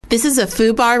This is a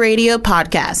FUBAR Radio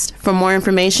podcast. For more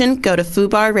information, go to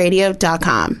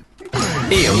FUBARradio.com.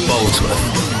 Ian Boldsworth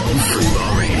on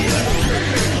FUBAR Radio.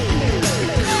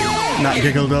 Nat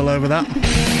giggled all over that.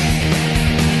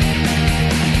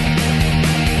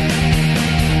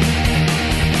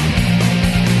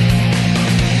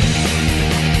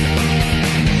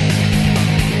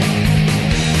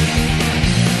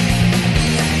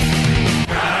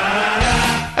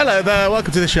 Hello there,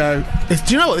 welcome to the show. Do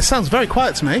you know what? This sounds very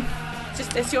quiet to me.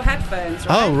 It's your headphones,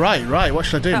 right? Oh, right. What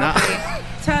should I do now?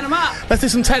 Turn them up. Let's do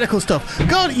some technical stuff.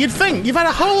 God, you'd think you've had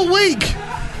a whole week.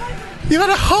 You've had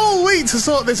a whole week to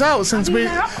sort this out since we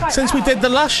did the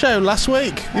last show last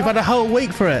week. You've had a whole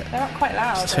week for it. They're not quite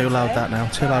loud. It's too loud that now.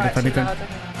 Too loud if anything.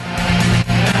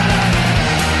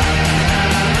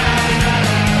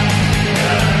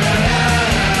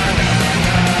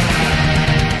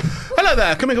 Hello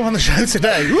there, coming up on the show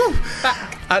today. Woo!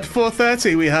 Back. At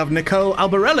 4:30 we have Nicole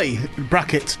Albarelli,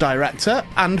 brackets director,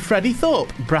 and Freddie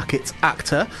Thorpe, brackets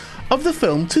actor, of the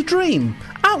film To Dream,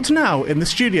 out now in the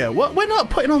studio. We're not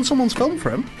putting on someone's film for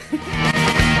him.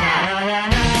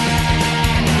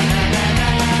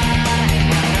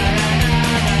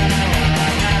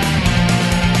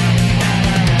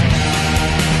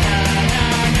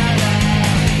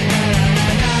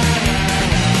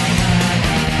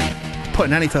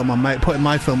 Putting any film on, mate. Putting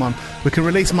my film on. We can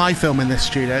release my film in this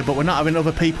studio, but we're not having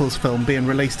other people's film being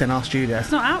released in our studio.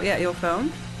 It's not out yet, your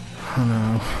film. I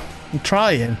know. I'm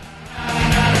trying.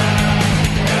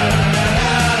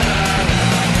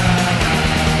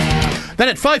 Then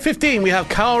at 5:15 we have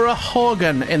Cara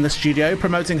Horgan in the studio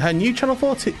promoting her new Channel 4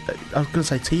 I was going to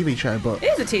say TV show, but It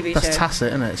is a TV show. that's tacit,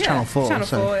 isn't it? It's Yeah, Channel 4. Channel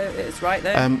so. 4, it's right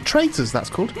there. Traitors, that's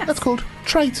called. Yes. That's called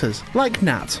Traitors, like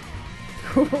Nat.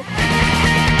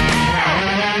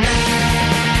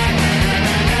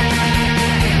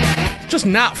 Just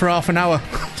Nat for half an hour.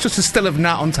 Just a still of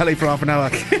Nat on telly for half an hour.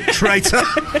 Traitor.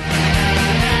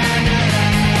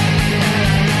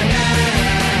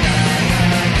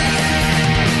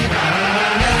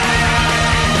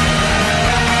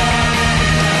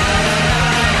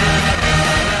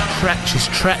 She's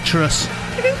treacherous.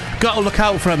 Got to look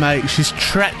out for her, mate. She's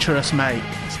treacherous, mate.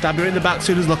 Stab her in the back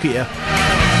soon as look at you.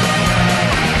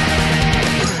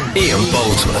 Ian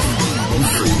Boldsworth on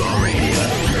FUBAR Radio.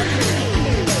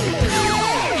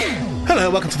 Hello,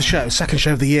 welcome to the show. Second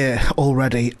show of the year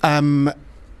already.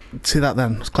 See that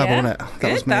then? It's clever, Yeah. wasn't it? That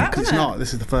Good, was me. that, Because it's wasn't not. it?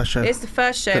 This is the first show It's the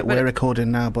first show, that but we're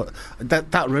recording now, but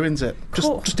that ruins it.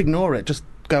 Just ignore it. Just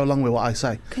go along with what I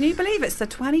say. can you believe it's the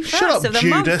 21st Shut up, of the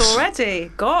Judas. month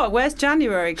already? God, where's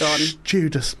January gone?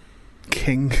 Judas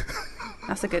King.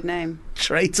 That's a good name.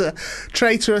 Traitor.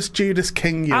 Traitorous Judas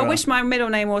King, you I are. wish my middle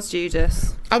name was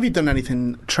Judas. Have you done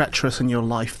anything treacherous in your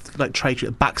life? Like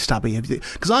traitor, backstabbing?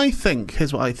 Because I think,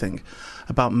 here's what I think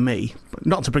about me.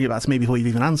 Not to bring it back to me before you've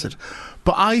even answered,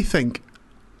 but I think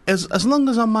as long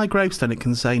as on my gravestone it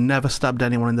can say never stabbed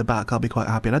anyone in the back, I'll be quite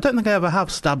happy. And I don't think I ever have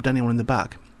stabbed anyone in the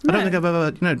back. I don't No. think I've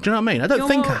ever, do you know what I mean? I don't You're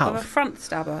think I more have. of a front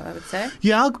stabber, I would say.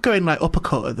 Yeah, I'll go in like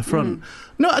uppercut at the front.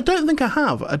 No, I don't think I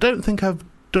have. I don't think I've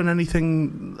done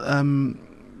anything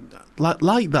like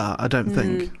that, I don't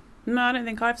think. No, I don't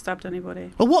think I've stabbed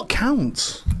anybody. Well, what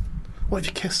counts? What if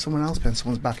you kiss someone else behind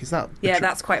someone's back? Is that... Yeah,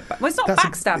 that's quite... well, it's not that's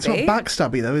backstabby. It's not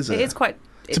backstabby, though, is it? It is quite...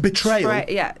 It's a betrayal.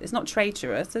 Yeah, it's not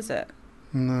traitorous, is it?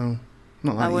 No,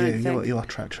 not I like wouldn't you. think. You are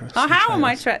treacherous. Oh, how am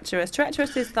I Treacherous. treacherous?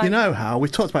 Treacherous is like... You know how?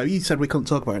 We've talked about it. You said we couldn't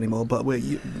talk about it anymore, but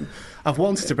I've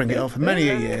wanted to bring it up for many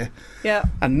a year, Yeah,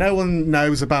 and no one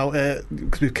knows about it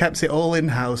because we've kept it all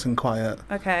in-house and quiet.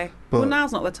 okay. But- Well,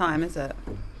 now's not the time, is it?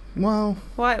 Well,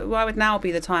 Why would now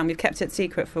be the time? We've kept it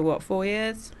secret for, what, 4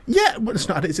 years? yeah, but it's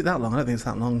not. Is it that long? I don't think it's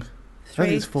that long. I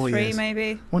think it's 4 Three, years.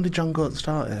 maybe? When did John Gort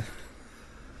start here?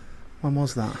 When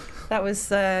was that? That was...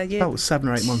 That was 7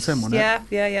 or 8 months in, wasn't it?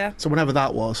 Yeah. So whenever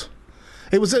that was.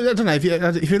 It was, I don't know,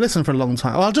 if you listen for a long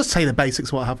time... Well, I'll just say the basics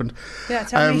of what happened. Yeah,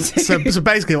 tell me. So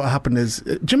basically what happened is...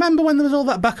 Do you remember when there was all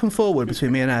that back and forward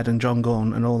between me and Ed and John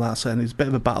Gaunt and all that? So there was a bit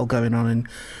of a battle going on, and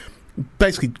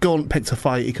basically Gaunt picked a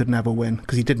fight he could never win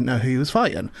because he didn't know who he was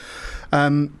fighting.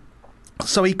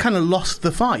 So he kind of lost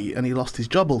the fight and he lost his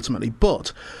job ultimately.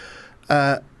 But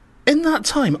in that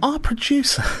time, our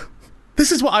producer...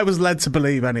 This is what I was led to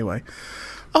believe anyway.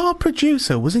 Our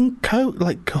producer was in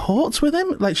cohorts with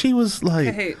him. Like she was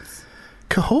like Cahoots.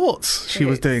 Cohorts. She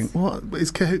was doing. Cahoots. What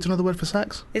is cahoots another word for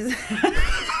sex? Is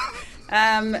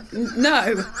no,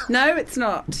 it's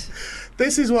not.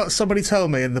 This is what somebody told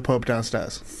me in the pub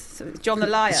downstairs. So it's John the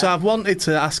Liar. So I've wanted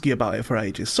to ask you about it for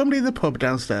ages. Somebody in the pub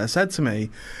downstairs said to me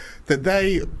that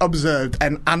they observed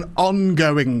an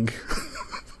ongoing.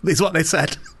 Is what they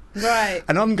said. Right.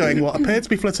 An ongoing what appeared to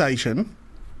be flirtation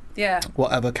Yeah.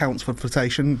 whatever counts for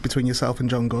flirtation between yourself and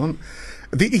John Gaunt.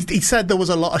 He said there was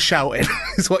a lot of shouting,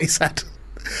 is what he said.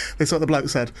 That's what the bloke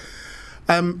said.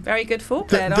 Very good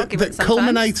foreplay and argument that sometimes.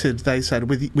 culminated, they said,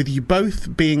 with you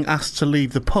both being asked to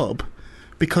leave the pub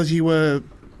because you were,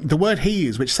 the word he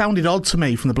used, which sounded odd to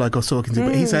me from the bloke I was talking to,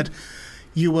 but he said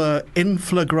you were in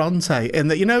flagrante, in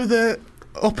that, you know, the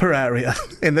upper area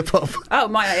in the pub. Oh,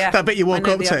 yeah. That bit you walk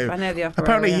up to. I know the upper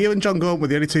Apparently area. you and John Gaunt were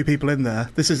the only two people in there.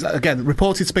 This is, again,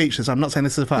 reported speeches. I'm not saying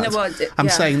this is a fact. No, well, I'm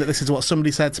yeah. saying that this is what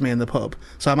somebody said to me in the pub.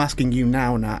 So I'm asking you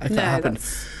now, Nat, if that happened.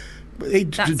 He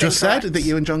that's just said incorrect. that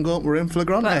you and John Gaunt were in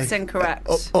flagrante. That's incorrect.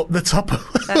 Up the top, up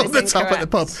is the top of the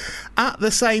pub. incorrect. At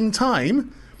the same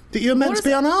time that you're meant to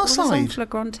be on our What does side.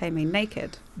 flagrante mean?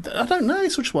 Naked? I don't know.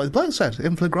 It's just what the bloke said.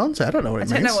 In flagrante. I don't know what it I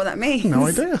means. don't know what that means. No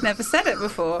idea. Never said it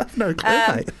before. No clue,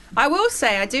 mate. I will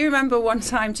say, I do remember one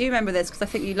time, do you remember this? Because I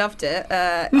think you loved it.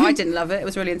 I didn't love it. It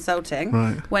was really insulting.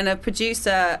 Right. When a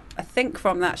producer, I think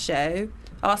from that show,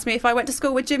 asked me if I went to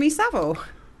school with Jimmy Savile.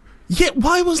 Yeah,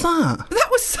 why was that? That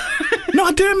was... No,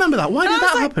 I do remember that. Why And did I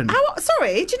was that like, happen?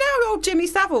 sorry, do you know how old Jimmy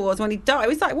Savile was when he died? He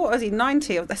was like, what was he,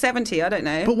 90 or 70? I don't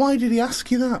know. But why did he ask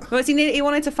you that? Well, he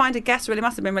wanted to find a guest, really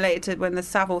must have been related to when the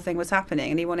Savile thing was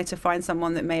happening, and he wanted to find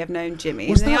someone that may have known Jimmy.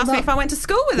 Was And he that asked me that- if I went to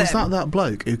school with Was him. that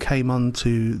bloke who came on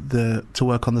to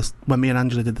work on this when me and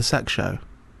Angela did the sex show?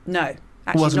 No.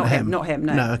 Actually, Wasn't not him? Not him,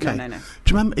 no. No, okay. No. Do you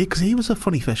remember? Because he was a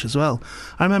funny fish as well.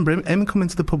 I remember him coming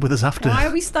to the pub with us after. Why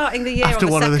are we starting the year After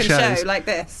on one the of the second shows. show like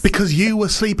this? Because you were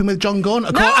sleeping with John Gaunt,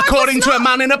 I according was to a not.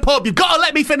 man in a pub. You've got to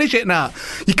let me finish it now.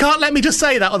 You can't let me just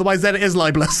say that, otherwise then it is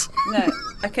libelous. No,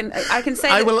 I can say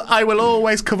I that- will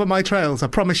always cover my trails, I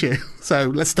promise you. So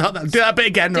let's start that. Do that bit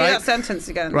again, do right? that sentence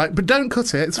again. Right, but don't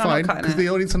cut it. It's I'm not fine cutting because it. the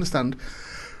audience understand.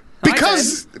 I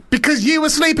Because you were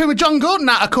sleeping with John Gaunt,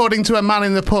 Nat, according to a man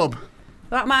in the pub.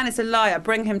 That man is a liar.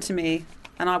 Bring him to me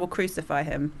and I will crucify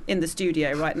him in the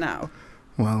studio right now.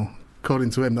 Well, according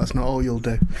to him, that's not all you'll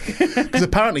do. Because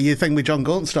apparently your thing with John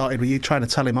Gaunt started with you trying to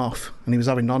tell him off, and he was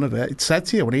having none of it. It said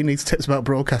to you when he needs tips about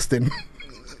broadcasting,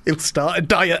 he'll start a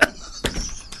diet.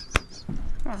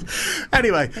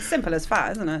 Anyway, It's simple as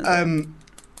that, isn't it?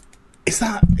 is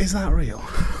that real?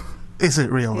 Is it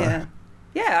real though? yeah.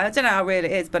 Yeah, I don't know how real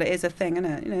it is, but it is a thing, isn't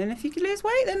it? You know, and if you can lose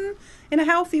weight, then in a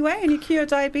healthy way, and you cure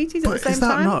diabetes at But the same is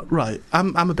that time. not right?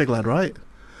 I'm a big lad, right?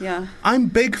 Yeah. I'm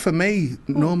big for me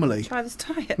normally. Try this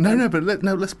diet. No, then. no, but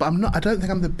listen. But I'm not. I don't think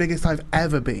I'm the biggest I've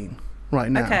ever been right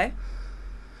now. Okay.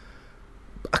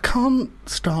 I can't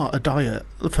start a diet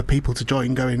for people to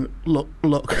join. Going, look,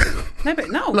 No, but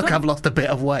no. look, God. I've lost a bit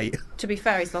of weight. To be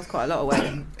fair, he's lost quite a lot of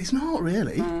weight. It's not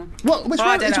really. Well, Well,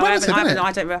 I don't it's know. relative, isn't it? I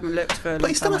haven't looked for a long But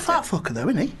he's still time, a fat I think. fucker, though,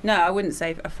 isn't he? No, I wouldn't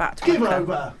say a fat Give fucker.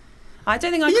 over. I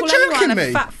don't think Are I'd you call joking anyone me?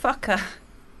 a fat fucker.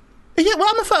 Yeah, well,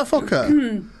 I'm a fat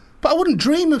fucker. But I wouldn't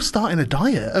dream of starting a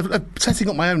diet, of setting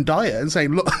up my own diet and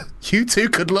saying, look, you two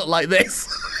could look like this.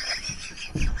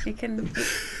 You can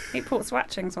eat pork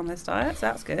scratchings on this diet, so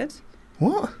that's good.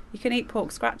 What? You can eat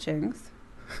pork scratchings.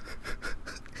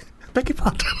 Beg your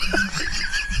pardon.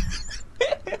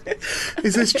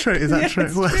 Is this true? Is that Yeah, true?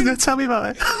 it's Well, true. tell me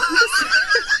about it.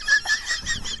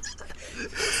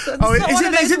 So it's Oh, not one of is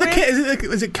it those is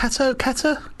it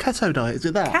keto diet? Is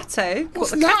it that? Keto?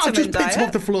 What's What, the that? I Ketamine just picked him off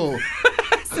diet? the floor.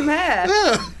 Some hair.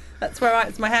 Yeah. That's where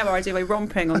it's my hair where I do a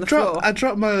romping on the floor. I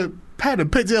dropped my pen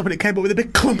and picked it up and it came up with a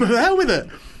big clump of hair with it.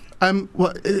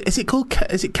 What is it called?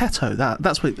 Is it keto?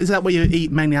 That's what. Is that where you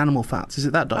eat mainly animal fats? Is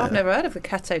it that diet? I've never heard of the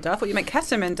keto diet. I thought you meant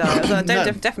ketamine diet. I No.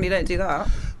 definitely don't do that.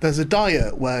 There's a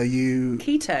diet where you.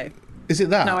 Keto. Is it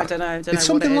that? No, I don't know. It's what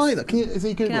something it is. like that. Is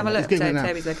he Googling Can you have a it? look? He's Googling it now.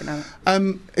 Toby's looking at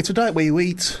it. It's a diet where you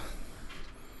eat.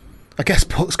 I guess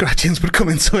pork scratchings would come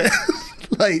into it,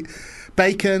 like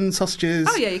bacon, sausages.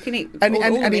 Oh yeah, you can eat Any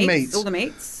all the meats. meats. All the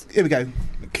meats. Here we go.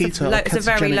 Keto. It's a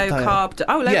very low ketogenic diet. carb.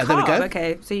 Low Yeah, there we carb. go.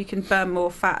 Okay, so you can burn more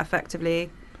fat effectively,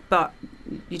 but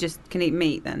you just can eat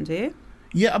meat then, do you?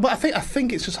 Yeah, but I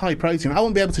think it's just high protein. I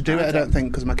won't be able to do it. I don't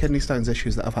think because of my kidney stones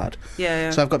issues that I've had. Yeah.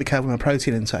 So I've got to be careful with my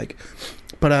protein intake.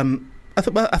 But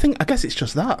I guess it's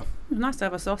just that. Nice to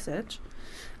have a sausage.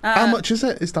 How much is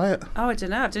it? His diet? Oh, I don't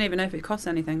know. I don't even know if it costs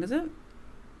anything, does it?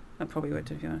 I probably would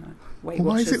if you want Weight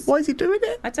Why Watchers. is he doing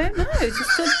it? I don't know.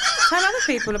 Just to tell other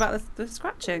people about the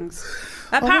scratchings.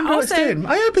 I wonder what it's doing.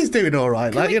 I hope he's doing all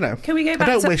right. Can we go back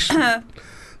I don't to wish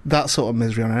that sort of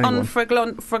misery on anyone. on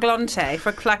flagrante?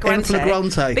 In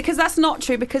flagrante. Because that's not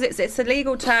true, because it's a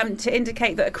legal term to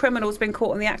indicate that a criminal's been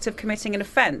caught in the act of committing an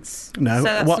offence. No, so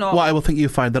that's what not... I will think you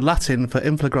find, the Latin for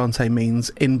in flagrante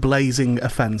means in blazing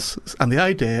offence. And the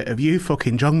idea of you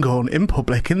fucking John Gaunt in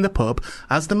public, in the pub,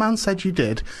 as the man said you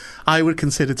did, I would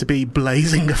consider to be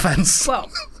blazing offence. Well,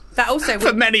 That also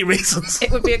for many reasons.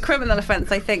 it would be a criminal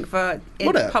offence, I think, for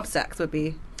Would it? pub sex would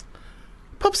be.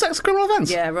 Pub sex a criminal offence?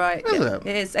 Yeah, right. Is yeah, it?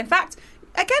 It is. In fact,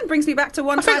 again, brings me back to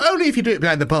one I think time only if you do it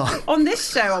behind the bar. on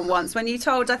this show on once when you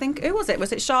told, I think, who was it?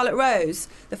 Was it Charlotte Rose,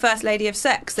 the first lady of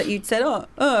sex, that you'd said,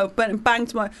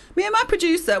 banged me and my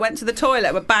producer went to the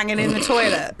toilet, we're banging in the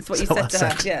toilet. That's what you said to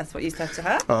her. Yeah, that's what you said to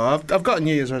her. Oh, I've got a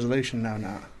New Year's resolution now,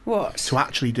 Nat. What? To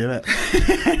actually do it.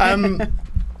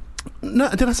 No,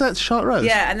 did I say it's Charlotte Rose?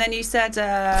 Yeah, and then you said...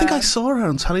 I think I saw her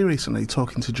on telly recently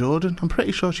talking to Jordan. I'm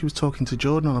pretty sure she was talking to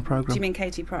Jordan on a programme. Do you mean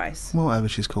Katie Price? Whatever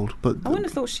she's called. But I wouldn't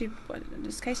have thought she...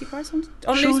 Is Katie Price on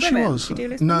sure Loose she Women? was. Did you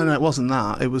do Loose No, Women? no, it wasn't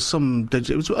that. It was some... It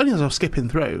was only as I was skipping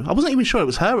through. I wasn't even sure it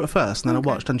was her at first, and then I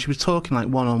watched, and she was talking like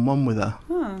one-on-one with her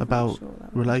about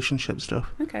relationship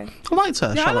stuff. Okay. I liked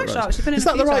her, Yeah, I Charlotte like Rose. Charlotte. She's been in Is a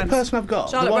that few the right times. person I've got?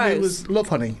 Charlotte the one Rose. who was Love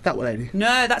Honey, that lady?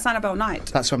 No, that's Annabelle Knight.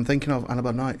 That's what I'm thinking of,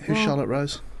 Annabelle Knight. Who's Charlotte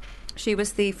Rose? She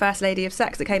was the first lady of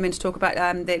sex that came in to talk about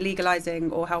the legalising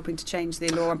or helping to change the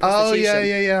law on Oh, prostitution.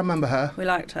 yeah, I remember her. We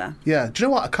liked her. Yeah. Do you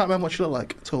know what? I can't remember what she looked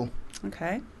like at all.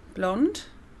 Okay. Blonde.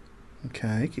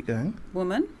 Okay, keep going.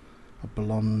 Woman. A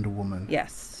blonde woman.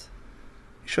 Yes.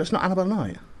 You sure it's not Annabelle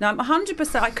Knight? No, I'm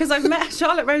 100%, because I've met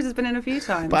Charlotte Rose has been in a few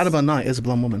times. But Annabelle Knight is a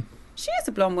blonde woman. She is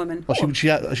a blonde woman. Well,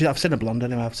 I've seen a blonde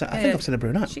anyway. I think I've seen a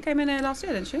brunette. She came in here last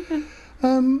year, didn't she? Yeah.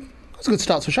 That's a good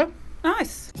start to the show.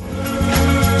 Nice.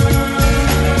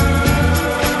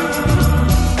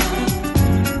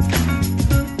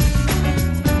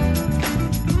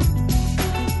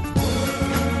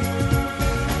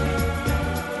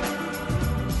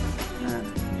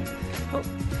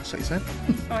 That's what you said.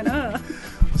 Oh, I know.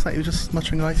 It's like you were just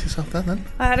muttering away to yourself there then.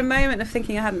 I had a moment of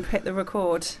thinking I hadn't hit the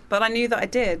record, but I knew that I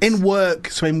did. In work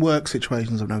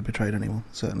situations I've never betrayed anyone,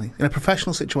 certainly. In a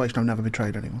professional situation I've never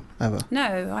betrayed anyone, ever.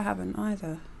 No, I haven't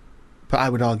either. But I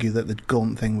would argue that the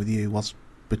Gaunt thing with you was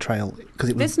betrayal. Because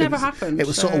it was, This never happened, It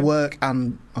was so- sort of work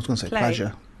and, I was going to say Play.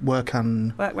 pleasure. Work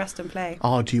and Work, rest and play.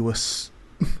 arduous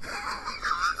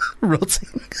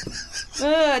rutting.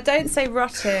 Don't say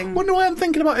rutting. Wonder why I'm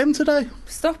thinking about him today.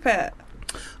 Stop it.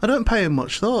 I don't pay him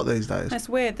much thought these days. It's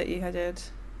weird that you did.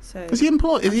 So Is he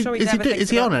employed? I'm sure he never thinks Is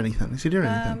he on about- anything? Is he doing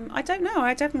anything? I don't know. I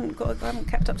haven't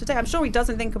kept up to date. I'm sure he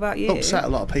doesn't think about you. Upset a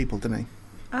lot of people, didn't he?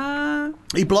 Uh,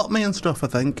 He blocked me and stuff. I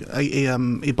think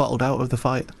he bottled out of the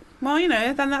fight. well, you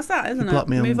know, then that's that, isn't He it? blocked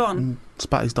me Move on. and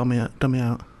spat his dummy out.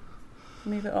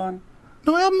 Move it on.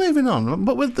 No, I am moving on,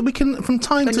 but we can from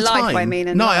time In to life, time. I mean,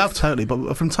 in no, I life. have totally,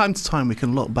 but from time to time we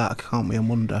can look back, can't we, and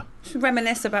wonder. Should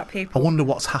reminisce about I people. wonder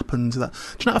what's happened to that. Do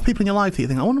you not have people in your life that you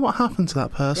think, I wonder what happened to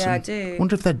that person? Yeah, I do. I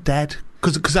wonder if they're dead.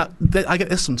 Because I get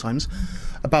this sometimes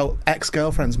about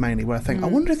ex-girlfriends mainly, where I think, I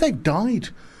wonder if they died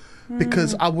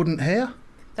because I wouldn't hear.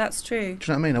 That's true.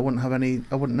 Do you know what I mean?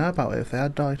 I wouldn't know about it if they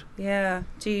had died. Yeah.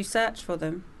 Do you search for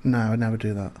them? No, I'd never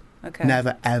do that. Okay.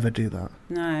 Never ever do that.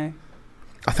 No.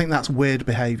 I think that's weird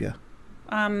behaviour.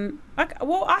 Okay,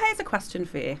 well, I have a question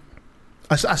for you.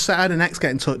 I had an ex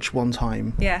get in touch one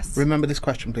time. Yes. Remember this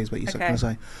question, please, what you said Okay. going to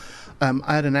say.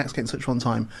 I had an ex get in touch one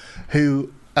time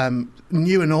who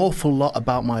knew an awful lot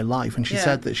about my life, and she Yeah.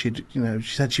 said that she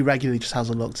said she regularly just has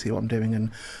a look to see what I'm doing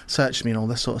and searches me and all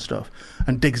this sort of stuff,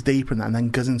 and digs deeper in that, and then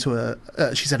goes into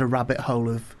she said a rabbit hole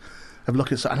of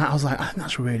looking at stuff, and I was like, I think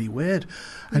that's really weird.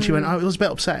 And she went, oh, it was a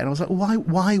bit upsetting. I was like,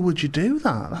 why would you do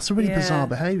that? That's a really bizarre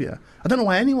behaviour. I don't know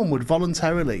why anyone would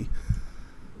voluntarily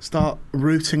start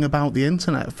rooting about the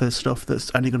internet for stuff that's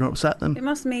only going to upset them. It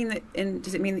must mean that.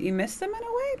 Does it mean that you miss them in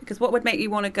a way? Because what would make you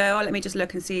want to go? Oh, let me just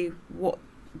look and see what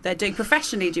they're doing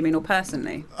professionally. Do you mean or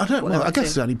personally? I don't. What Well, they're I up guess to?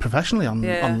 it's only professionally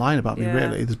online about me. Yeah.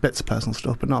 Really, there's bits of personal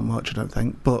stuff, but not much. I don't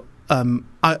think. But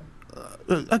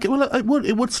okay, well,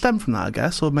 it would stem from that, I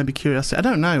guess, or maybe curiosity. I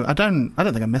don't know. I don't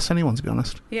think I miss anyone, to be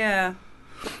honest. Yeah.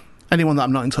 Anyone that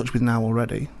I'm not in touch with now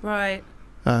already. Right.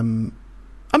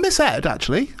 I miss Ed,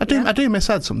 actually. I do miss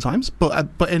Ed sometimes, but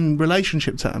in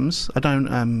relationship terms, I don't.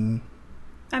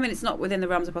 I mean, it's not within the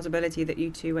realms of possibility that you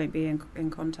two won't be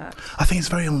in contact. I think it's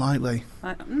very unlikely.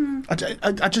 I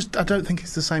I don't think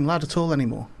it's the same lad at all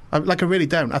anymore. I really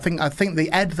don't. I think the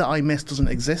Ed that I miss doesn't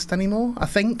exist anymore. I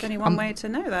think There's only one way to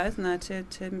know that, isn't there?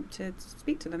 To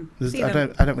speak to them. See I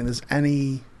them. don't think there's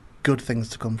any good things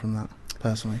to come from that,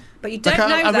 personally. But you don't Like,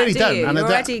 know I that, really do don't. you? And You're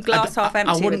already glass half empty.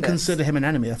 I wouldn't with this. consider him an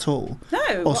enemy at all.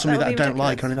 No. Or somebody that I would be don't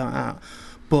like or anything like that.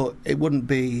 But it wouldn't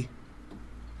be.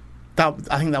 I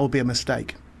think that would be a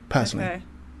mistake, personally. Okay.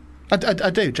 I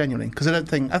do, genuinely, because I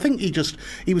think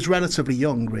he was relatively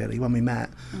young, really, when we met.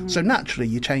 So naturally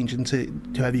you change into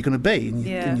whoever you're going to be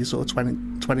in your sort of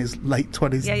 20s, late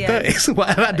 20s, Yeah, yeah. 30s,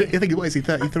 whatever. I think, what is he,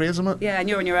 33 or something? Yeah, and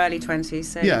you're in your early 20s,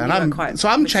 so Yeah, you and weren't I'm quite so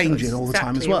I'm mature. changing all the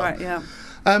time as Exactly, well. Right, yeah.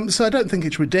 So I don't think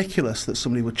it's ridiculous that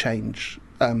somebody would change,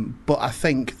 but I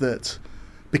think that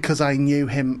because I knew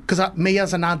him, because me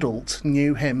as an adult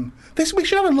knew him. We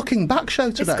should have a looking back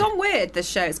show today. It's gone weird, this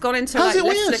show. It's gone into How's like...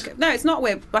 it weird? No, it's not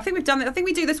weird. I think we've done it. I think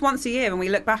we do this once a year when we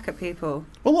look back at people.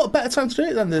 Well, what a better time to do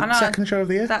it than the second show of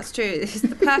the year? That's true. It's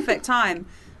the perfect time.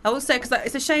 Also, because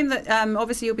it's a shame that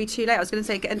obviously you'll be too late. I was going to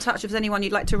say, get in touch if there's anyone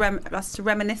you'd like to us to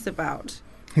reminisce about.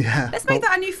 Yeah. Let's make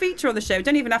that a new feature on the show. We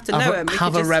don't even have to know him.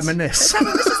 Have a reminisce.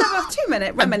 Let's just have a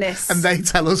 2-minute reminisce. And they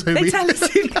tell us who They we... tell us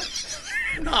who...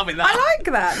 Not having that. I like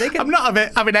that. I'm not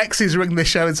having exes ring this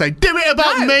show and say, do it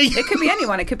about me. It could be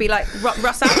anyone. It could be like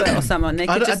Russ Abbott or someone. They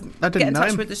could just I get in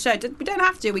touch him. with the show. We don't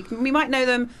have to. We might know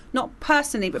them, not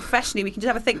personally, but professionally. We can just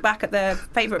have a think back at their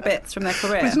favourite bits from their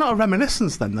career. But it's not a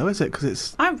reminiscence then, though, is it? Because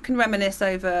it's... I can reminisce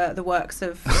over the works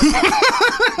of...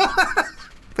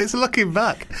 It's looking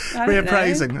back, I don't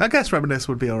reappraising. I guess reminisce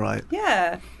would be all right.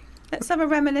 Yeah. Let's have a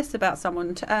reminisce about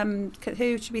someone.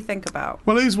 Who should we think about?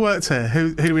 Well, who's worked here?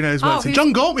 Who do we know who's worked here?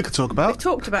 John Galt we could talk We've about.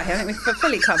 talked about him. I think we've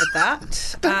fully covered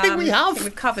that. Don't think we have. I think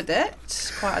we've covered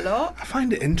it quite a lot. I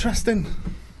find it interesting.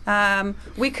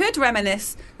 We could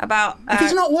reminisce about... If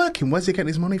he's not working, where's he getting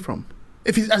his money from?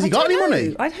 Has he got any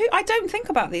money? I don't think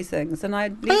about these things, and I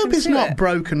hope he's not it.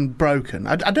 broken.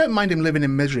 I don't mind him living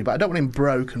in misery, but I don't want him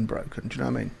broken. Do you know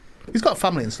what I mean? He's got a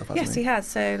family and stuff, hasn't Yes, he has.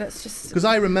 So let's just... Because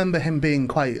I remember him being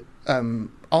quite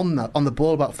on the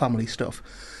ball about family stuff.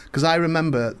 Because I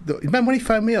remember when he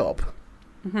phoned me up.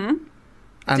 Mm-hmm.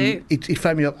 And he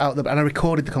phoned me up and I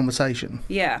recorded the conversation.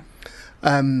 Yeah.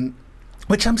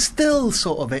 Which I'm still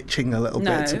sort of itching a little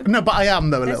bit. No, but I am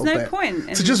though a little bit. There's no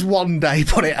point. So just one day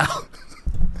put it out.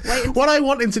 What I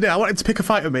want him to do, I want him to pick a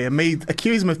fight with me and me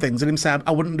accuse him of things and him say,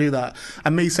 I wouldn't do that.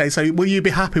 And me say, so will you be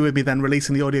happy with me then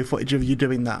releasing the audio footage of you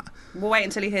doing that? We'll wait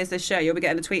until he hears this show. You'll be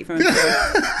getting a tweet from him.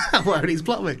 Well, he's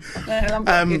blocked me. I'm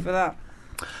blocking you for that.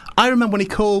 I remember when he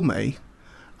called me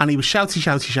and he was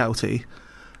shouty.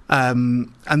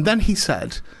 And then he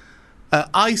said,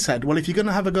 I said, well, if you're going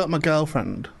to have a go at my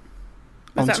girlfriend...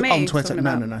 On Twitter.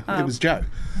 No. Oh. It was Joe.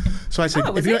 So I said,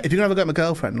 if you're going to have a go at my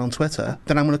girlfriend on Twitter,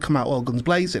 then I'm going to come out all guns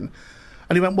blazing.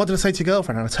 And he went, what did I say to your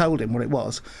girlfriend? And I told him what it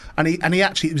was. And he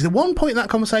actually, it was the one point in that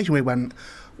conversation where he went,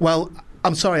 well,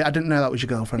 I'm sorry, I didn't know that was your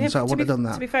girlfriend, so I wouldn't have done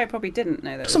that. To be fair, I probably didn't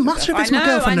know that. Doesn't matter if it's my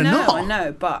girlfriend or not. I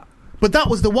know, but... But that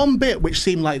was the one bit which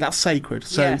seemed like that's sacred.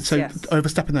 So, yes.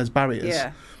 Overstepping those barriers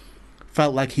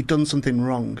felt like he'd done something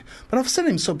wrong. But I've seen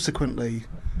him subsequently...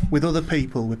 with other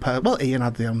people, Ian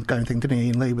had the ongoing thing, didn't he?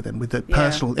 Ian Lee with him, with the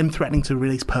personal, him threatening to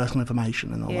release personal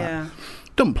information and all that.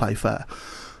 Doesn't play fair,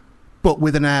 but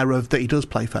with an air of that he does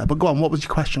play fair. But go on, what was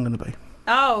your question going to be?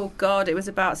 Oh God, it was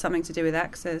about something to do with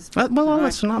exes. I'm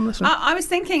listening. I was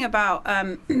thinking about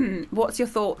what's your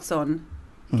thoughts on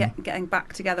getting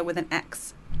back together with an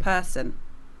ex person,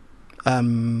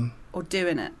 or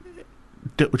doing it?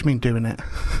 What do you mean doing it?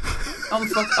 On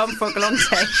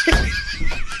Foglante.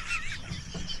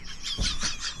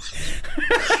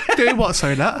 Doing what,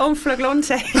 sorry, that? En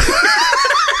flagrante.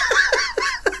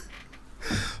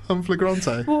 En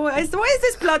flagrante? What is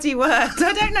this bloody word? I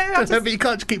don't know. But you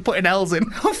can't just keep putting L's in.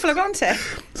 En flagrante.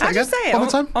 How do you say it? One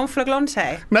more time? En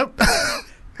flagrante. Nope.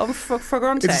 En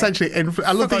flagrante. It's essentially,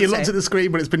 I love that you looked at the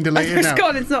screen, but it's been deleted now. It's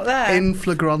gone, it's not there. In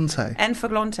flagrante. En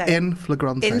flagrante. In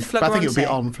flagrante. In flagrante. But I think it would be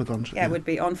on flagrante. Yeah, it would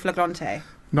be en flagrante.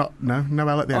 No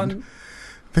L at the end.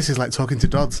 This is like talking to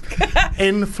Dodds.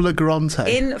 In flagrante.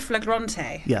 In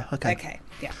flagrante. Yeah, okay. Okay,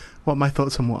 yeah. What are my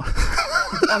thoughts on what?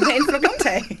 On in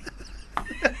flagrante.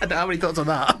 I don't have any thoughts on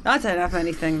that. I don't have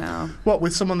anything now. What,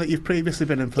 with someone that you've previously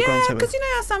been in flagrante with? Yeah, because you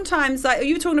know how sometimes, like,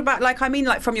 you were talking about, like, I mean,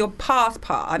 like, from your past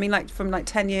part. I mean, like, from, like,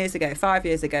 10 years ago, 5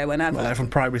 years ago, whenever. Well, from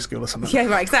primary school or something. Yeah,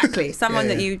 right, exactly. Someone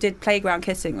that you did playground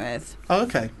kissing with. Oh,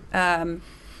 okay.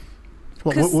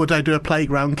 Would I do a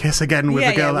playground kiss again with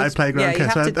the girl that I playground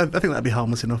kiss? I think that'd be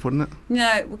harmless enough, wouldn't it?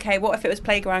 No, okay, what if it was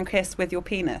playground kiss with your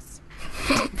penis?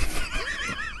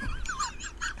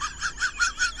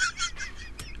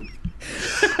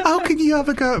 How can you have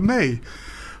a go at me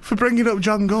for bringing up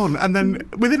John Gunn and then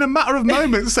within a matter of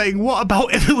moments saying, what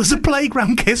about if it was a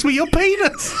playground kiss with your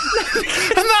penis?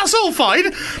 And that's all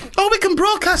fine. Oh, we can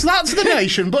broadcast that to the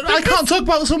nation, but I can't talk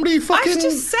about somebody who fucking I've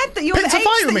just said that you're the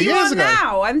age that you are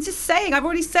now. I'm just saying, I've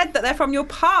already said that they're from your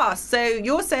past, so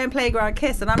you're saying playground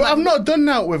kiss, and I'm. But I've not done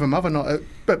that with them, have I not?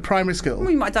 At primary school.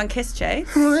 Well, you might have done kiss chase.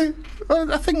 Right.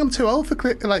 Well, I think I'm too old for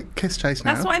kiss chase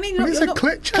now. That's what I mean. It's a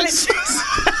clit chase.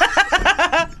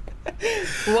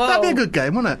 Whoa. That'd be a good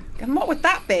game, wouldn't it? And what would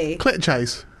that be? Clit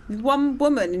chase. One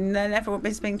woman and then everyone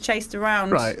is being chased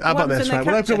around. Right, how about this? Right,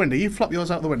 we'll open the window. You flop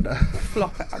yours out the window.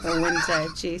 Flop it out the window,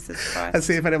 Jesus Christ. And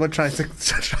see if anyone tries to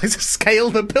scale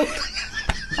the building.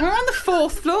 We're on the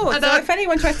 4th floor, so if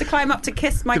anyone tries to climb up to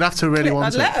kiss my You'd have to really clit, want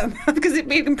I'd it. let them, because it'd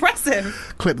be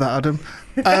impressive. Clip that, Adam.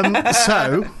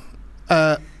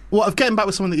 What, getting back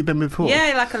with someone that you've been with before?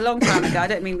 Yeah, like a long time ago. I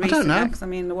don't mean recent, know. because I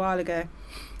mean a while ago.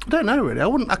 I don't know, really. I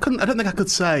don't think I could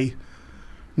say,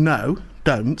 no,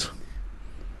 don't.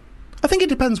 I think it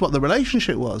depends what the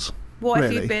relationship was. What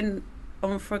really. if you've been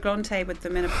on Fraglante with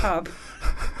them in a pub?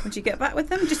 Would you get back with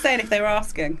them? Just saying if they were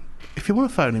asking. If you want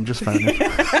to phone him, just phone him.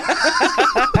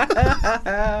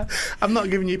 I'm not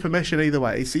giving you permission either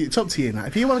way. See, it's up to you now.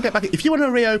 If you want to get back, if you want to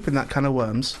reopen that can of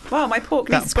worms, Well, my pork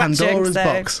needs That's scratching, Pandora's so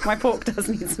box. my pork does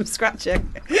need some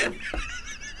scratching.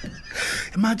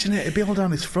 imagine it. It'd be all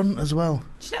down his front as well.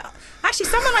 Do you know, actually,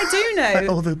 someone I do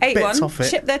know All the ate bits one, off it.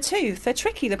 chipped their tooth. They're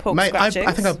tricky, the pork Mate, I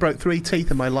scratchings. think I've broke 3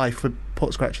 teeth in my life with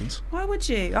pork scratchings. Why would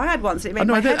you? I had once. It made I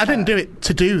know my I head didn't hurt. do it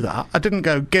to do that. I didn't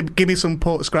go, give me some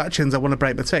pork scratchings, I want to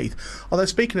break my teeth. Although,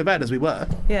 speaking of bed, as we were,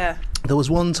 Yeah. there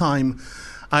was one time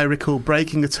I recall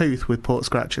breaking a tooth with pork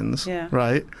scratchings, Yeah.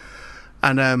 right?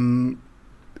 And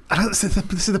this is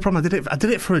the problem. I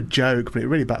did it for a joke, but it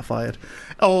really backfired,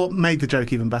 or made the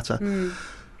joke even better.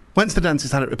 Went to the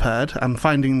dentist, had it repaired. I'm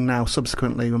finding now,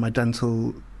 subsequently, with my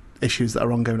dental issues that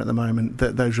are ongoing at the moment,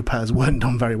 that those repairs weren't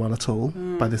done very well at all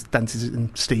by this dentist in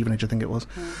Stevenage, I think it was.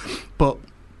 But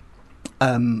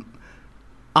me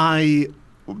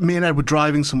and Ed were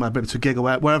driving somewhere, but to a gig or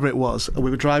wherever it was. We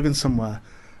were driving somewhere,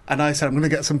 and I said, I'm going to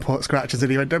get some pork scratches.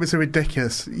 And he went, don't be so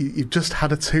ridiculous. You've just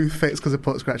had a tooth fixed because of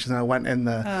pork scratches. And I went in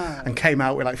there and came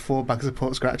out with like 4 bags of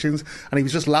pork scratchings. And he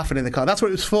was just laughing in the car. That's what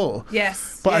it was for.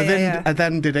 Yes. But Yeah, I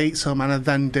then did eat some, and I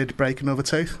then did break another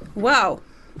tooth. Wow.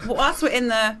 Well, us were in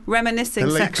the reminiscing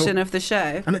Illegal. section of the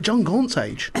show. And at John Gaunt's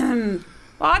age, Well,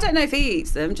 I don't know if he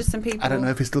eats them, just some people. I don't know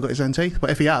if he's still got his own teeth, but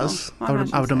if he has, Oh, I I would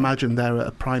imagine so. imagine they're at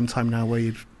a prime time now where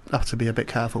you'd have to be a bit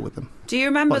careful with them. Do you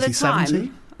remember What, the is he time?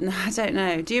 70? No, I don't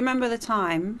know. Do you remember the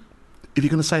time? If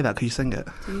you're going to say that, could you sing it?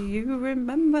 Do you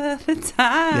remember the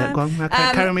time? Yeah, go on.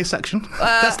 Carry on me a section.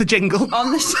 That's the jingle.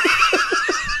 On the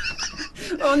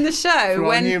on the show For our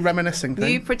when new reminiscing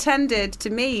thing. you pretended to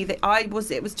me that it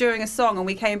was during a song, and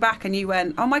we came back and you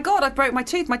went, oh my god, I broke my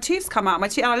tooth, my tooth's come out,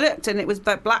 and I looked and it was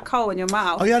a black hole in your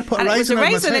mouth. Oh, yeah, I'd put a and it was a raisin over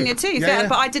my raisin in tooth. your tooth, Yeah, yeah.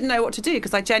 but I didn't know what to do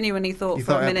because I genuinely thought You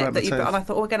for thought a I had minute that broke my and I tooth.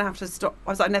 thought, we're going to have to stop. I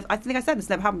was like, I think I said this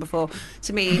never happened before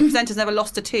to me. Presenters never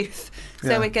lost a tooth, so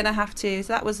Yeah. we're going to have to.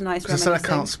 So that was nice. Because I said I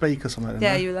reminiscing. can't speak or something. didn't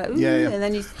Yeah, I? you were like, ooh, Yeah. and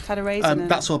then you had a raisin. and-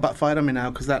 That's all backfired on me now,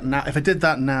 because if I did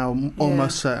that now,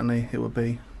 almost certainly it would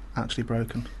be actually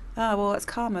broken. Oh, well, it's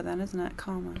karma then, isn't it?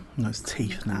 Karma. No, it's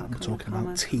teeth now. I'm talking about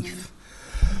karma. teeth.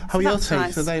 How are your That's teeth?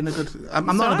 nice. Are they in a good... I'm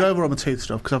not It's going to alright. go over all my tooth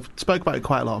stuff, because I've spoke about it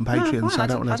quite a lot on Patreon, fine. so I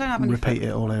don't I want don't have to any repeat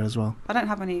it all here as well. I don't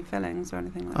have any fillings or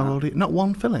anything like Oh, that. already, not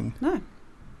one filling? No.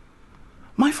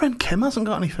 My friend Kim hasn't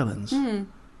got any fillings.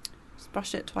 Just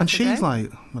brush it twice And a she's day.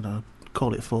 like, I don't know,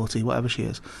 call it 40, whatever she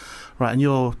is. Right, and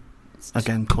you're,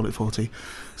 again, call it 40.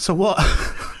 So what...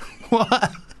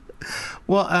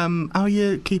 how are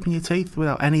you keeping your teeth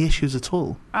without any issues at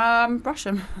all? Brush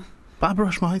them But I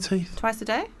brush my teeth twice a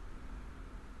day.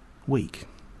 week.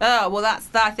 Oh, well,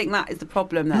 I think that is the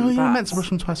problem then. No, you're perhaps. meant to brush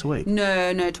them twice a week.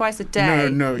 No, twice a day.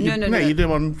 No, you do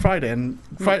them on Friday and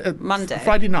Monday.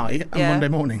 Friday night and Yeah. Monday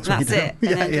mornings. when That's you do it. them.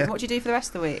 And Yeah, then what do you do for the rest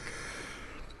of the week?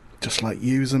 Just like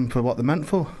use them for what they're meant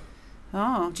for.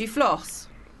 Oh, do you floss?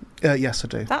 Yes, I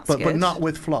do. That's but good. not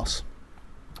with floss.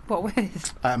 What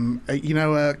with?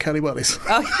 Curly Willies.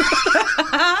 How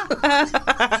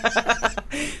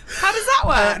does that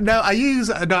work? No,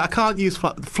 I can't use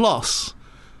floss.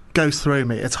 Goes through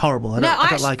me. It's horrible. I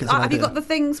don't like it. As an Have idea. you got the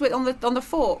things with on the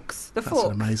forks? The That's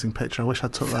fork. an amazing picture. I wish I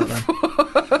took that then.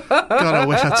 God, I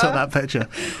wish I took that picture.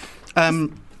 I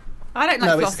don't like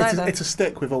No, floss either. it's a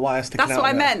stick with a wire sticking That's out what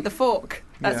I of it. meant. The fork.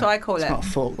 That's Yeah. what I call It's it. not a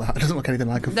fork, that. It doesn't look anything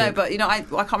like a fork. No, but I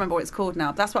can't remember what it's called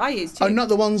now. That's what I used too. Oh, not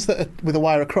the ones that are with a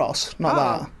wire across.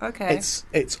 Not that. Okay.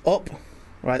 It's up,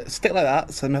 right? Stick like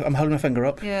that. So I'm holding my finger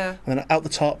up. Yeah. And then out the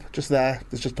top, just there,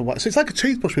 there's just a wire. So it's like a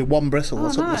toothbrush with one bristle. Oh,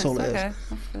 That's nice. all it is. Okay.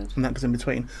 That's good. And that goes in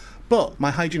between. But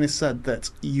my hygienist said that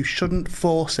you shouldn't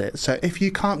force it. So if you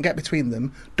can't get between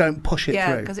them, don't push it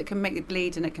Yeah, through. because it can make it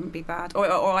bleed and it can be bad. Or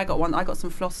I got some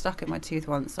floss stuck in my tooth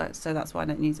once, so that's why I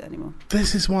don't use it anymore.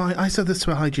 This is why I said this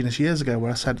to a hygienist years ago,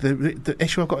 where I said the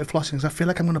issue I've got with flossing is I feel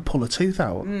like I'm going to pull a tooth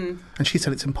out, and she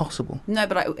said it's impossible. No,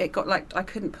 but I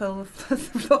couldn't pull the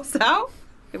floss out.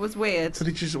 It was weird. So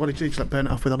what did you do? Just like burn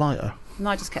it off with a lighter No,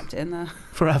 I just kept it in there.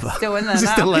 forever? Still in there Is it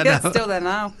now. still there Yeah, now? it's still there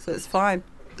now, so it's fine.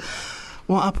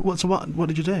 What happened? What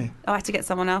did you do? I had to get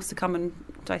someone else to come and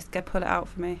go pull it out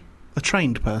for me. A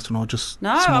trained person or just No,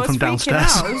 I someone was from freaking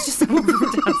downstairs? out. It was just someone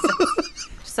from downstairs.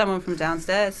 Just someone from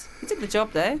downstairs. He did the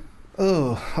job though.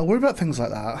 Oh, I worry about things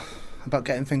like that. about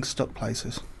getting things stuck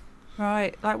places.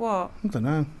 Right, like what? I don't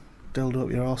know. Dildo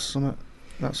up your arse or something.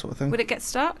 That sort of thing. Would it get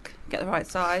stuck? Get the right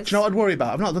size? Do you know what I'd worry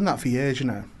about? I've not done that for years, you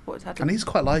know. What would happen? And he's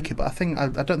quite like it, but I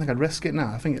don't think I'd risk it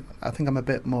now. I think I'm a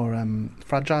bit more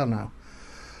fragile now.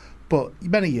 But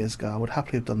many years ago, I would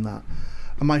happily have done that.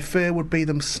 And my fear would be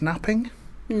them snapping.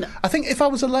 No. I think if I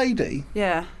was a lady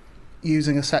Yeah.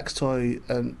 using a sex toy,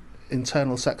 an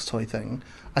internal sex toy thing,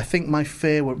 I think my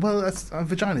fear would... Well, a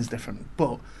vagina's different,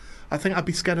 but I think I'd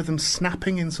be scared of them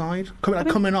snapping inside,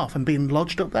 coming off and being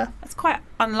lodged up there. That's quite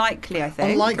unlikely, I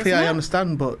think. Unlikely, isn't I it?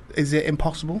 understand, but is it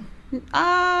impossible?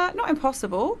 Not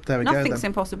impossible. There we go, Nothing's then.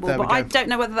 impossible, There we but I go. don't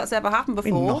know whether that's ever happened I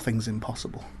mean, before. nothing's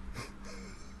impossible.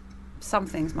 Some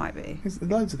things might be.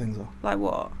 Loads of things are. Like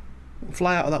what?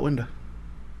 Fly out of that window.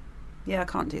 Yeah, I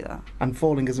can't do that. And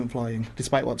falling isn't flying,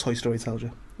 despite what Toy Story tells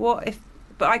you. What if...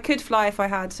 But I could fly if I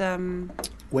had...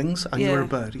 Wings, and Yeah. you're a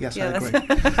bird. Yes, Yeah, I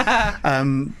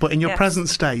agree. But in your Yes. present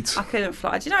state, I couldn't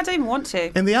fly. Do you know, I don't even want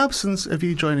to. in the absence of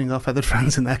you joining our feathered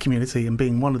friends in their community and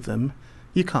being one of them,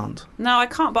 you can't. No, I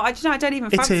can't, but I don't even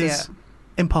It fancy is it.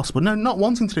 impossible. No, not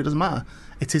wanting to do it doesn't matter.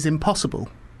 It is impossible.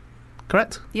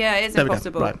 Correct? Yeah, it is There we go.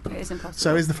 impossible. Right. It is impossible.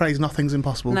 So is the phrase "nothing's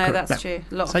impossible"? No, correct? that's true.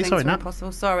 A lot of Say things sorry, are Nat.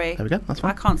 impossible. Sorry. There we go. That's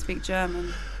I fine. can't speak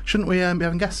German. Shouldn't we be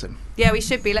having guests in? Yeah, we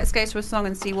should be. Let's go to a song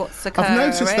and see what's occurring. I've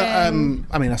noticed that.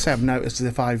 I say I've noticed as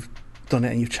if I've done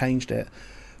it and you've changed it.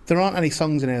 There aren't any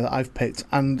songs in here that I've picked,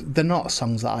 and they're not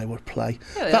songs that I would play.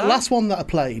 Yeah, they That are. last one that I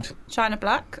played, China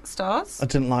Black, Stars. I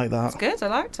didn't like that. It's good. I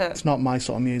liked it. It's not my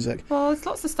sort of music. Well, there's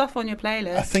lots of stuff on your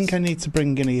playlist. I think I need to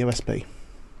bring in a USB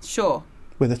Sure.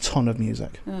 with a ton of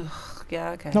music. Ugh, yeah,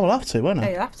 okay. No, I'll have to, won't I? Yeah,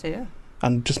 you'll have to, yeah.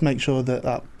 And just make sure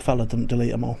that fella doesn't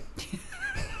delete them all.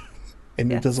 And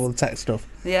who Yes. does all the tech stuff.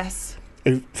 Yes.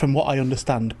 Who, from what I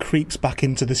understand, creeps back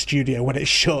into the studio when it's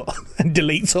shut and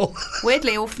deletes all.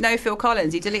 Weirdly, no Phil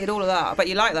Collins. You deleted all of that. But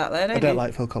you like that, though, don't you? I don't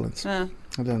like Phil Collins. Yeah.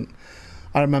 I don't.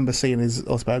 I remember seeing his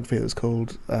autobiography. It was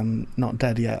called Not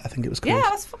Dead Yet, I think it was called. Yeah,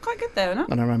 that's quite good, though, isn't it?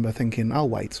 And I remember thinking, I'll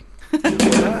wait.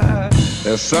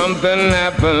 There's something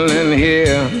happening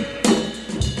here.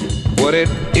 What it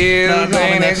is No, I'm not on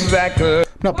ain't this. exactly.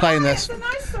 Not playing this. It's a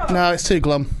nice song. No, it's too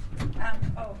glum.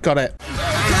 Oh. Got it.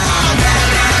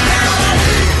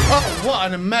 Oh, what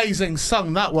an amazing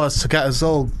song that was to get us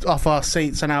all off our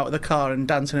seats and out of the car and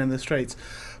dancing in the streets.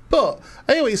 But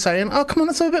I hear what you're saying. Oh, come on,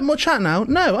 let's have a bit more chat now.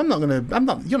 No, I'm not.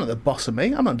 You're not the boss of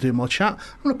me. I'm not doing more chat.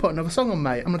 I'm gonna put another song on,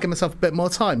 mate. I'm gonna give myself a bit more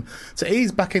time to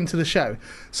ease back into the show.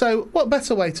 So, what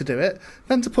better way to do it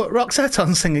than to put Roxette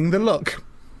on singing "The Look"?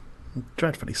 I'm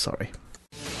dreadfully sorry.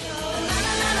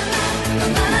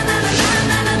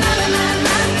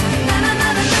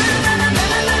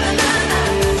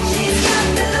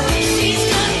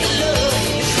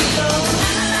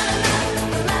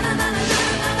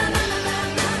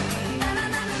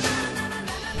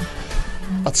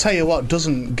 I'll tell you what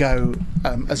doesn't go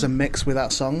as a mix with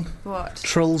that song. What?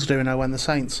 Trolls do "Know When the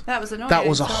Saints." That was annoying. That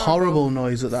was a It's horrible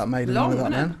noise that made. Long, That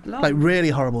wasn't man. it? Long. Like really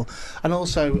horrible. And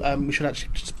also, we should actually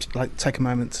just like take a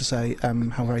moment to say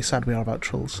how very sad we are about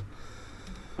Trolls.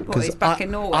 What, he's back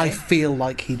in Norway. I feel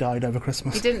like he died over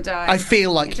Christmas. He didn't die. I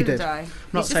feel like he didn't did. die. I'm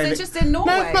not He's saying just in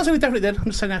Norway. No, I'm not saying he definitely did. I'm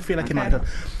just saying I feel like he might have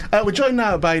done. We're joined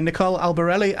now by Nicole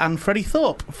Albarelli and Freddie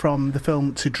Thorpe from the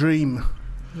film To Dream,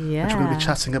 Yeah. which we're going to be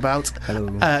chatting about.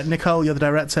 Hello. Nicole, you're the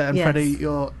director, and Yes. Freddie,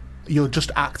 you're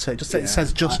just actor. It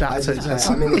says just actor. It says.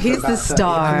 I'm in it for He's about the 30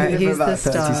 star. I'm in it for He's about the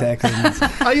 30 star.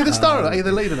 seconds. Are you the star? Are you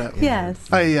the lead in it? Yes.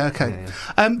 Oh yeah, okay.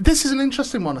 This is an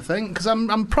interesting one, I think, because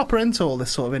I'm proper into all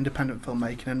this sort of independent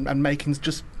filmmaking and making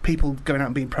just people going out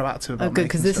and being proactive about. Oh, good,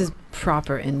 because making this stuff. is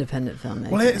proper independent filmmaking.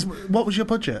 Well, what was your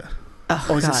budget? Oh,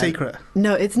 Or is it God. secret?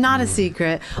 No, it's not a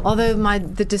secret. Although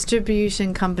the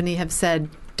distribution company have said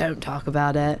don't talk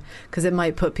about it because it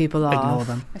might put people off. Ignore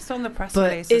them. It's on the press But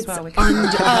release it's as well. We can...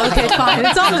 oh, okay, fine.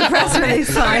 It's on the press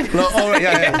release. Fine. Well, all right,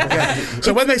 yeah.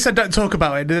 So when they said don't talk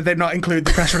about it, did they not include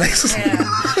the press release? Yeah.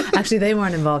 Actually, they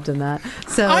weren't involved in that.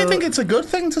 So I think it's a good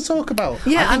thing to talk about.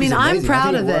 yeah, I I think mean, it's I'm amazing. I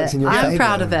proud think of it works it. in your I'm favour.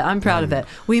 proud of it. I'm proud of it.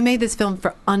 We made this film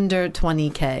for under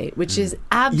 20K, which is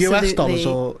absolutely US dollars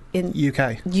or in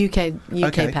UK? UK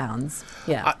Okay. pounds.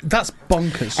 Yeah. That's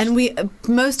bonkers. And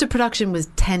most of production was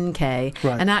 10K,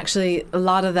 Right. and actually a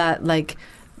lot of that, like,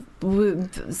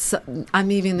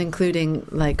 I'm even including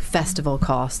like festival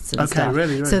costs and Okay, stuff.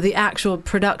 really. So the actual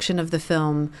production of the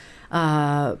film,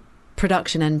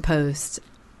 production and post,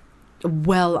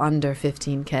 well under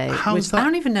 15K. How's which that? I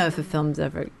don't even know if a film's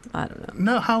ever. I don't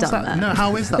know. No, how's Done that? that. No,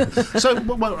 how is that? So,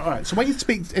 well, all right. So when you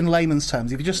speak in layman's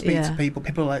terms, if you just speak to people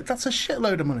are like, "That's a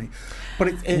shitload of money,"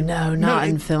 but not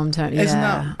in film terms. Isn't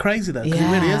Yeah. that crazy though? 'Cause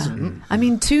it really isn't. I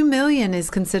mean, $2 million is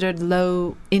considered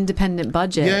low independent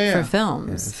budget for Yeah,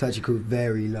 films. it's actually called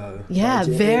very low. Yeah,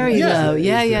 budget. very Yeah. low. It is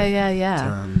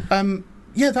Yeah. the,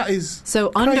 Yeah, that is. So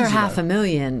crazy, under though.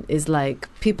 $500,000 is like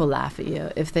people laugh at you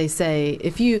if they say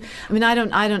I mean I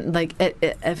don't like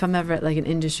if I'm ever at like an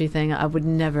industry thing I would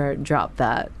never drop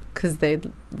that because they'd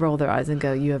roll their eyes and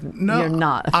go you're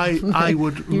not. I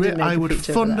would You didn't make I a would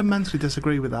feature for that. fundamentally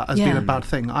disagree with that as being a bad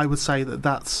thing. I would say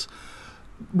that's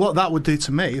what that would do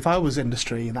to me if I was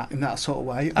industry in that sort of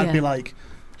way. I'd be like,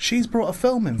 she's brought a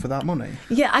film in for that money.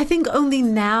 Yeah, I think only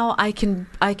now I can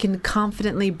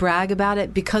confidently brag about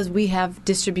it because we have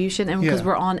distribution and because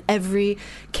we're on every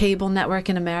cable network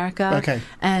in America. Okay.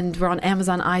 And we're on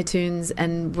Amazon, iTunes,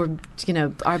 and we're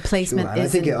our placement Sure, and I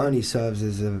is. think it only serves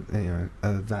as a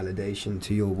validation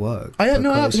to your work. I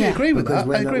absolutely agree with because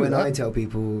that. I agree with when that. I tell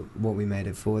people what we made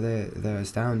it for, they're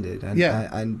astounded, and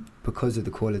and because of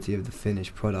the quality of the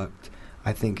finished product.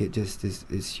 I think it just is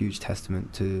huge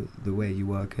testament to the way you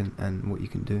work and what you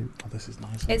can do. Oh, this is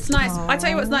nice. It's nice. I tell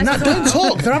you what's nice. No, as don't well.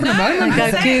 talk. They're having a moment. I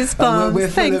got goosebumps. we're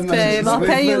full Thanks, of babe. emotions. I'll We're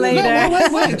pay you full of-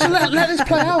 later. Wait. Let this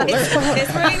play out. Let's play out.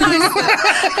 It's really nice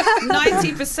that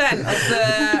 90%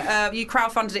 of the you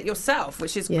crowdfunded it yourself,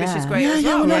 which is great as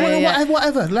well.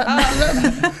 Whatever.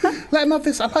 Let him have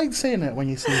this. I like seeing it when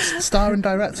you see star and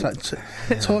director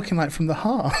talking like from the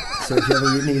heart. So if you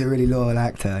ever need a really loyal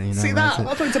actor, See that?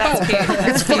 That's what it's That's about. cute.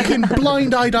 It's fucking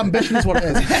blind-eyed ambition is what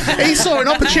it is. He saw an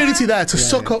opportunity there to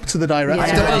suck up to the director.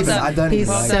 I don't He's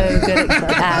even like so it. good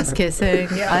at ass kissing.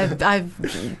 I've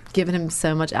given him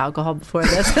so much alcohol before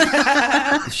this.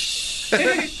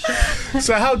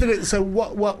 So how did it? So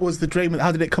what was the dream?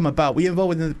 How did it come about? Were you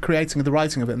involved in the creating of the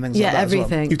writing of it and things like that? as well?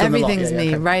 Everything. You've done a lot. Everything's me.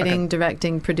 Okay. Writing,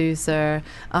 directing, producer.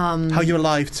 How are you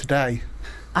alive today?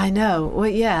 I know. Well,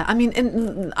 yeah. I mean,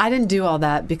 and I didn't do all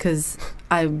that because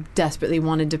I desperately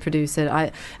wanted to produce it.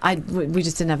 We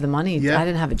just didn't have the money. Yeah. I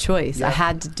didn't have a choice. Yeah. I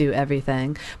had to do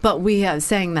everything. But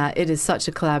saying that, it is such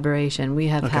a collaboration. We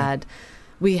had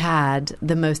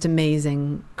the most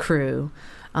amazing crew.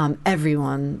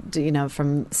 Everyone,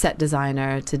 from set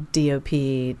designer to DOP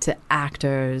to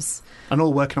actors. And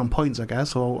all working on points, I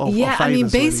guess, or I mean, favours, really.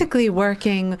 basically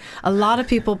working, a lot of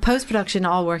people, post-production,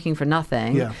 all working for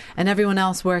nothing, and everyone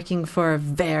else working for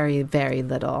very, very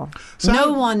little. So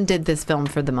no one did this film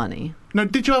for the money. No,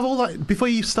 did you have all that, before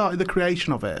you started the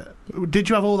creation of it, did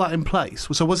you have all that in place?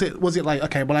 So was it like,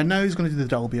 okay, well, I know who's going to do the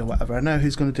Dolby or whatever, I know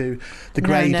who's going to do the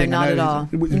grading. No, not I at know all.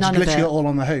 None of literally it. all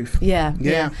on the hoof. Yeah.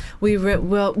 Yeah.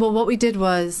 What we did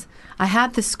was, I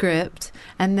had the script,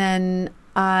 and then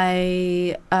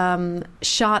I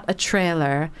shot a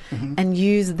trailer and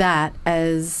used that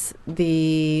as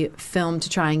the film to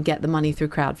try and get the money through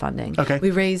crowdfunding. Okay. We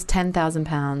raised £10,000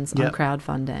 on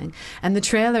crowdfunding. And the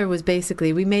trailer was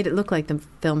basically, we made it look like the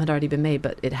film had already been made,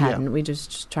 but it hadn't. We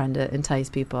just trying to entice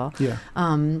people. Yeah.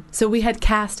 So we had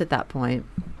cast at that point.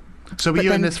 So were But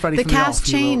you in then this Freddie the from the cast off?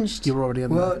 changed. You were already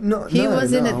in Well, there. He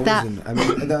was in it I that- wasn't. I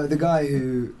mean, the guy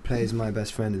who plays my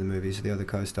best friend in the movie, so the other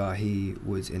co-star, he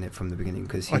was in it from the beginning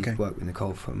because he worked with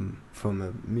Nicole from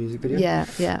a music video.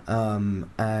 Yeah.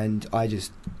 And I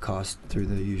just cast through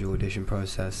the usual audition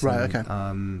process. Right,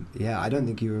 and, I don't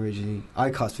think you originally... I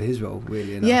cast for his role,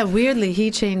 weirdly enough. Yeah, weirdly,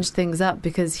 he changed things up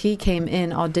because he came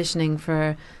in auditioning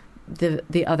for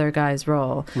the other guy's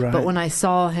role. Right. But when I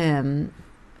saw him,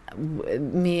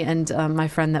 me and my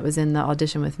friend that was in the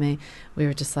audition with me, we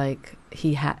were just like,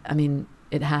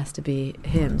 it has to be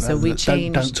him. So we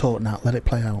changed. Don't talk now. Let it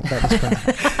play out. Let this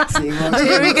play.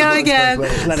 Here we go again.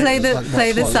 Play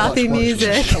the Southie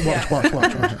music. Watch.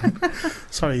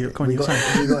 Sorry, go on. We You were got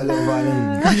saying. a little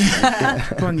violin.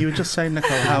 Go on. You were just saying,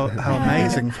 Nicole, how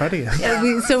amazing Freddie is.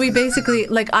 Yeah, so we basically,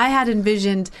 I had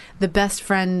envisioned the best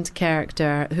friend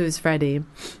character, who's Freddie,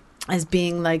 as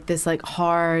being like this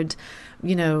hard,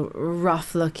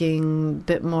 rough looking,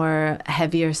 bit more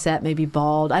heavier set, maybe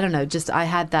bald. I don't know. Just I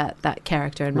had that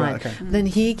character in mind. Okay. Then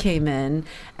he came in,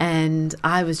 and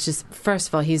I was just, first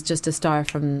of all, he's just a star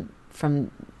from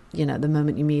the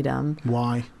moment you meet him.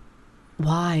 Why?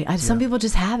 Some people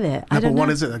just have it. No, I don't but what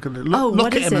know. is it? what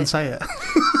Look at is him and it? say it.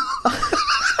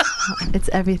 It's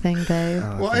everything, babe.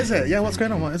 What is it? Yeah, what's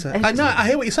going on? What is it? It's- I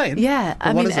hear what you're saying. Yeah,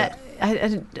 But what is it?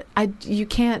 You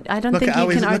can't. I don't Look think at how you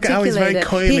can he's- look at how he's articulate very it.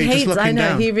 coyly He just hates. looking I know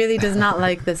down. he really does not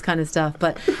like this kind of stuff.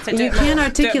 But So do you it can't more.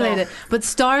 articulate Do it it. But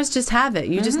stars just have it.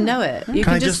 You just know it. You Can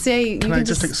can I just say. Can I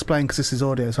just explain, because this is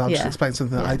audio, so I'll just Yeah. explain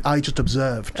something that I just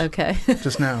observed Okay.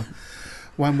 just now.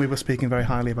 when we were speaking very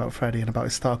highly about Freddie and about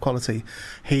his star quality,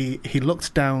 he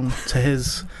looked down to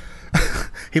his.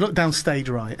 He looked down stage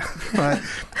right.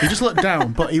 He just looked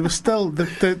down, but he was still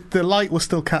the light was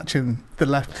still catching the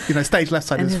left, stage left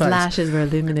side and of his his face. lashes were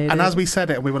illuminated. And as we said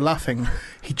it, and we were laughing,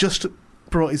 he just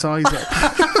brought his eyes up.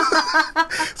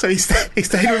 So he stayed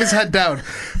with his head down,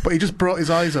 but he just brought his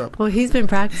eyes up. Well, he's been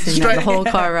practicing that the whole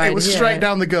car ride. It was straight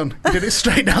down the gun. He did it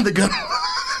straight down the gun.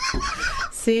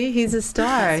 See, he's a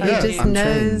star. He just I'm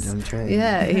knows. Trained. I'm trained.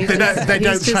 Yeah, They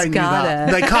don't train you that.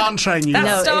 They can't train you That's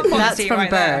that. star that's quality from right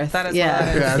birth. there. That is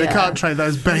Yeah. They can't train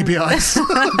those baby eyes.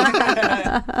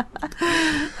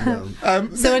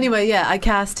 So anyway, yeah, I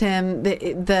cast him.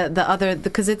 The other,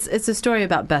 because it's a story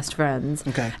about best friends,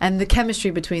 Okay. and the chemistry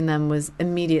between them was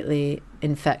immediately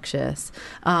infectious,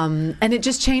 and it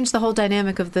just changed the whole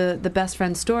dynamic of the best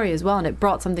friend story as well, and it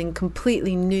brought something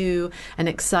completely new and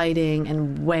exciting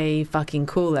and way fucking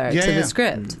cooler to the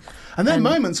script. And there are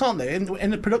moments, aren't there, in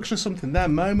the production of something, there are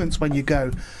moments when you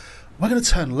go, we're going to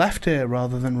turn left here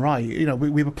rather than right.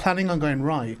 We were planning on going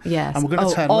right. Yes. And we're going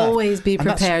to turn left. Always be And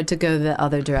that's- prepared to go the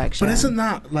other direction. But isn't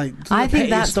that like? I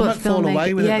think that's your what stomach fall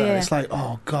away with it. Though? yeah. It's like,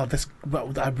 oh god, this.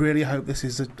 Well, I really hope this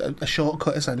is a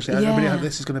shortcut. Essentially, I really hope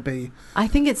this is going to be. I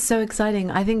think it's so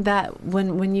exciting. I think that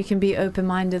when you can be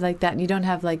open-minded like that, and you don't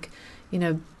have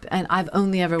and I've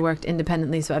only ever worked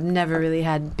independently, so I've never really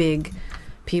had big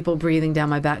people breathing down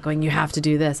my back going, you have to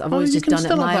do this. I've always just done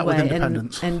it my way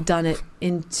and done it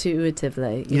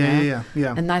intuitively. You know?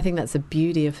 Yeah. And I think that's the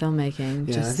beauty of filmmaking.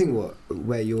 Yeah, I think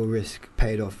where your risk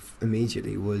paid off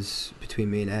immediately was between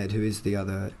me and Ed, who is the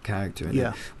other character.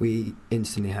 And we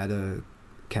instantly had a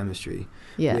chemistry,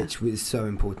 which was so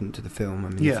important to the film. I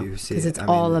mean, if you see it, because it's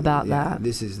all about that.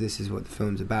 This is what the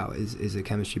film's about. Is a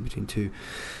chemistry between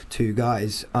two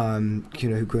guys,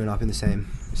 who grew up in the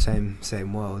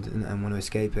same world and want to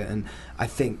escape it. And I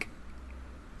think,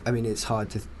 it's hard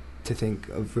to think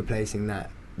of replacing that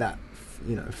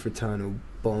fraternal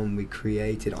bond we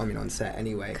created. On set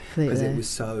anyway, because it was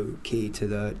so key to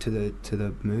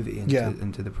the movie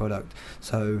and to the product.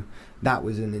 So that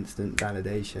was an instant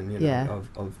validation,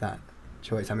 of that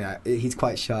choice. He's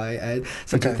quite shy, Ed.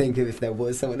 So to think if there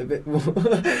was someone a bit more.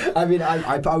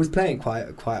 I was playing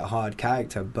quite a hard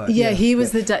character, but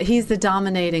he's the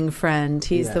dominating friend.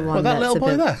 He's the one. That little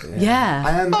boy there. Yeah.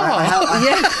 I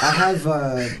have.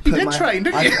 You did train,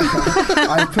 didn't you?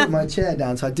 I put my chair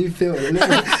down, so I do feel a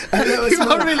little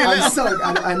small. Really little. I'm sorry,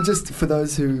 and just for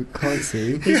those who can't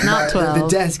see, he's not 12. The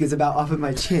desk is about up at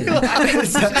my chin. You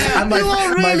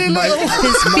are really little.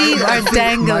 His feet are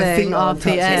dangling off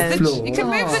the edge. You can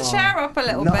move the chair up a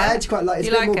little bit. No, I actually quite like it.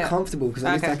 It's a bit more comfortable because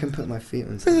at least I can put my feet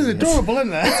on something. This is adorable,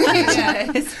 isn't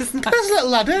it? This little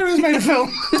lad here has made a film.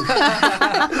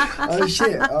 Oh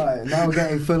shit! All right, now we're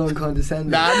getting full on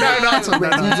condescending. No, not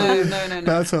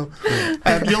at all.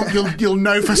 You'll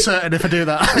know for certain if I do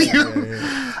that.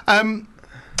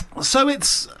 So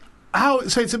it's how.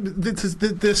 So it's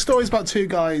the story's about two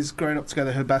guys growing up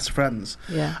together who are best friends.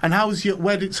 Yeah. And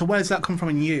where does that come from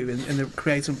in you in the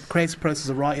creative process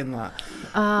of writing that?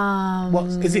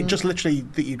 Is it just literally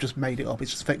that you just made it up?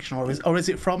 It's just fictional, or is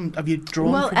it from? Have you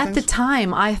drawn? Well, from at things? the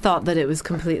time, I thought that it was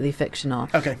completely fictional.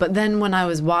 Okay. But then when I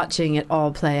was watching it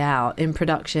all play out in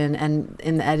production and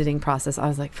in the editing process, I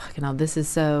was like, "Fucking hell, this is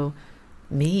so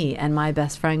me and my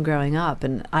best friend growing up."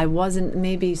 And I wasn't,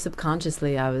 maybe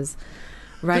subconsciously, I was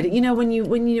writing. When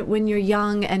you're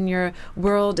young and your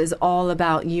world is all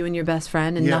about you and your best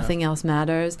friend and nothing else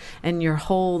matters, and your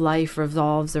whole life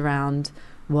revolves around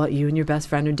what you and your best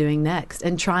friend are doing next,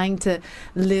 and trying to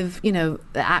live,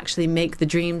 actually make the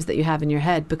dreams that you have in your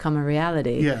head become a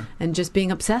reality, and just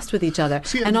being obsessed with each other.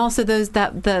 And also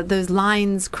those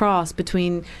lines cross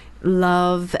between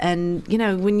love and,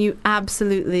 when you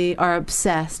absolutely are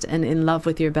obsessed and in love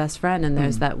with your best friend, and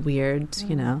there's that weird,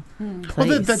 place. Well,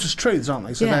 they're just truths, aren't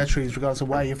they? So they're truths regardless of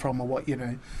where you're from or what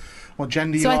what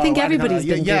gender you are. So I think everybody's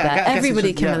been through that. I guess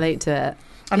Everybody can relate to it.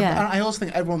 And I also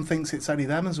think everyone thinks it's only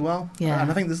them as well. Yeah.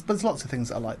 And I think there's lots of things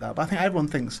that are like that. But I think everyone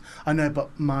thinks, I know,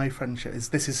 but my friendship is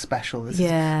special.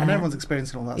 And everyone's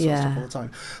experiencing all that sort of stuff all the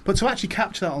time. But to actually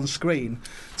capture that on screen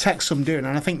takes some doing.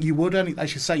 And I think you would only,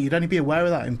 as you say, you'd only be aware of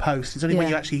that in post. It's only when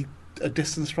you actually a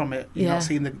distance from it, you're not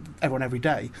seeing everyone every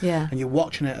day. And you're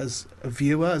watching it as a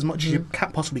viewer as much as you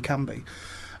possibly can be.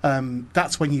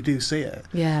 That's when you do see it.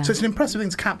 Yeah. So it's an impressive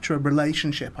thing to capture a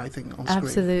relationship, I think, on screen.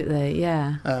 Absolutely,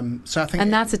 yeah. So I think,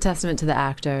 and that's a testament to the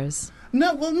actors.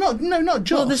 No, well, not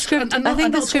just. Well, the script. And I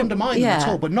think not the script. to undermine them at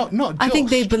all, but not just. I think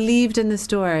they believed in the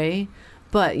story,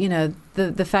 but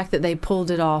the fact that they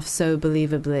pulled it off so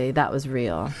believably, that was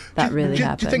real. That really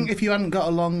happened. Do you think if you hadn't got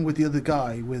along with the other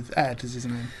guy, with Ed, is his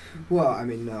name? Well, I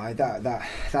mean, no,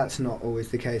 that's not always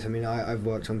the case. I mean, I've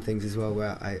worked on things as well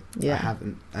where I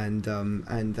haven't, and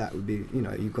that would be, you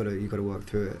know, you've got to work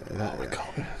through it.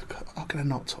 I'm gonna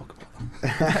not talk about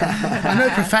that. I know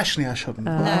professionally I shouldn't.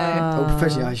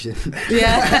 Professionally I shouldn't.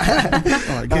 Yeah.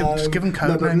 All right, just give them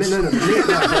code names. No.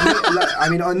 I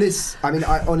mean, on this,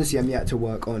 I honestly am yet to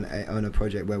work on a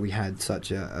project where we had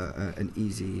such an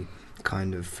easy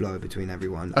kind of flow between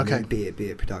everyone. Okay. I mean, be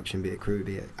it production, be it crew,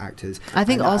 be it actors. I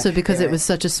think also because it was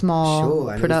such a small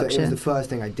production. It was the first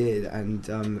thing I did, and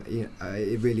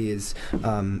it really is.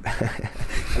 Hello.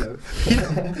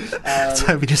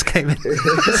 Toby just came in.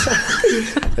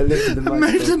 I lifted the mic.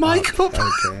 Moved the mic up.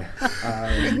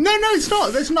 Okay. No, it's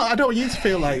not. It's not. I don't want you to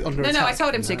feel like under attack. No, I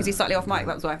told him to because he's slightly off mic.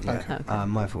 That was why. Okay.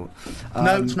 My fault.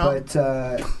 No, it's not.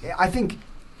 But I think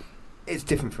it's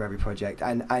different for every project,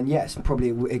 and yes, probably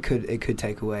it could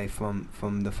take away from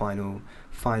the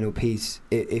final piece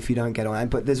if you don't get on.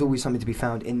 But there's always something to be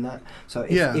found in that. So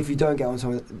if you don't get on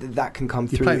someone, that can come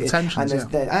through. You play the tensions,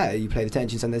 you play the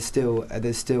tensions, and there's still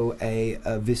a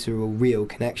visceral, real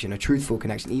connection, a truthful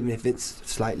connection, even if it's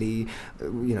slightly,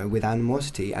 with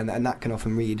animosity, and that can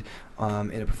often read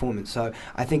in a performance. So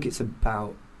I think it's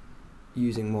about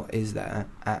using what is there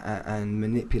and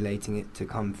manipulating it to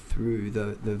come through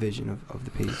the vision of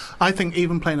the piece. I think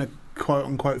even playing a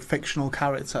quote-unquote fictional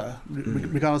character,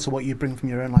 regardless of what you bring from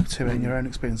your own life to it and your own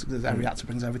experience, because every actor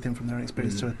brings everything from their own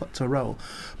experience to a role.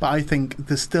 But I think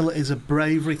there still is a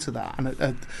bravery to that, and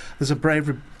there's a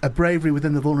bravery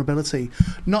within the vulnerability,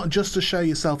 not just to show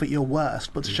yourself at your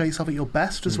worst, but to show yourself at your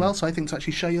best as well. So I think to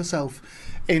actually show yourself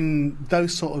in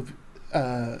those sort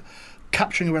of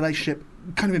capturing a relationship,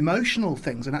 kind of emotional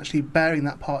things, and actually bearing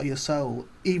that part of your soul,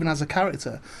 even as a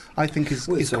character, I think is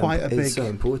quite a big. It's so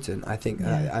important. I think.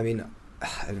 I mean,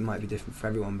 it might be different for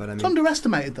everyone, but I mean, it's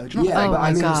underestimated though. Do you not think? But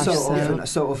I mean, gosh,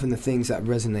 so often the things that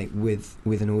resonate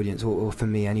with an audience, or for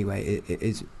me anyway, it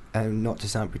is, not to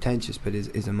sound pretentious, but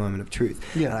is a moment of truth.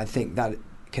 Yeah. And I think that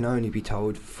can only be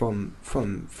told from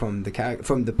the character,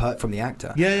 from the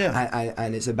actor. Yeah.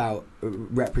 And it's about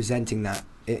representing that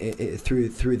through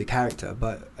the character,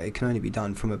 but it can only be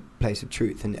done from a place of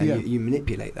truth, and you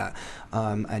manipulate that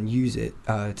and use it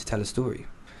to tell a story.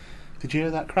 Did you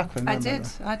hear that crackling? I did.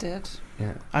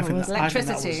 Yeah. I think that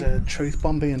electricity. was a truth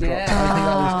bomb being dropped. Yeah. I think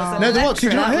that was. No, there was.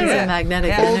 Did you not hear it?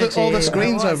 Magnetic all the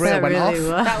screens over here went off.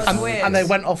 That was weird. And they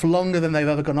went off longer than they've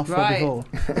ever gone off for before.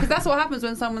 Because that's what happens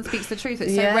when someone speaks the truth.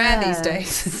 It's so rare these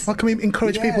days. Well, can we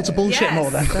encourage people to bullshit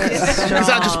more then? Because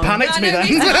that just panicked me then.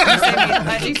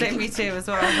 You say me too as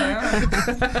well.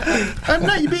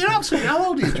 No, you're absolutely. How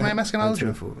old are you? Do you mind asking how old you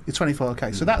are? 24. You're 24.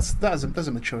 Okay, so that's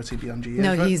a maturity beyond your years.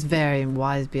 No, right? he's very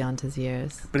wise beyond his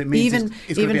years. But it means it's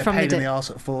going to be a from pain in the arse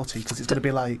at 40, because it's going to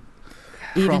be like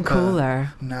even proper,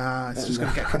 cooler. Nah, it's just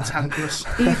going to get cantankerous.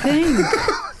 You think?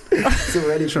 It's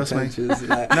already Trust me.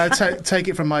 like, No, take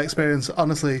it from my experience.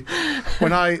 Honestly,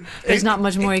 there's not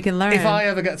much more you can learn. If I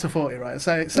ever get to 40, right?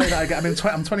 Say that I get.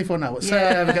 I'm 24 now. But say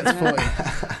I ever get to 40,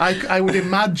 I would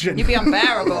imagine you'd be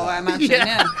unbearable. I imagine.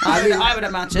 Yeah. I would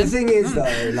imagine. The thing is,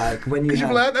 though, like when you've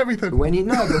learned everything. When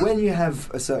you have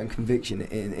a certain conviction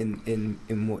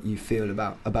in what you feel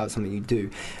about something you do,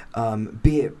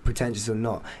 be it pretentious or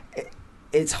not,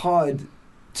 it's hard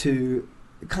to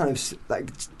kind of like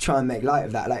try and make light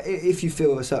of that. Like if you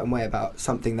feel a certain way about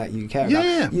something that you care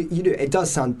about, you do. It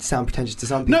does sound pretentious to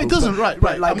some people. No, it doesn't. Right.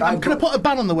 Like, I'm going to put a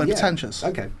ban on the word pretentious.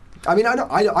 Okay. I mean, I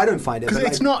don't find it, because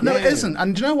it's not. No, it isn't.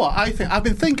 And do you know what? I think I've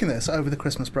been thinking this over the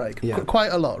Christmas break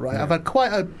quite a lot. Right. I've had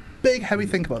quite a big, heavy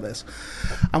think about this,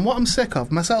 and what I'm sick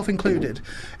of, myself included,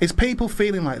 is people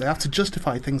feeling like they have to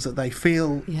justify things that they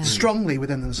feel strongly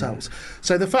within themselves.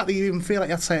 So the fact that you even feel like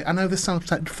you have to say, I know this sounds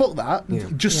pathetic, fuck that.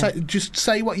 Just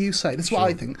say what you say. This is what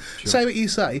I think. Say what you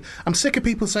say. I'm sick of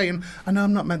people saying, I know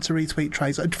I'm not meant to retweet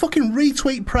praise. Fucking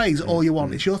retweet praise all you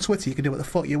want. It's your Twitter. You can do what the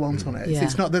fuck you want on it.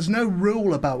 It's not. There's no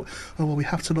rule about, oh well, we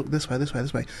have to look this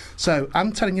way. So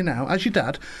I'm telling you now, as your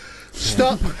dad,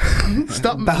 stop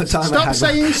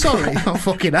saying sorry. Oh,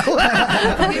 fucking hell.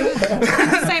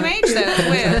 Same age though, it's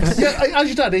weird. Yeah, as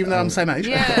your dad, even though I'm the same age.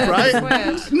 Yeah, right?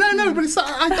 It's weird. No, but it's,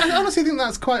 I honestly think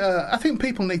that's quite I think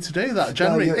people need to do that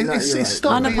generally. It's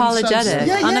stop unapologetic.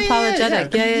 Being so,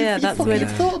 unapologetic. Yeah, that's what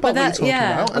you've thought about what you're talking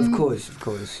about. Of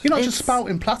course. You're not just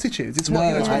spouting platitudes. It's what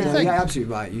you actually think. Yeah,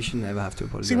 absolutely right. You shouldn't ever have to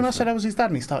apologise. See, when I said I was his dad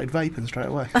and he started vaping straight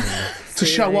away. To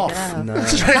show off. No.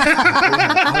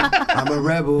 I'm a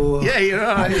rebel. Yeah, you're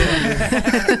right.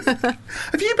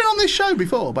 Have you been on this show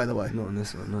before, by the way? Not on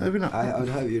this one, no. Have you not? I would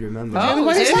hope you'd remember. Oh,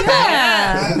 Wait, did is you?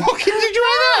 that? Fucking did you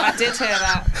hear I did hear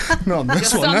that. that? Not on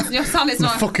this Your one. son, your son is I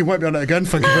not. fucking won't be on it again.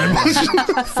 Thank you very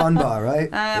much. Fun bar, right?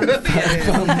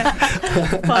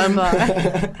 Fun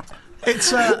bar.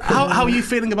 It's how are you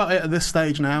feeling about it at this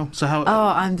stage now? So how? Oh,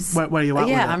 I'm. Where are you at?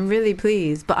 Yeah, with it? I'm really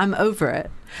pleased, but I'm over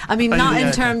it. I mean, Oh, not yeah, in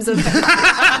okay. terms of.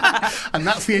 And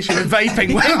that's the issue with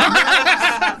vaping.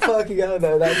 Fucking hell,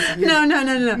 no. That's, No.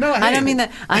 No, I don't mean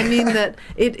that. I mean that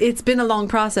it's been a long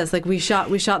process. Like we shot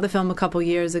the film a couple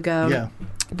years ago. Yeah.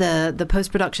 The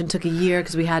post-production took a year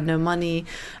because we had no money.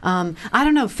 I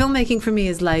don't know. Filmmaking for me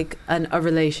is like a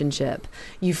relationship.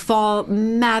 You fall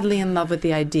madly in love with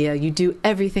the idea. You do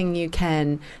everything you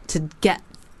can to get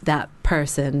that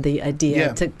person, the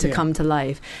idea, to come to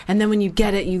life. And then when you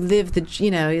get it, you live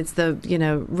it's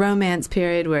the romance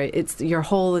period where it's your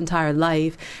whole entire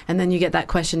life. And then you get that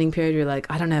questioning period where you're like,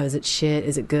 I don't know, is it shit?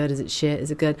 Is it good? Is it shit?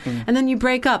 Is it good? And then you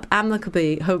break up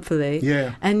amicably, hopefully.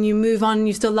 Yeah. And you move on and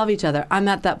you still love each other. I'm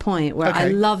at that point where I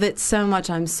Okay. love it so much.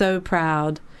 I'm so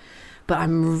proud. But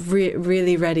I'm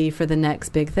really ready for the next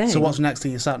big thing. So what's next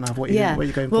in your sat nav? What are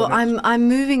you going well, for next? I'm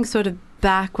moving sort of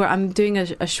back where I'm doing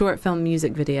a short film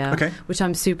music video, Okay. which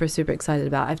I'm super excited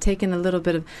about. I've taken a little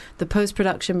bit of the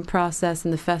post-production process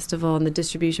and the festival and the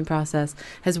distribution process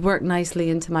has worked nicely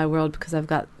into my world because I've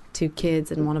got 2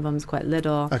 kids and one of them's quite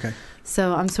little. Okay.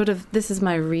 So I'm sort of, this is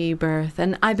my rebirth,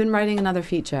 and I've been writing another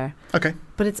feature. Okay.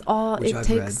 But it's all, Which it I've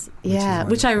takes, read,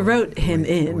 which I wonderful. wrote him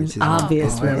in, Which is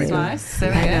obviously. Oh, That's nice. There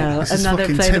we I go. know. This is Another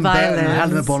fucking play the Tim Burton and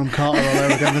Helena violins. Bonham Carter all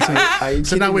over again. Isn't it? Are you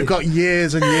So now kidding we've me? got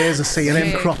years and years of seeing him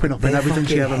Yeah. cropping up in They everything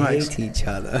she fucking ever makes. hate each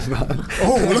other.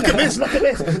 Oh, look at this! Look at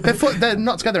this! They're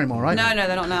not together anymore, right? No,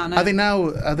 they're not now. No. Are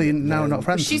they now not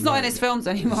friends? She's not in his films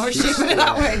anymore. Is she? Put it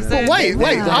that way. So. Well,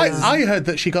 wait! Yeah. I heard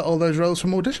that she got all those roles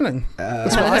from auditioning.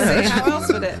 That's what I heard. How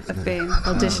else would it have been?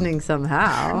 Auditioning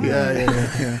somehow.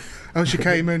 Yeah. Oh, she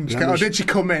came in. Oh, did she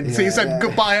come in? So you said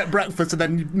goodbye at breakfast and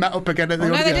then you met up again at the Well,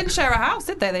 no, they audience? didn't share a house,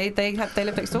 did they? They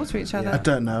lived next door to each other. I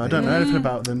don't know. I don't know anything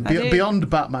about them. I do. Beyond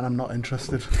Batman, I'm not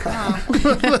interested.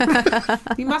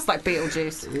 You must like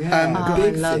Beetlejuice. Oh, I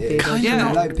love Fish. Beetlejuice. Yeah.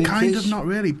 You like Big Kind Fish? of not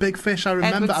really. Big Fish, I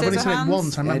remember. I've only seen it Edward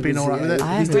once. I remember being all right with it.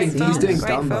 I He's haven't doing, seen he's it. doing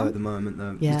Great Dumbo film. at the moment,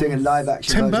 though. Yes. He's doing a live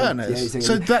action Tim version. Burton Yeah, he's is. doing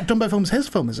So a- that Dumbo film's his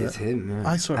film, is It's it? him, yeah.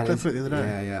 I saw a And clip it's- of it the other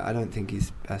day. Yeah. I don't think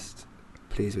he's best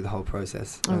pleased with the whole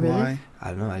process. Oh, really? Why? I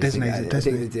don't know. I Disney's think, a I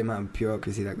Disney. think the amount of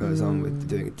bureaucracy that goes on with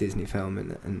doing a Disney film,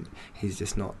 and he's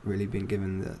just not really been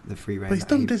given the free rein. But he's that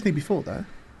done he- Disney before, though,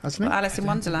 hasn't he? Alice in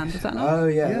Wonderland, was that not? Oh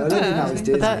yeah, Yeah. I don't think that was But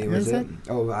Disney, that- was is it? it?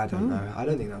 Oh, I don't know. I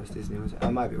don't think that was Disney. Was it? I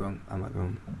might be wrong.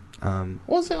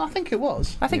 Was it? I think it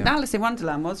was. I think Yeah. Alice in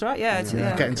Wonderland was, right? Yeah. Yeah.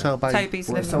 yeah. Getting told by Toby's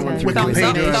Well, living someone- Okay. thumbs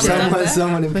up, Wikipedia. thumbs up there.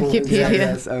 someone informed. Wikipedia. Yeah,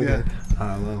 yes, okay.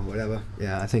 Yeah. Well, whatever.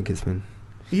 Yeah, I think it's been.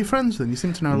 Are you friends with him? You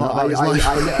seem to know a No, lot about his life.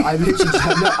 I literally,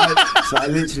 so I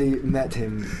literally met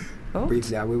him Oh.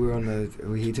 briefly. We were on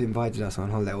he invited us on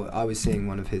holiday. I was seeing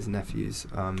one of his nephews,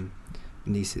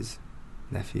 nephews.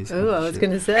 Oh, I was shit.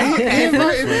 going to He say.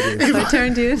 invited- I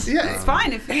turned to you. Yeah, It's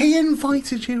fine if he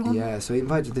invited you on. Yeah, so he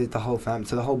invited the whole family,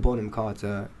 so the whole Bonham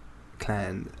Carter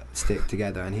clan stick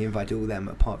together, and he invited all them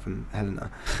apart from Helena.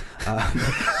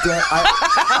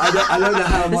 I don't know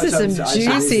how This much. is some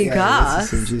juicy goss. This is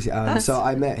some juicy. That's- So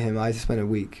I met him. I spent a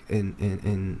week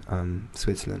in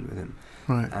Switzerland with him,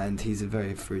 Right. and he's a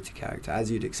very fruity character, as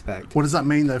you'd expect. What does that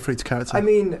mean, though, for each character? I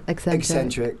mean, Eccentric.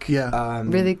 eccentric. Yeah.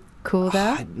 Really cool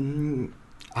there.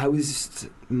 I was just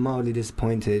mildly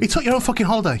disappointed. he took your own fucking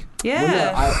holiday. Yeah. Well,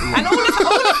 no, I- And all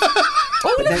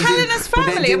But of then Helena's but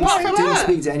then family, apart from didn't her.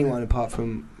 speak to anyone apart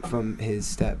from his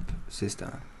step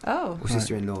sister Oh. or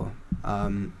sister-in-law,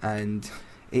 and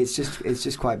it's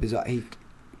just quite bizarre. I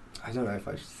don't know if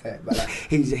I should say it, but like,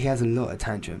 he has a lot of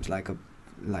tantrums, like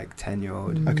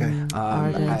 10-year-old. Okay.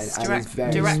 Artist. and he's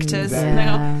very, Directors. very,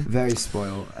 Yeah. very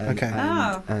spoiled, and, Okay.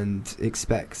 Oh. and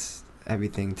expects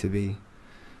everything to be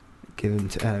given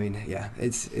to. I mean, yeah, it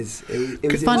was Funny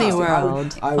interesting.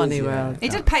 world. I was- Funny yeah. world. He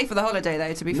did pay for the holiday,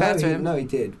 though, to be fair to him. No, he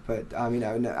did, but I mean,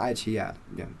 no, actually, yeah,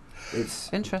 it's.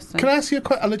 Interesting. Can I ask you a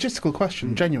logistical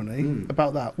question, genuinely, Mm.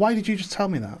 about that? Why did you just tell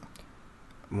me that?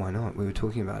 Why not? We were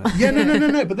talking about it. Yeah,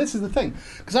 no. But this is the thing,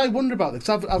 because I wonder about this.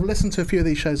 Because I've listened to a few of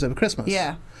these shows over Christmas.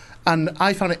 Yeah. And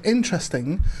I found it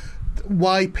interesting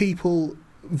why people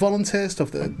volunteer stuff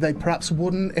that they perhaps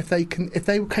wouldn't if they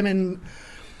came in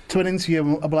to an interview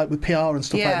like with PR and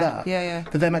stuff like that. Yeah.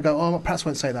 That they might go, oh, perhaps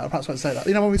won't say that, or perhaps won't say that.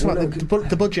 You know, when we talk Well, about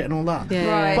the budget and all that. Yeah.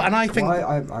 Right. But and I think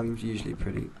Well, I'm usually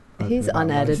pretty He's about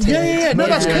mine. unedited. Yeah. No,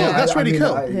 that's cool. That's really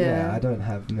cool. I don't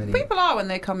have many. People are when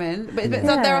they come in, but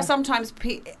Yeah. there are sometimes.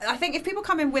 I think if people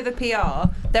come in with a PR,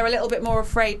 they're a little bit more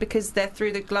afraid because they're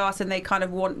through the glass and they kind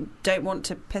of don't want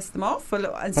to piss them off. And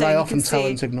But so I you often can tell see.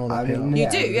 them to ignore that PR.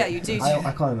 You do.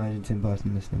 I can't imagine Tim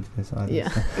Burton listening to this either. Yeah.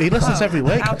 so. He listens every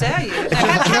week. How dare you? No,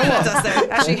 Helena does though.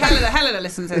 Actually, Helena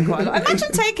listens in quite a lot.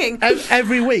 Imagine taking.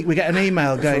 Every week we get an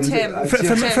email going Tim.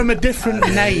 from a different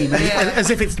name, Yeah. as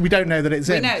if we don't know that it's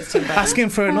We him. know it's Tim Burton. Asking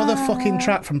for another fucking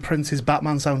track from Prince's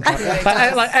Batman soundtrack. Yeah, he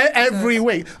does. like every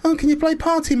week. Oh, can you play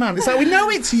Party Man? It's like, we know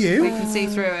it's you. We can see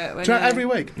through it. Do you know, every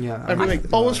week. Yeah, Every week.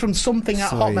 Always from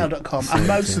something@hotmail.com, and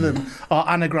most of them are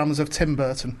anagrams of Tim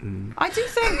Burton. I do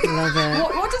think. Love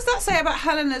it. What does that say about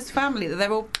Helena's family that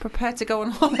they're all prepared to go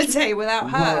on holiday without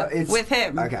her, with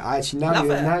him? Okay, actually, Love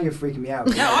it. now you're freaking me out.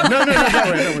 No, I'm No,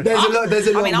 don't worry. There's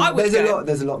a lot. I mean, I would go.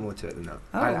 There's a lot more to it than that.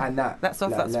 Oh, and that. that's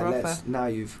off. That's rougher. Now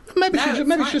you've. Maybe No, she it's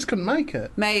maybe fine. she just couldn't make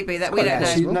it. Maybe that we don't know.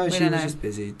 She we was don't know. just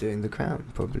busy doing The Crown,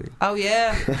 probably. Oh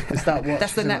yeah, Is that what?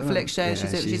 that's the she's in at Netflix show.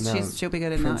 Yeah, She'll be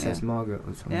good in that. Princess Yeah. Margaret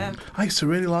or something. Yeah. I used to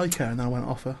really like her, and then I went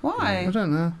off her. Why? I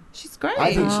don't know. She's great.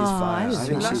 I think she's Oh, fine. I I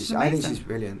think love she's. her. I think Amazing. she's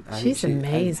brilliant. I She's think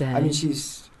amazing. I mean,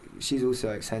 she's also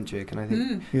eccentric, and I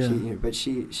think. Yeah. But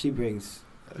she brings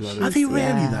a lot Are of. they really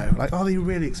Yeah. though? Like, are they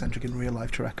really eccentric in real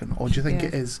life? Do you reckon, or do you think Yeah.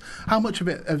 it is? How much of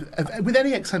it, with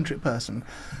any eccentric person,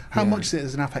 how Yeah. much is it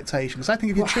as an affectation? Because I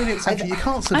think if you're Well, truly eccentric, you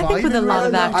can't survive. I think with a in lot real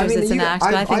of life. actors, I mean, it's an you- act.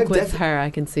 But I think I've with defi- her, I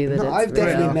can see that No, it's I've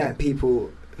definitely real. met people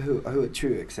who are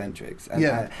true eccentrics, and,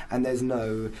 Yeah. and there's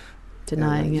no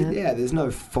Denying it. Yeah, there's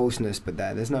no falseness, but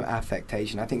there's no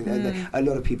affectation. I think that a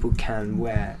lot of people can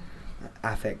wear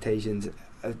affectations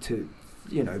to,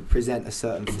 present a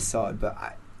certain facade, but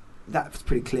that's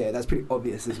pretty clear. That's pretty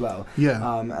obvious as well.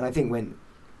 Yeah. And I think when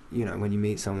you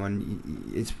meet someone,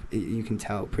 you can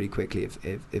tell pretty quickly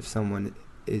if someone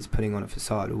is putting on a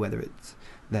facade or whether it's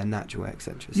their natural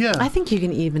eccentricity. Yeah. I think you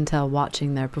can even tell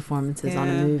watching their performances on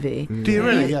a Yeah. movie. Do you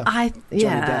really? Yeah.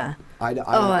 Yeah. I I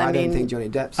don't mean, think Johnny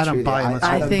Depp's I don't truly. buy him at all.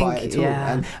 I I don't think, buy it at all.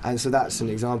 yeah. And so that's an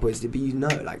example.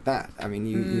 But like that. I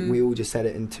mean, we all just said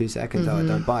it in 2 seconds. Oh, I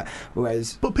don't buy it.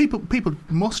 Whereas But people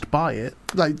must buy it.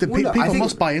 Like Well, look, I people think-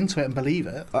 must buy into it and believe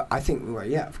it. I think, well,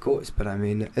 yeah, of course. But I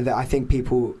mean, I think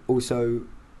people also.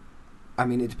 I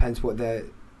mean, it depends what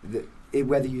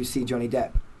whether you see Johnny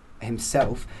Depp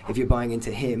himself, if you're buying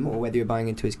into him, or whether you're buying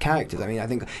into his characters. I mean, I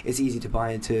think it's easy to buy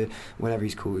into whatever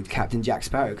he's called, Captain Jack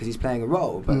Sparrow, because he's playing a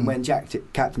role. But when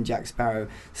Captain Jack Sparrow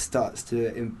starts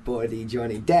to embody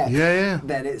Johnny Depp, Yeah.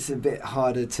 then it's a bit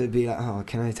harder to be like, oh,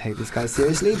 can I take this guy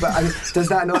seriously? But I mean, does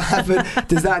that not happen?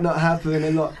 Does that not happen a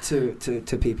lot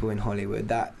to people in Hollywood?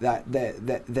 That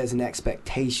there's an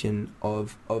expectation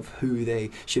of who they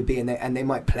should be, and they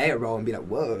might play a role and be like,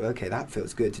 whoa, okay, that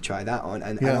feels good to try that on,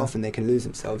 and often they can lose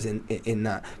themselves in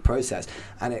that process,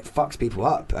 and it fucks people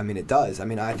up. I mean, it does. I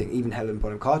mean, I think even Helena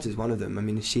Bonham Carter is one of them. I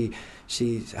mean, she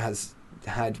has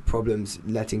had problems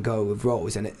letting go of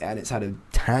roles, and it's had a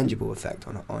tangible effect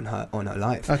on her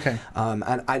life. Okay. And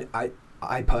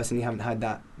I personally haven't had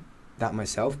that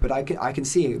myself, but I can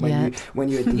see when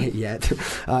you yet.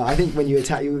 I think when you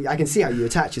attach, I can see how you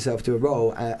attach yourself to a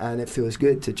role, and it feels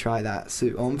good to try that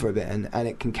suit on for a bit, and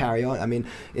it can carry on. I mean,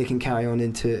 it can carry on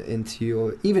into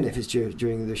your, even if it's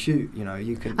during the shoot.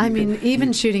 You can.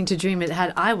 Even shooting To Dream,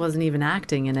 I wasn't even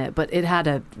acting in it, but it had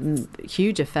a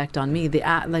huge effect on me.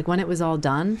 Like when it was all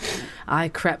done, I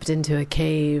crept into a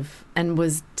cave and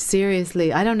was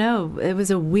seriously, I don't know,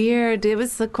 it's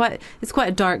quite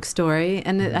a dark story,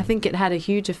 and I think it had a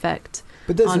huge effect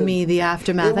on me, the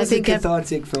aftermath. I think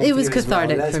cathartic film. It was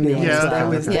cathartic for me.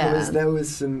 There was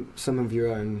some of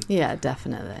your own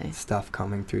definitely stuff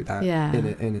coming through that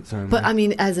in its own but way. I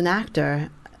mean, as an actor,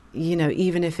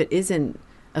 even if it isn't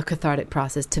a cathartic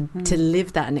process, to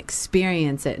live that and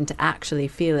experience it and to actually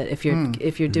feel it, if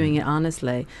you're doing it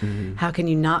honestly, how can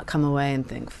you not come away and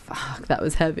think, fuck, that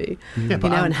was heavy,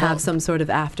 and have some sort of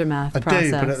aftermath process? I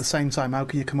do, but at the same time, how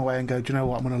can you come away and go, do you know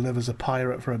what, I'm going to live as a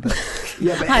pirate for a bit?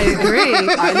 Yeah, but I agree.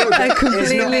 I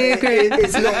completely agree.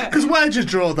 It's not, because where'd you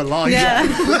draw the line? Yeah.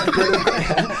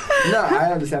 No,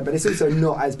 I understand, but it's also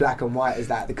not as black and white as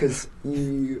that, because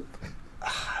you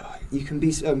can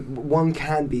be one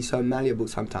can be so malleable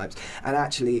sometimes, and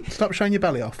actually Stop showing your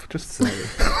belly off. Just sorry.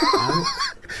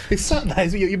 he's sat there.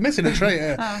 You're missing a trait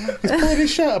here. He's pulling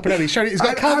his shirt up and everything. He's showing. He's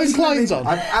got Calvin Klein's on.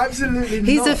 I'm absolutely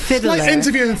He's not. a fiddler. Like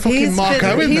interviewing fucking Mark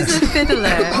Owen. He's a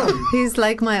fiddler. He's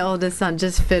like my oldest son,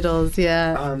 just fiddles.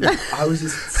 Yeah. I was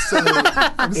just so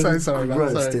I'm so sorry about that.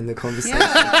 engrossed Sorry. in the conversation.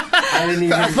 I didn't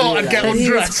even I thought I'd do get that. That he was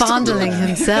undressed. fondling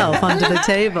himself under the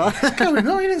table. Going,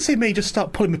 no, you didn't see me just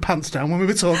start pulling my pants down when we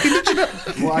were talking, did you know?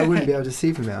 Well, I wouldn't be able to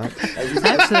see from now.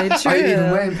 Actually, true. I ain't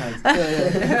even wearing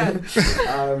pants.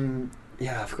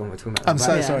 Yeah, I forgot what we're talking about. I'm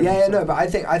so But- sorry. Yeah, no, but I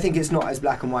think it's not as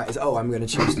black and white as I'm going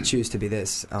to choose to be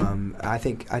this. I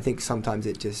think sometimes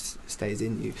it just stays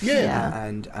in you. Yeah.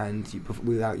 And you,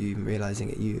 without you even realizing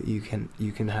it, you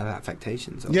can have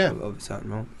affectations of, Yeah. of a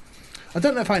certain role. I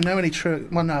don't know if I know any true.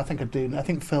 Well, no, I think I do. I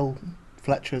think Phil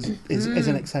Fletcher is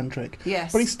an eccentric.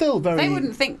 Yes. But he's still very. They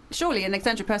wouldn't think. Surely, an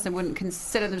eccentric person wouldn't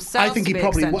consider themselves. I think to he be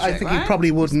probably. eccentric, I think right? he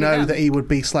probably would Must be know them. that he would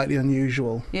be slightly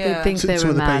unusual. Yeah. They think to they were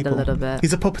other mad people. a little bit.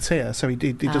 He's a puppeteer, so he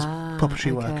does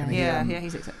puppetry work. okay. And he, Yeah,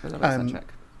 he's a little eccentric.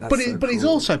 But he's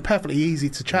also perfectly easy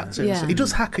to chat to. Yeah. So he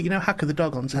does Hacker, Hacker the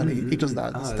dog on telly. He does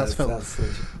that. That's Phil.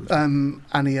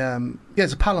 And he,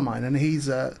 he's a pal of mine, and he's.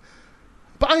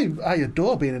 But I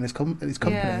adore being in his company.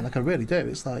 Yeah. Like I really do.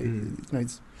 It's like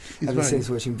he's Ever very. since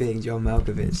watching Being John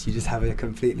Malkovich, you just have a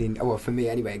completely, well, for me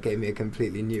anyway, it gave me a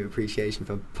completely new appreciation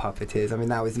for puppeteers. I mean,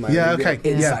 that was my real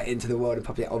insight into the world of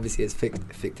puppeteer. Obviously, it's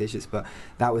fictitious, but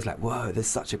that was like, whoa, there's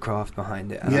such a craft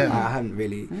behind it. And I hadn't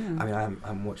really, I mean, I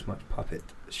haven't watched much puppet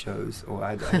shows, or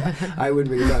I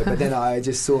wouldn't really know. But then I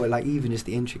just saw, like, even just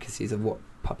the intricacies of what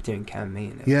puppeteering can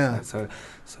mean. It was, like,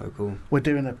 so cool. We're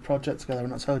doing a project together. I've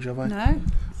not told you, have I? No.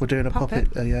 We're doing a puppet.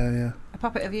 Yeah. A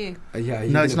puppet of you.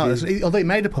 No, it's not. Although he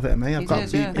made a puppet of me.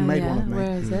 He made one of me.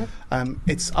 Where is it?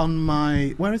 It's on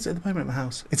my. Where is it at the moment at my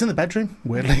house? It's in the bedroom.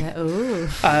 Weirdly. Yeah, ooh.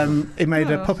 He made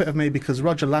a puppet of me because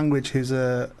Roger Langridge, who's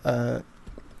a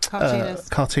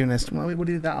cartoonist. Well, would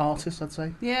he be that artist? I'd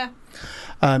say. Yeah.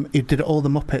 He did all the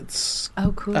Muppets.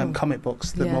 Oh, cool. Comic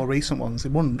books, the more recent ones. He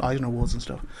won Eisner Awards and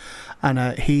stuff.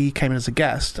 And he came in as a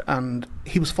guest, and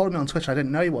he was following me on Twitter. I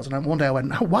didn't know he was. And one day I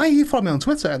went, "Why are you following me on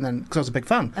Twitter?" And then, because I was a big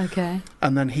fan. Okay.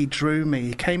 And then he drew me.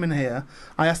 He came in here.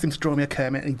 I asked him to draw me a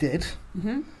Kermit, and he did.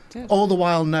 Mm-hmm. All the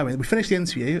while knowing. We finished the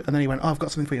interview, and then he went, "Oh, I've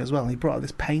got something for you as well." And he brought out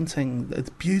this painting, this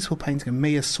beautiful painting of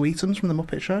me as Sweetums from the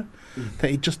Muppet Show. That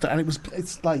he just, and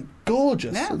it's like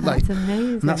gorgeous. Yeah, like, that's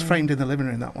amazing. and that's framed in the living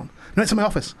room. That one. No, it's in my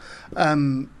office.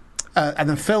 And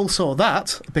then Phil saw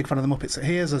that, a big fan of the Muppets that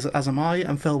he is, as am I,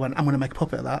 and Phil went, "I'm going to make a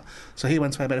puppet of that." So he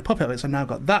went away and made a puppet of it, so I've now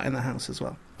got that in the house as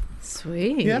well.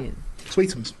 Sweet. Yeah.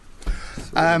 Sweetums.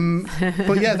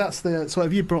 But yeah, that's the... So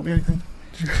have you brought me anything?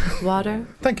 Water.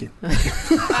 Thank you.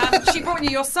 She brought you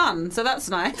your son, so that's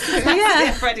nice.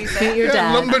 Yeah. Freddie Meet said. your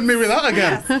dad. Lumbered me with that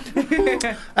again.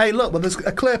 Hey, look, well, there's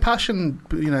a clear passion,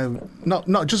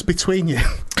 not just between you,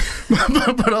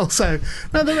 but also,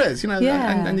 no, there is,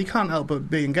 Yeah. and you can't help but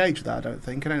be engaged with that, I don't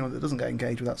think. And anyone that doesn't get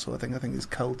engaged with that sort of thing, I think is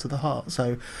cold to the heart.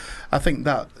 So I think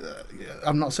that,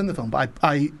 I'm not seen the film, but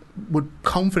I would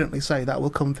confidently say that will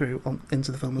come through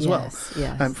into the film as well.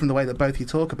 Yes. From the way that both you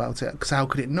talk about it, because how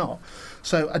could it not?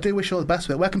 So I do wish you all the best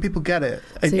with it. Where can people get it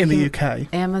So in the you UK?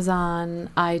 Amazon,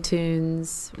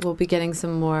 iTunes. We'll be getting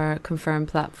some more confirmed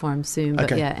platforms soon, but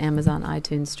Okay. yeah, Amazon,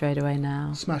 iTunes straight away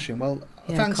now. Smashing. Well,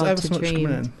 Yeah, thanks Called ever to so much for Dream.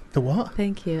 coming in. The what?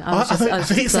 Thank you. I think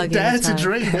it's a plugging dare the to time.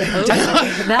 dream. Oh,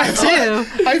 that too.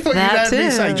 I thought That you'd heard me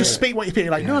too. say, just speak what you feel.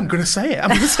 You're like, no, I'm going to say it. I'm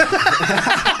gonna say it.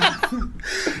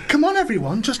 Come on,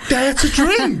 everyone, just dare to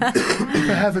dream.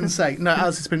 For heaven's sake. No,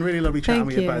 Az, it's been really lovely chatting Thank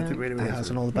with you you. both. It really, really has.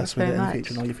 And all the best Thanks with it in the very future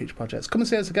and all your future projects. Come and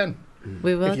see us again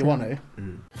We will. if you do. want to.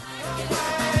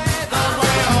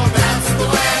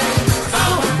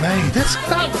 Oh,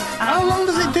 mate, how long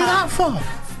does it do that for?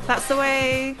 That's the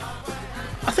way.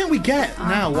 I think we get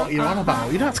now what you're on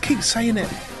about. You don't have to keep saying it.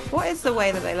 What is the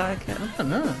way that they like it? I don't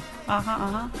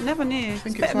know. Never knew. It's a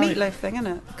think bit it's of like- meatloaf thing, isn't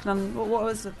it? What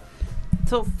was the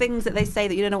sort of things that they say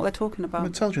that you don't know what they're talking I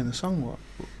about? told you in the song what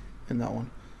in that one.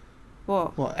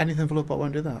 What? What? Anything for love but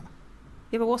won't do that.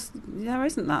 Yeah, but there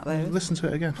isn't that though. Listen to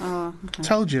it again. Oh, okay.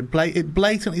 Told you, it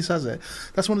blatantly says it.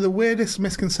 That's one of the weirdest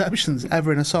misconceptions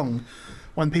ever in a song.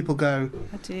 When people go,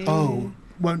 I do. "Oh,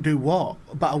 won't do what?"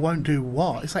 But I won't do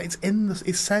what? It's like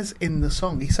it says in the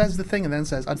song. He says the thing and then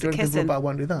says, "I'd do anything for love, but I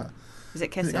won't do that." Is it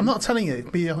kissing? I'm not telling you.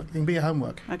 It can be your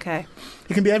homework. Okay.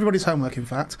 It can be everybody's homework, in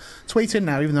fact. Tweet in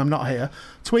now, even though I'm not here.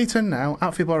 Tweet in now,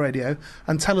 @Football Radio,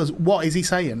 and tell us, what is he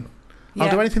saying? I'll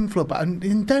do anything for love, but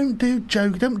and don't do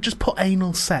joke. Don't just put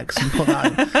anal sex and put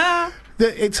that in.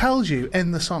 It tells you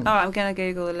in the song. All right, I'm going to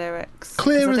Google the lyrics.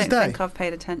 Clear 'cause as I day. don't think I've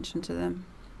paid attention to them.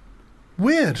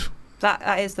 Weird.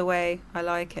 That is the way I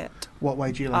like it. What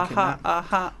way do you like it Aha, now?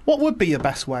 aha. What would be your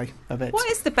best way of it? What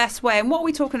is the best way? And what are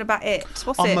we talking about it?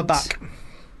 What's On it? my back.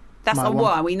 That's my on one.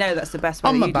 what? We know that's the best way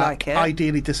On that my you'd back, like it.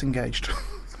 ideally disengaged.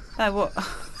 Oh, what? I'm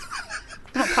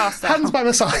not past that. Hands by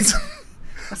my side.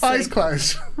 I see. Eyes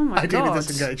closed. Oh my Ideally God.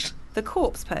 disengaged. The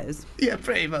corpse pose. Yeah,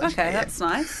 pretty much. Okay, yeah. that's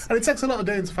nice. And it takes a lot of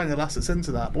doing to find the last that's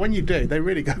into that, but when you do, they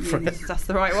really go for it. That's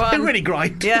the right one. They really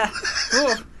grind. Yeah.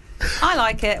 Ooh. I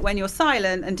like it when you're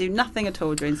silent and do nothing at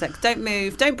all during sex. Don't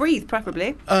move. Don't breathe,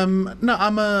 preferably. No,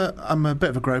 I'm a bit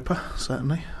of a groper.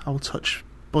 Certainly, I will touch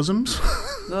bosoms.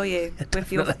 Will you?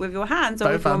 Yeah, with your hands or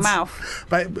Both with your hands. mouth?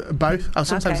 Both.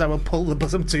 Sometimes Okay. I will pull the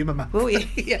bosom to my mouth. Will you?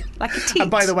 Yeah. Like a teat. And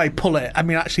by the way, pull it. I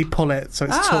mean, actually pull it so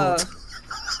it's taut.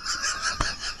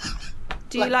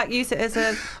 Do you use it as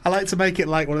a? I like to make it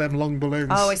like one of them long balloons.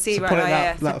 Oh, I see. So Right, pull it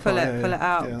yeah. that So pull far, it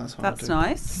out. Yeah, that's what I'll That's do.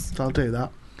 nice. So I'll do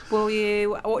that. Will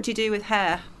you? What do you do with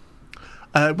hair?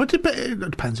 But it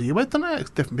depends who you're with, doesn't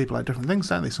it? Different people like different things,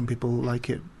 don't they? Some people like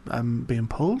it being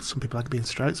pulled. Some people like it being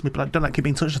stroked. Some people don't like it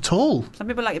being touched at all. Some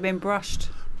people like it being brushed.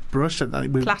 Brushed.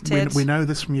 Plaited. We know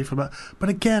this from you but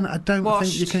again, I don't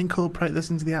Washed. think you can incorporate this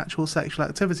into the actual sexual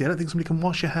activity. I don't think somebody can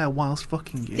wash your hair whilst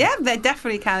fucking you. Yeah, they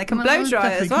definitely can. They can No, blow they dry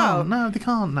definitely as well. can't. No, they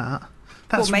can't. Nat.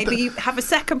 Or maybe you have a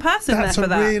second person there That's for a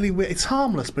that. really weird. It's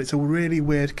harmless, but it's a really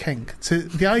weird kink.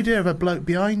 The idea of a bloke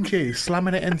behind you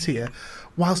slamming it into you,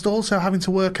 whilst also having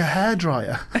to work a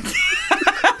hairdryer,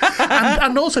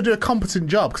 and also do a competent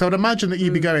job. Because I would imagine that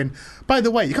you'd be going. By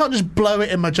the way, you can't just blow it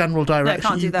in my general direction.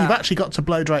 can't do that. You've actually got to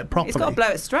blow dry it properly. It's got to blow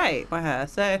it straight, my hair.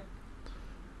 So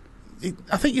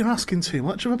I think you're asking too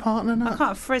much of a partner I now. can't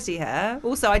have frizzy hair.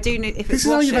 Also, I do need if This it's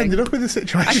is how washing. you've ended up with the I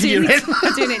situation do, you're need, in.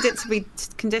 I do need it to be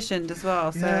conditioned as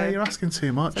well. So Yeah, you're asking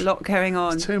too much. there's a lot going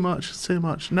on. It's too much. It's too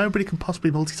much. Nobody can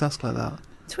possibly multitask like that.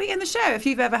 Tweet in the show if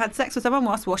you've ever had sex with someone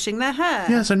whilst washing their hair.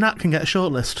 Yeah, so Nat can get a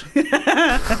shortlist.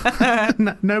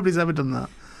 Nobody's ever done that.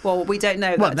 Well, we don't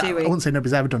know Well, that, do I we? wouldn't say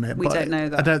nobody's ever done it, We but don't know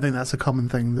that. I don't think that's a common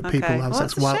thing that people Okay. have Well,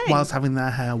 sex that's a shame. whilst having their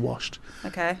hair washed.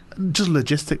 Okay. Just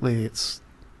logistically, it's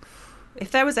If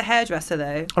there was a hairdresser,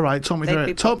 though, all right. Talk me They'd through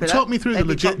be it. Talk popular. me through They'd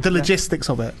be the popular. logistics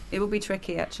of it. it would be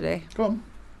tricky, actually. Go on.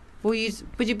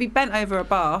 Would you be bent over a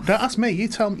bath? Don't ask me. You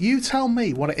tell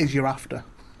me what it is you're after.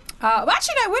 Well,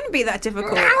 actually, no, it wouldn't be that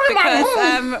difficult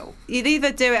because you'd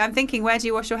either do it. I'm thinking, where do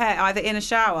you wash your hair? Either in a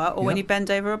shower or when Yeah. you bend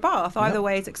over a bath. Either Yeah.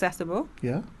 way is accessible.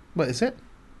 Yeah. What is it?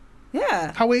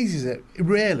 Yeah. How easy is it,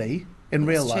 really, in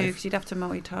real That's true, life, 'cause you'd have to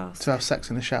multitask. to have sex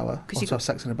in a shower or 'Cause to you- have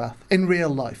sex in a bath? In real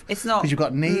life. It's not. Because you've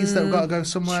got knees that have got to go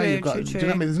somewhere. True, You've got, true, Do you know what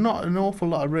I true. mean? There's not an awful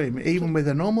lot of room, even with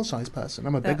a normal sized person.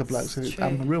 I'm a bigger bloke, That's so true.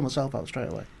 I'm rule myself out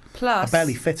straight away. Plus, I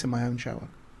barely fit in my own shower.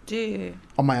 do you?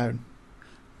 On my own.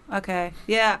 Okay.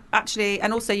 Yeah, actually,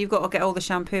 and also you've got to get all the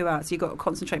shampoo out, so you've got to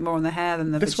concentrate more on the hair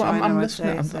than the This is what vagina. I'm I'd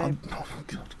listening. say, so. Oh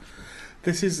God.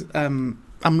 This is. I'm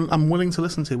willing to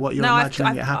listen to what you're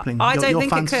imagining it happening. I your don't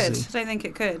think fantasy. it could. I don't think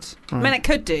it could. I Right. mean, it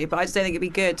could do, but I just don't think it'd be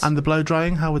good. And the blow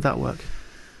drying, how would that work?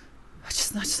 I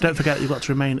just Don't forget, you've got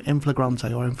to remain in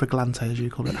flagrante or in flagrante, as you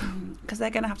call it. because they're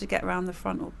going to have to get around the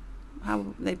front or how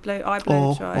they blow. I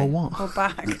blow dry or what? or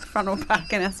back, front or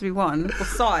back, and it has to be one or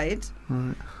side.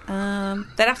 Right.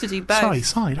 They'd have to do both. Sorry,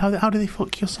 side. How do they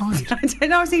fuck your side? I don't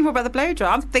know. I was thinking more about the blow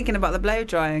dry. I'm thinking about the blow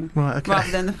drying Right. Okay.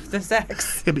 rather than the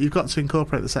sex. Yeah, but you've got to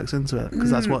incorporate the sex into it because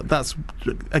that's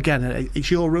again,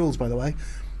 it's your rules, by the way.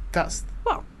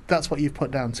 That's what you've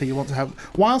put down. So you want to have,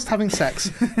 whilst having sex,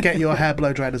 get your hair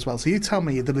blow dried as well. So you tell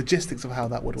me the logistics of how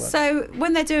that would work. So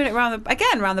when they're doing it around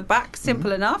the back,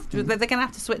 simple enough. They're going to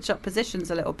have to switch up positions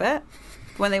a little bit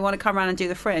when they want to come around and do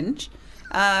the fringe.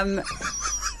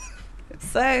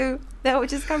 So they'll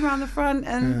just come around the front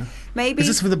and maybe. Is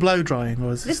this for the blow drying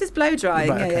or is This is blow drying.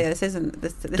 Right, okay. Yeah. This isn't.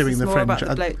 This doing is the more fringe? about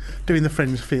the blow. Doing the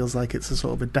fringe feels like it's a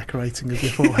sort of a decorating of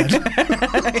your forehead.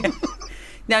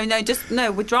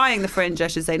 No. We're drying the fringe, I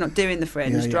should say, not doing the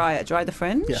fringe. Yeah. Dry the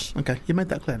fringe. Yeah. Okay, you made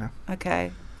that clear now.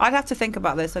 Okay. I'd have to think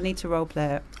about this. I need to role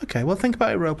play it. Okay, well, think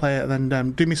about it, role play it, and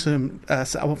then do me some. I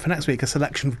want for next week a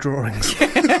selection of drawings.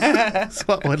 That's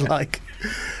what I would like,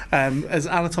 as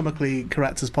anatomically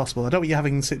correct as possible. I don't want you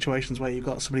having situations where you've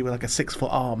got somebody with like a 6-foot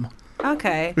arm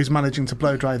Okay. who's managing to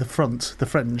blow dry the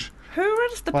fringe. Who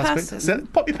was the person? So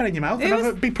pop your pen in your mouth Who and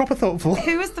was- be proper thoughtful.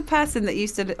 Who was the person that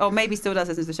used to, or maybe still does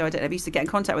listen to the show, I don't know, used to get in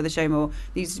contact with the show more,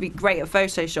 they used to be great at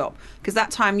Photoshop, because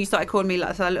that time you started calling me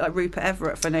like, so I look like Rupert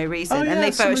Everett for no reason, Oh, yeah, and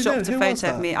they somebody photoshopped did. a Who photo was of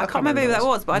that? me. I I can't can't remember who remember that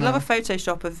who it was, but I'd was. love a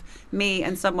Photoshop of me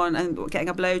and someone and getting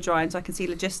a blow dry so I can see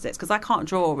logistics, because I can't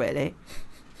draw really.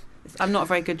 I'm not a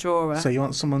very good drawer. So you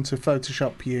want someone to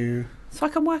Photoshop you So I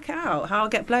can work it out how I'll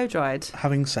get blow dried.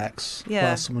 having sex Yeah.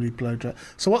 while somebody blow dry.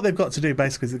 So what they've got to do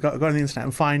basically is they've got to go on the internet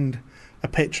and find a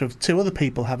picture of 2 other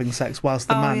people having sex whilst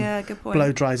the man yeah, good point.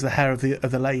 blow dries the hair of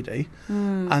the lady,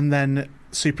 and then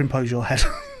superimpose your head.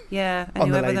 Yeah, and on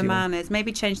the whoever the lady man is.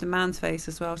 Maybe change the man's face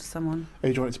as well to someone. Who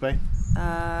do you want it to be?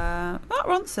 Mark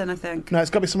Ronson, I think. No, it's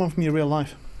got to be someone from your real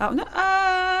life. Oh, no.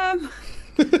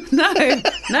 No.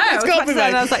 No, I was about to say,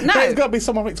 and I was like, no. It's got to be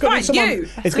someone. It's got to be Right, someone. you.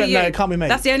 It's got You. no. It can't be me.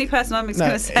 That's the only person I'm going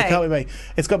to It say. can't be me.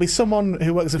 It's got to be someone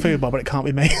who works at a food bar, but it can't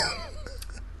be me.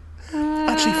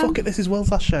 Actually, fuck it. This is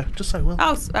Will's last show. Just say Will.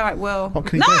 Oh, all right, Will. What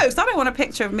can you no, do? because I don't want a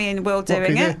picture of me and Will What doing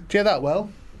can you it. do? Do you hear that, Will?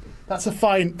 That's a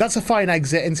fine. That's a fine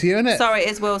exit into you, isn't it? Sorry,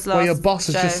 it's Will's last Well, your boss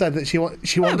has show. just said that she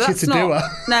wants No, you but to that's do her. not.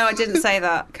 No, I didn't say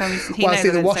that. He Well, knows it's either I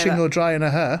didn't say washing that. or drying her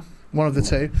hair. One of the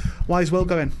two. Why is Will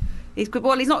going? He's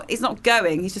not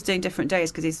going. He's just doing different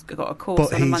days because he's got a course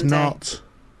But on a he's Monday. not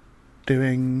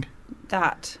doing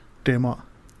what?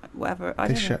 Whatever. I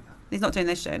don't This know. shit. He's not doing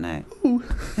this show. No.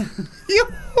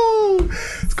 Yoo-hoo!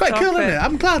 It's quite Stop cool, isn't it. it?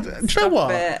 I'm glad. Do you know Stop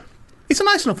what? it. He's a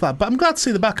nice enough lad, but I'm glad to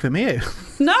see the back of him. Are you?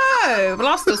 No, well,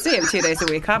 I'll still see him 2 days a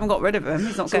week. I haven't got rid of him.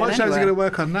 He's not So going what shows are anywhere. going to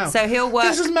work on now? So he'll work.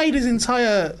 This has made his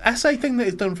entire essay thing that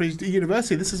he's done for his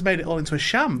university. This has made it all into a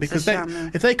sham because sham, yeah.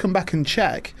 if they come back and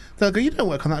check, they'll go, "You don't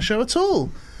work on that show at all."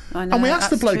 I know, And we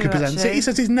asked the that's bloke true, who presents it. actually. He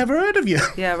says he's never heard of you.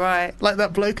 Yeah, right. Like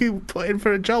that bloke who put in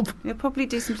for a job He'll probably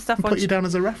do some stuff and on put you down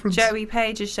as a reference. Joey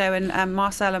Page's show and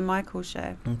Marcel and Michael's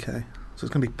show. Okay, so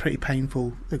it's going to be a pretty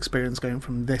painful experience going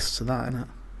from this to that, isn't it?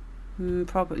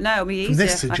 Probably no, it'll be From easier.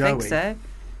 this to I think Joey. so. It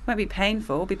won't be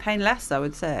painful. It'll be painless, I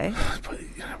would say. But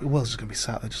Will's just going to be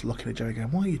sat there just looking at Joey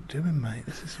going, "What are you doing, mate?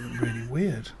 This is really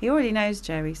weird." He already knows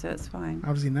Joey, so it's fine.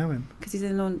 How does he know him? Because he's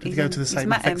in on. Did he go to the same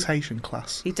met him. affectation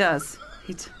class? He does.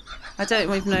 I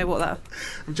don't even know what that.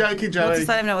 I'm joking, What Joey. does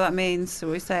I don't even know what that means. What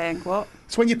are we saying? What?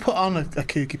 It's when you put on a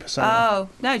kooky persona. Oh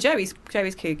no, Joey's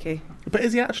kooky. But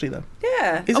is he actually, though?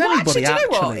 Yeah. Is well, anybody actually, do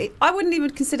you know actually? what? I wouldn't even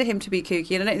consider him to be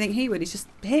kooky, and I don't think he would. He's just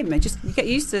him. You get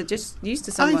used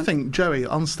to someone. I think Joey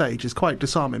on stage is quite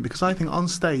disarming because I think on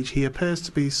stage he appears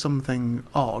to be something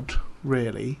odd,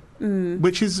 really,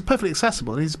 which is perfectly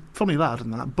accessible. He's a funny lad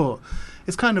and that, but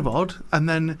it's kind of odd. And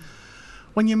then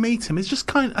when you meet him, it's just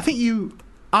kind of, I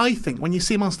think when you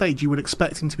see him on stage, you would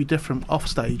expect him to be different off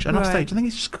stage. And off Right. stage, I think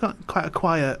he's just quite a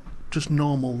quiet, just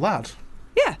normal lad,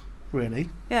 Yeah. really.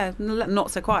 Yeah.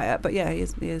 Not so quiet, but yeah, he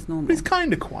is normal. But he's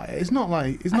kind of quiet. He's not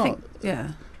like, I think, yeah.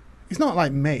 he's not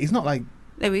like me. He's not like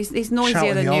No, he's noisier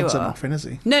shouting than the you odds and are. nothing, is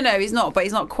he? No, he's not. But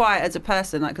he's not quiet as a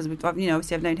person, like because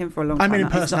obviously I've known him for a long I time. mean in now.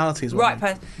 He's not- personality as well.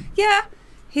 Right. Yeah,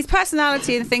 his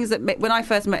personality and things that when I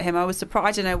first met him, I was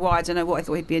surprised. I don't know why. I don't know what I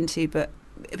thought he'd be into, but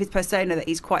his persona that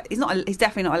he's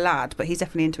definitely not a lad, but he's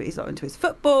definitely into it. He's not into his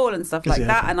football and stuff Is like he?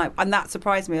 that, and that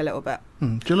surprised me a little bit.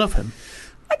 Do you love him?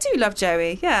 I do love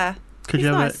Joey. Yeah. Could He's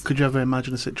you ever nice. could you ever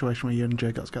imagine a situation where you and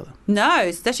Joe got together? No,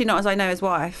 especially not as I know his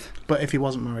wife. But if he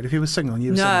wasn't married, if he was single and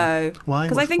you were single, No, why?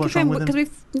 because I think What's of him wrong with because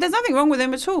there's nothing wrong with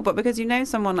him at all. But because you know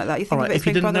someone like that, you think All of right, it if as you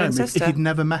big didn't brother know and him, if sister. you'd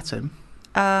never met him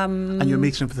and you were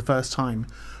meeting him for the first time,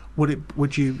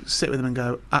 would you sit with him and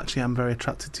go, "Actually, I'm very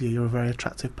attracted to you. You're a very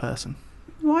attractive person."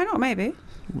 Why not? Maybe.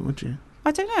 Would you?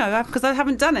 I don't know because I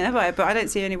haven't done it, have I? But I don't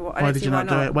see any. Why did you not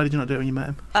do it? Why did you not do it when you met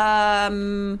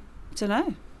him? Don't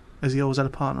know. Has he always had a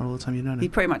partner all the time you've known He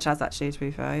him? pretty much has actually, to be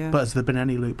fair. Yeah. But has there been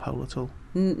any loophole at all?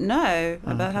 No,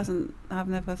 Oh, that okay. hasn't. I've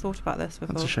never thought about this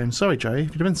before. That's a shame. Sorry, Joey. If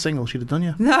you'd have been single, she'd have done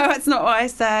you No, that's not what I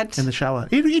said. in the shower.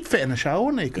 He'd fit in the shower,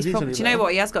 wouldn't he? 'Cause He's he's probably, only do you know little.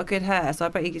 what? He has got good hair, so I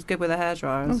bet he's good with a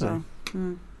hairdryer Does as he?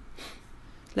 well.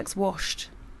 Looks washed.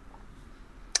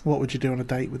 What would you do on a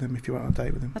date with him if you went on a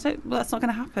date with him? I don't. Well, that's not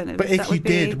going to happen. But That if you would be-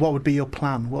 did, what would be your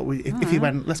plan? What would if he know.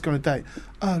 went, "Let's go on a date"?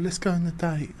 Oh, let's go on a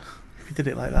date. If you did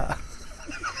it like that,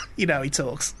 you know how he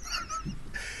talks.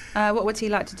 what would he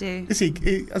like to do? Has he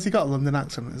got a London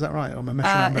accent? Is that right? Or am I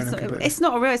misremembering It's, it completely? it's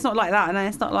not real. It's not like that, and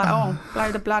it's not like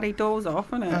blow the bloody doors off,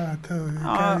 isn't it? Go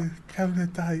on a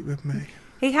date with me.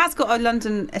 He has got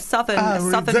a southern they're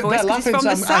voice because laughing, he's from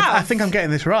the so south. I think I'm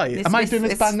getting this right. It's- Am I it's- doing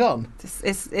this it's- bang on?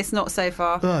 It's not so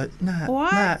far. Right, nah.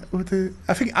 What?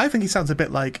 I think he sounds a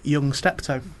bit like young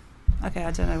Steptoe. Okay,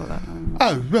 I don't know what that.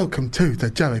 Oh, welcome to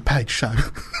the Joey Page Show.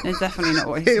 It's definitely not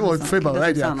what he It sounds was like. Fribble He doesn't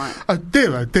Radio. sound like. Oh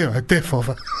dear,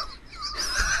 father.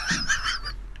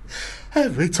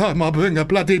 Every time I bring a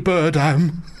bloody bird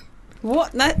home.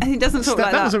 What? No, he doesn't talk like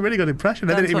That that. was a really good impression.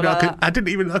 I Don't didn't even know talk like I didn't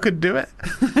even know I could do it.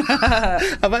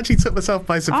 I've actually took myself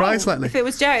by surprise lately. If it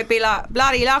was Joe, it'd be like,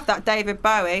 bloody love that David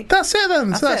Bowie. That's it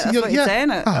then. That's it, that's what he'd say,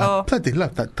 innit? Oh, Or- bloody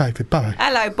love that David Bowie.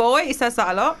 Hello, boy. He says that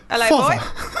a lot. Hello, Father. boy.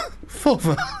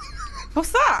 Father.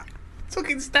 What's that?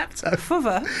 Fucking Steptoe.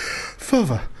 Father.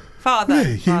 Father. Father.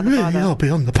 Really, you Father, really father. are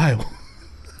beyond the pale.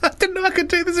 I didn't know I could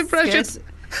do this impression. Good.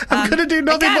 I'm going to do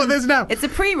nothing again, but this now. It's a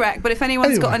prereq, but if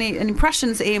anyone's got Anyway. any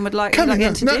impressions that Ian would like, Coming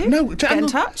Ian up, to no, do, no, get hang in on.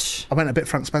 touch. I went a bit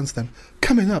Frank Spencer then.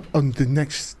 Coming up on the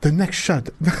next show,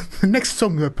 the next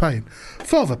song we're playing.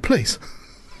 Father, please.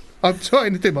 I'm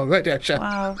trying to do my radio show.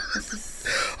 Wow. This is...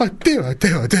 I do.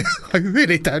 I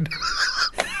really don't.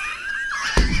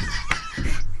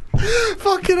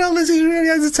 Fucking hell, this is really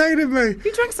entertaining me.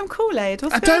 You drank some Kool-Aid.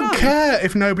 What's I going don't on? care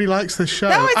if nobody likes the show.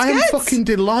 No, it's I am good. fucking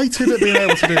delighted at being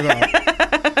able to do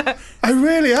that. I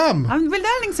really am. We're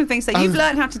learning some things. So you've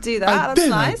learned how to do that. That's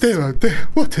nice. I do.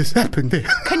 What has happened here?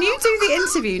 Can you do the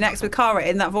interview next with Cara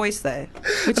in that voice though? Would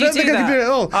I you don't think do I that? can do it at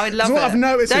all. I would love 'Cause what it. I've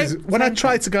noticed is Don't- when I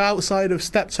try to go outside of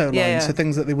Steptoe lines, Yeah. so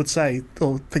things that they would say,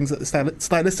 or things that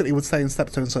stylistically would say in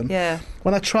Steptoe and Son. Yeah.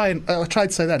 When I try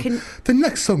to say then, Can- the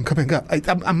next song coming up,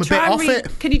 I'm a bit Try and off read,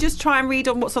 it. Can you just try and read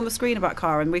on what's on the screen about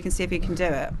Cara and we can see if you can do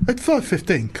it? At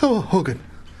 5:15, Cara Horgan.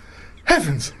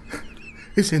 Heavens!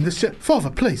 It's in this shit. Father,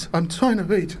 please, I'm trying to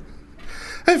read.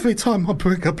 Every time I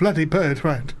bring a bloody bird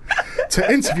round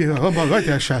to interview her on my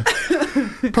radio show,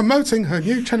 promoting her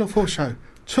new Channel 4 show,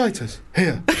 Traitors,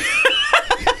 here.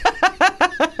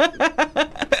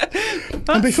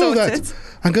 And before sorted. that,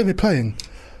 I'm going to be playing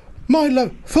My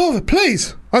Love. Father,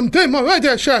 please, I'm doing my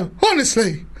radio show,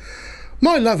 honestly.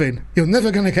 My Loving, you're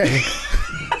never going to get it.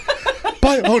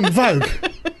 By On Vogue.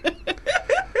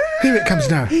 Here it comes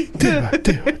now. Dear.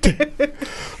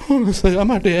 Honestly,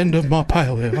 I'm at the end of my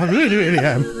pile here. I really, really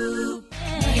am.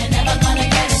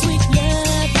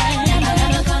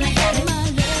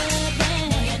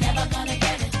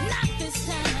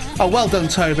 Oh, well done,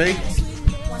 Toby.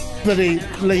 Bloody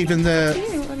leaving the...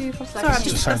 Sorry, I'm Just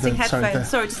discussing sorry, headphones. there.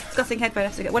 Sorry, discussing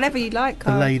headphones. Whatever you like, The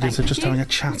Cara. ladies are just having a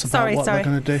chat about Sorry, what sorry.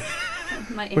 they're going to do.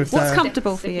 With, What's uh,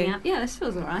 comfortable for you? Yeah, this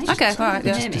feels all right. Okay, all right.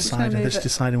 They're Yeah. just Can I move deciding, it?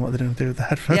 deciding what they're going to do with the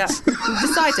headphones. Yeah, we've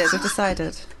decided.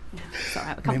 It's all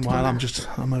right, we're comfortable Meanwhile,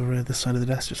 now. I'm over at this side of the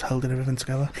desk just holding everything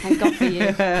together. Thank God for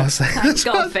you. I was saying- Thank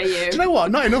God for you. Do you know what?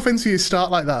 Not enough interviews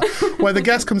start like that, where the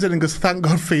guest comes in and goes, "Thank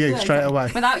God for you," Yeah, straight exactly.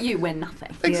 away. Without you, we're nothing.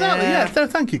 Exactly. Yeah. Yeah.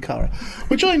 Thank you, Cara.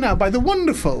 We're joined now by the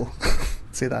wonderful.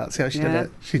 See that? See how she did Yeah.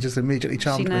 it? She just immediately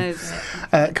charmed She me. knows.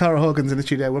 Cara Horgan's in the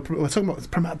studio. We're talking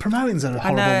about promoting's a I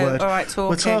horrible know. word. All right, talking.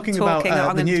 We're talking about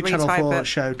I'm the gonna new Channel retype 4 it.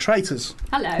 show, Traitors,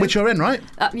 Hello. which you're in, right?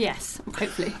 Yes,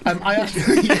 hopefully. I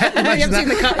actually, yeah, imagine seen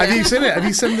the that. cut Have yet? you seen it? Have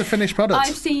you seen the finished product?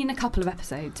 I've seen a couple of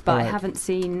episodes, but Alright. I haven't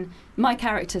seen. My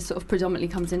character sort of predominantly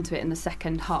comes into it in the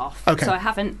second half. Okay. So I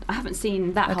haven't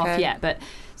seen that half Okay. yet, but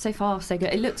so far so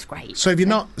good. It looks great. So you've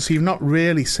not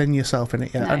really seen yourself in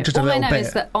it yet? No. Just All a little I know bit.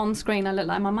 is that on screen I look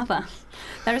like my mother.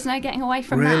 There is no getting away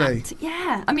from Really? that.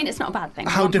 Yeah. I mean, it's not a bad thing.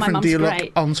 How my different mum's do you great.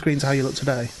 look on screen to how you look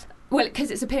today? Well,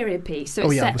 because it's a period piece, so Oh,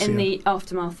 it's yeah, set obviously, in the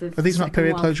aftermath of. Are these not Second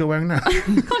period World- clothes you're wearing now? Can't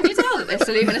you tell that they're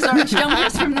still even as orange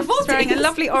jumpers from the 40s? Wearing a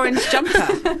lovely orange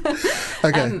jumper.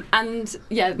 Okay. And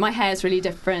yeah, my hair's really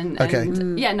different. Okay.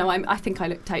 And yeah, no, I think I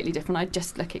look totally different. I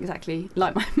just look exactly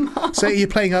like my mum. So you're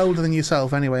playing older than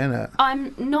yourself anyway, innit?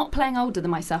 I'm not playing older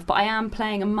than myself, but I am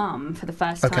playing a mum for the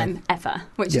first Okay. time ever,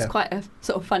 which Yeah. is quite a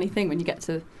sort of funny thing when you get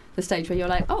to the stage where you're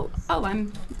like, oh,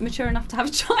 I'm mature enough to have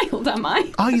a child, am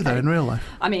I? Are you though in real life?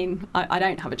 I mean, I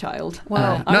don't have a child.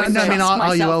 Well, I No, wouldn't I mean, trust are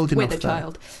you myself old with enough a though?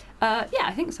 child? Yeah,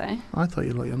 I think so. I thought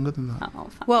you looked younger than that. Oh,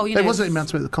 Well, you know, It wasn't meant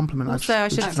to be a compliment. I Also, just, I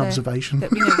should just an say observation.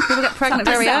 that, you know, people get pregnant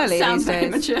very early sounds these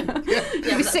very days. mature.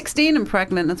 You'll be 16 and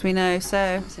pregnant, as we know. So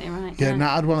Absolutely right. Yeah, no,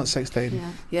 I had one at 16. Yeah.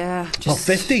 yeah, Well, just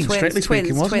 15, strictly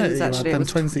speaking, wasn't it? twins, You had actually, it them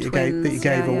was twins that you gave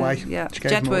yeah, away. Yeah, Which you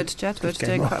gave them all. Jedward's Gave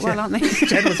doing them quite all, well, yeah. aren't they?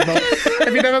 Jedward's mum.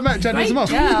 Have you never met Jedward's mum?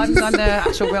 Yeah, I'm on the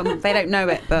actual realm. They don't know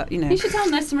it, but you know. You should tell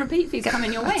them there's some repeat fees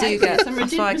coming your way. I do Hopefully get some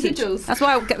that's why I keep, residuals. that's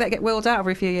why I get wheeled out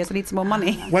every few years. I need some more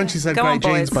money. When she said Go on,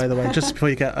 grey jeans, boys. by the way, just before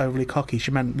you get overly cocky, she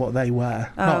meant what they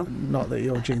wear. Oh. Not that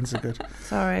your jeans are good,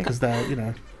 Sorry. because they're, you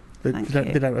know, they Thank don't,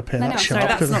 you. they don't appear No, that no, sharp. Sorry,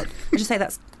 that's do they? not. I just say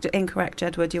that's incorrect,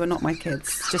 Jedward. You are not my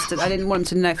kids. Just I didn't want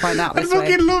them to find out I this way.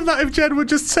 fucking love that if Jedward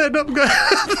just turned up and go,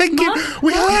 thinking,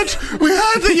 we heard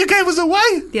that you gave us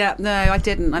away. Yeah, no, I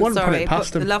didn't. I'm Wouldn't put sorry. it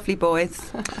past But him. the lovely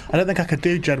boys. I don't think I could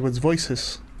do Jedward's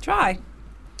voices. Try.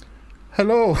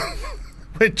 Hello,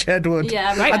 with Jedward.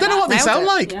 Yeah, Right. I don't know what they Nailed sound it.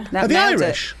 like. Yeah. Are they Nailed it.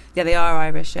 Irish? Yeah, they are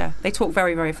Irish. Yeah, they talk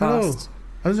very, very Hello. fast.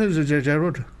 This is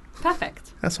Jedward.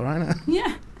 Perfect. That's all right, isn't it?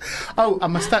 Yeah. Oh,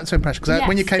 and my steptoe impression, because Yes.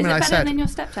 when you came Is in, it I better said, than your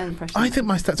stepdad impression? I think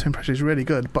my steptoe impression is really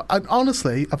good, but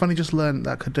honestly, I've only just learned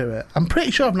that I could do it. I'm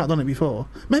pretty sure I've not done it before.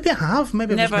 Maybe I have.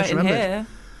 Maybe I've Never just in misremembered. here.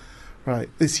 Right.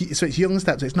 So it's young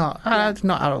steptoe. It's not. It's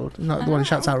not Harold. It's not the one who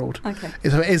shouts Harold. Okay.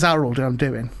 So it is Harold who I'm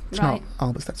doing. It's Right. not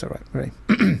Albert steptoe. Right.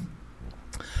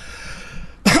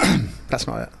 That's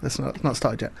not it. That's not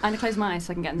started yet. I'm going to close my eyes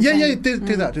so I can get in the Yeah, zone.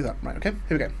 do that. Right. Okay.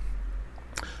 Here we go.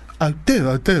 Oh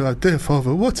dear,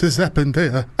 Father, what has happened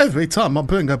here? Every time I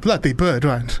bring a bloody bird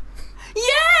round. Yeah!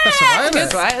 That's all right, isn't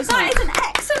Good, it? right? Isn't That it? is an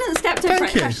excellent hasn't stepped over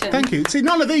impression. Thank you. See,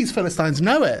 none of these Philistines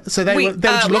know it, so they were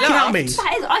just looking at me.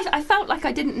 I felt like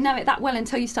I didn't know it that well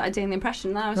until you started doing the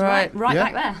impression. And I was right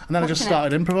back there. And then I just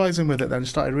started improvising with it. Then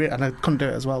started and I couldn't do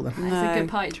it as well. Then it's a good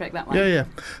party trick, that one. Yeah.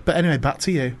 But anyway, back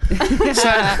to you.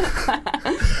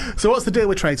 So what's the deal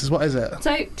with Traitors? What is it?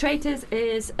 So Traitors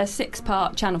is a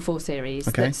 6-part Channel 4 series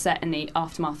that's set in the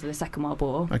aftermath of the Second World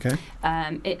War. Okay.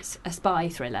 It's a spy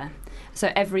thriller.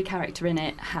 So every character in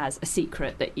it has a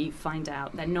secret that you find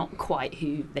out they're not quite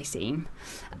who they seem.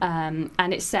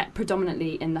 And it's set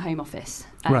predominantly in the Home Office.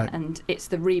 And it's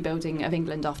the rebuilding of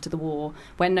England after the war,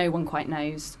 where no one quite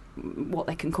knows what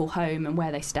they can call home and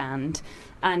where they stand.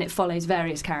 And it follows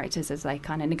various characters as they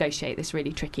kind of negotiate this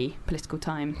really tricky political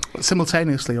time.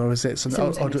 Simultaneously, or is it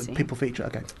or do people feature?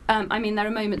 Okay. I mean, there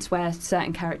are moments where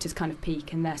certain characters kind of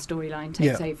peak and their storyline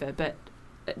takes over, but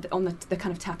on the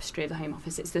kind of tapestry of the Home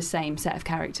Office, it's the same set of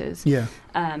characters. Yeah.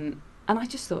 And I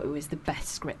just thought it was the best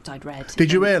script I'd read.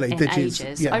 Did you really? In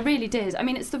ages. I really did. I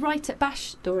mean, it's the writer,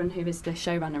 Bash Doran, who is the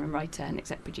showrunner and writer and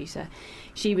exec producer.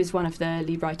 She was one of the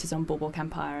lead writers on Boardwalk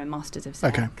Empire and Masters of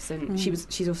Sex, and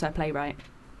she's also a playwright.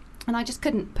 And I just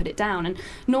couldn't put it down. And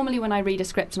normally when I read a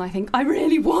script and I think, I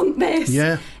really want this,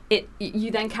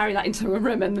 you then carry that into a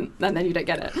room and then you don't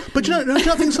get it. But do you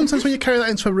not think sometimes when you carry that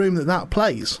into a room that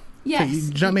plays? Yes. Do you know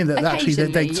what I mean? That actually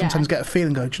they sometimes get a feeling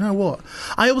and go, do you know what?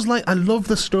 I love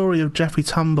the story of Jeffrey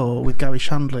Tambor with Gary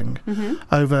Shandling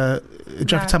over...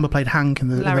 Jeffrey Tambor played Hank in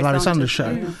the Larry Sanders Show.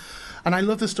 Yeah. And I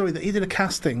love the story that he did a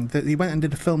casting, that he went and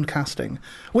did a filmed casting,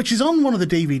 which is on one of the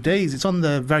DVDs. It's on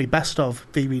the very best of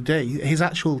DVD, his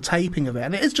actual taping of it.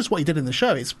 And it is just what he did in the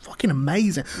show. It's fucking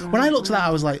amazing. Right, when I looked at that, I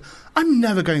was like, I'm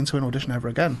never going to an audition ever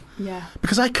again. Yeah.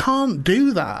 Because I can't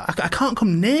do that. I can't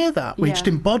come near that. We just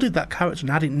embodied that character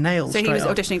and had it nailed. So he was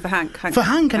auditioning for Hank. For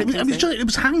Hank. And it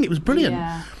was Hank. It was brilliant.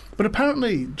 Yeah. But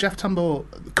apparently, Jeff Tambor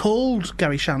called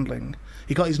Gary Shandling.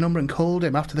 He got his number and called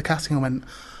him after the casting and went,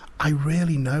 I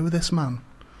really know this man.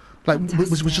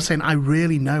 Was just saying, I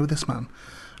really know this man,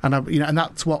 and and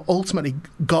that's what ultimately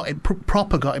got him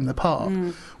got him the part.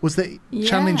 Was that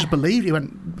Shandling just believed he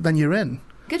went, then you're in.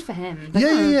 Good for him.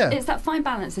 Yeah. It's that fine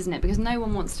balance, isn't it? Because no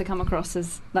one wants to come across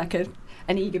as like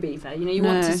an eager beaver. You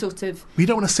want to sort of. You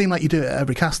don't want to seem like you do it at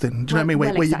every casting. Do you know what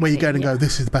I mean? Where you go and go,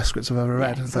 this is the best scripts I've ever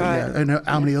read. Yeah, it's like, I know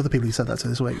how many other people you said that to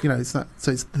this week. It's not.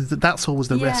 So that's always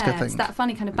the risk, I think. It's that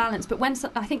funny kind of balance. But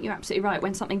I think you're absolutely right.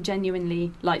 When something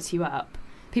genuinely lights you up,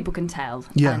 people can tell.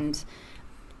 Yeah. And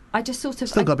I just sort of...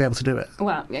 Still got to be able to do it.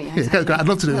 Well, exactly. I'd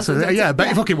love to do this. I bet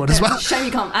you fucking would as well. Shame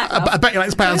you can't act well. I bet you like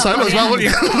to play on solo as well, wouldn't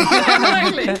you?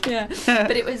 Exactly, yeah.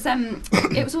 But it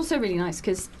was also really nice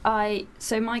because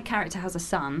so my character has a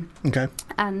son. Okay.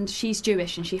 And she's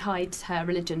Jewish and she hides her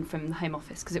religion from the Home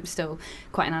Office because it was still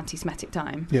quite an anti-Semitic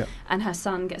time. Yeah. And her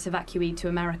son gets evacuated to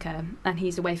America and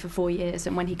he's away for 4 years,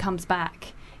 and when he comes back,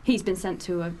 he's been sent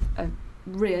to a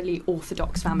really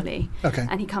Orthodox family. Okay.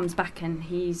 And he comes back and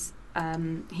he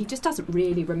just doesn't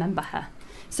really remember her.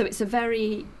 So it's a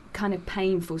very kind of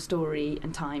painful story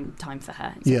and time for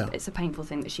her. It's a painful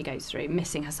thing that she goes through,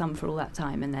 missing her son for all that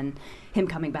time, and then him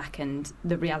coming back and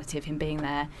the reality of him being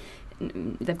there.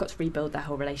 They've got to rebuild their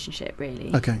whole relationship,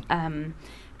 really. Okay.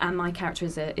 And my character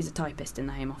is a typist in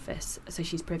the Home Office, so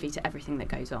she's privy to everything that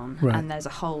goes on. Right. And there's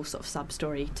a whole sort of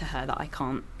sub-story to her that I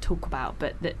can't talk about,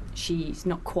 but that she's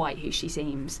not quite who she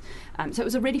seems. So it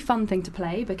was a really fun thing to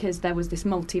play because there was this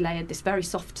multi-layered, this very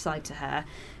soft side to her,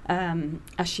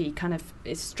 as she kind of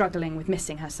is struggling with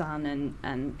missing her son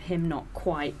and him not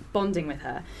quite bonding with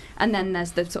her. And then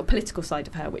there's the sort of political side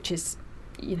of her, which is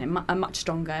a much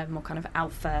stronger, more kind of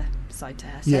alpha side to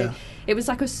her. So it was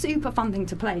like a super fun thing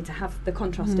to play, to have the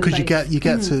contrast. Because you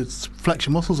get to flex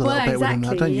your muscles a little bit within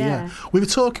that, don't you? Yeah. We were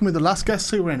talking with the last guest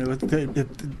who were in,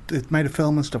 who made a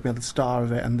film and stuff. We had the star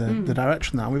of it and the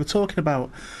direction of that. And we were talking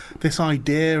about this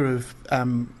idea of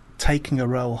taking a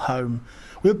role home.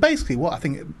 We were basically, what I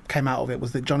think came out of it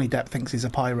was that Johnny Depp thinks he's a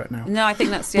pirate now. No, I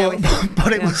think that's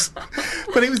but it was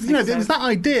it was that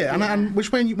idea, and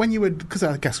which when you would, because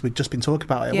I guess we'd just been talking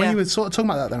about it, when you were sort of talking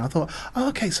about that, then I thought,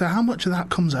 okay, so how much of that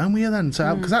comes home with you then?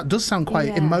 So because that does sound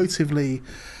quite emotively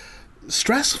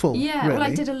stressful. Yeah, really. Well,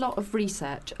 I did a lot of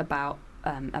research about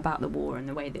the war and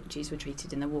the way that Jews were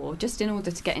treated in the war, just in order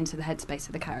to get into the headspace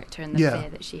of the character and the fear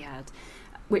that she had,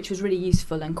 which was really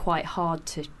useful and quite hard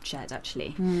to shed,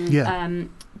 actually.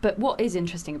 But what is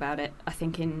interesting about it, I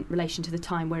think, in relation to the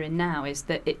time we're in now, is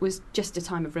that it was just a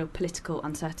time of real political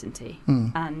uncertainty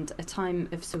and a time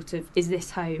of sort of, is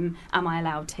this home? Am I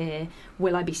allowed here?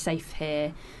 Will I be safe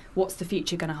here? what's the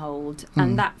future going to hold?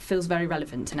 And that feels very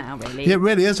relevant to now, really. Yeah, it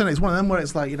really is, isn't it? It's one of them where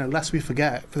it's like, lest we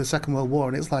forget for the Second World War,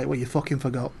 and it's like, well, you fucking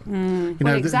forgot.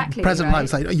 Exactly. The President right?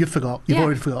 Live's like, you forgot. You've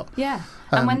already forgot. Yeah.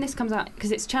 And when this comes out,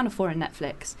 because it's Channel 4 and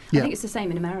Netflix, I think it's the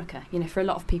same in America. For a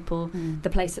lot of people, the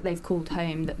place that they've called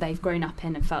home, that they've grown up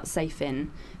in and felt safe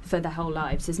in for their whole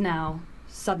lives, is now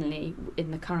suddenly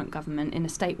in the current government in a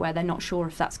state where they're not sure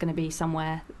if that's going to be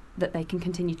somewhere that they can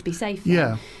continue to be safe in.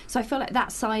 Yeah. So I feel like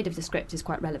that side of the script is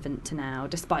quite relevant to now,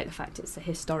 despite the fact it's a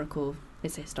historical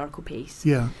piece.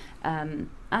 Yeah. And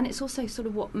it's also sort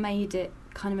of what made it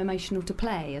kind of emotional to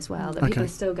play as well, that people are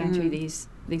still going through these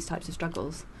types of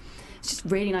struggles. It's just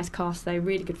really nice cast though,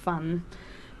 really good fun.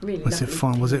 Really Was it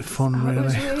fun? Was it fun,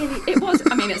 really? It was.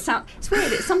 I mean, it's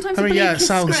weird. It's sometimes a bleak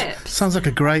script. Sounds like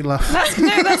a great laugh. That's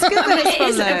good. It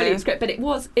is a bleak script, but it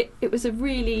was a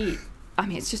really... I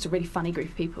mean, it's just a really funny group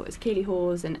of people. It's Keely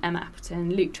Hawes and Emma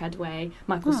Appleton, Luke Treadway,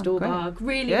 Michael Stuhlbarg.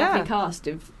 Really lovely cast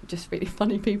of just really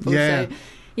funny people. Yeah. So,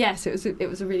 yes, it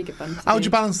was a really good fun. How would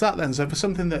you balance that then? So for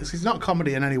something that's... It's not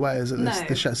comedy in any way, is it,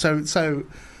 this show? So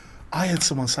I had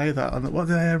someone say that. What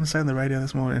did I hear him say on the radio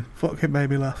this morning? Fuck, it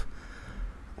made me laugh.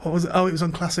 What was it? Oh, it was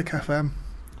on Classic FM.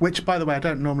 Which, by the way, I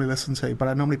don't normally listen to, but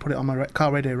I normally put it on my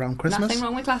car radio around Christmas. Nothing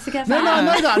wrong with Classic FM.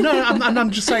 No, I'm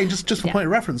just saying, just for point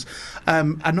of reference.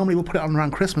 I normally will put it on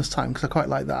around Christmas time because I quite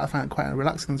like that. I find it quite a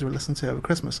relaxing thing to listen to over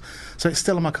Christmas. So it's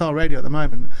still on my car radio at the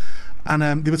moment.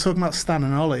 And they were talking about Stan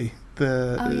and Ollie,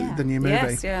 the new movie.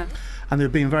 Yes, yeah. And they were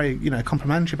being very,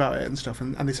 complimentary about it and stuff.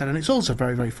 And they said, and it's also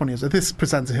very, very funny. As this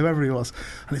presenter, whoever he was,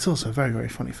 and it's also a very, very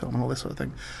funny film and all this sort of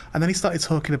thing. And then he started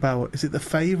talking about, is it The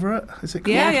Favourite? Is it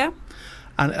called? Yeah.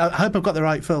 And I hope I've got the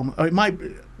right film. Or it might...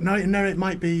 No, it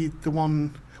might be the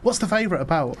one... What's The Favourite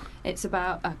about? It's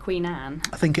about Queen Anne.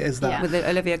 I think it is that. Yeah. With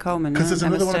Olivia Colman. Because there's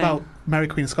Emma another one Stone. about Mary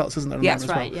Queen of Scots, isn't there? Yeah, as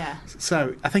that's right, yeah.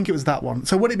 So I think it was that one.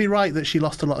 So would it be right that she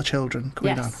lost a lot of children,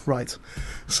 Queen Anne? Right.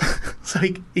 So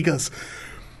he goes...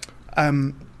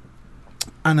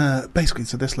 basically,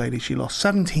 so this lady, she lost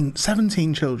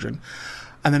 17 children.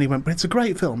 And then he went, but it's a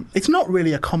great film. It's not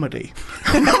really a comedy.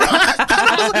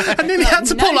 I nearly had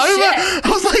to pull over. I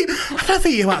was like, I don't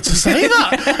think you had to say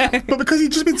that. But because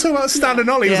he'd just been talking about Stan and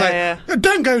Ollie, he was like,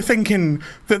 don't go thinking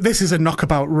that this is a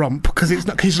knockabout romp, because it's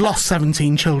not. He's lost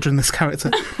 17 children, this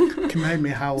character. It made me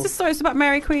howl. It's about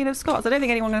Mary Queen of Scots. I don't think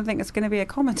anyone's going to think it's going to be a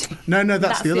comedy. No,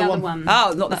 that's the other one.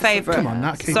 Oh, not The Favourite. Come on,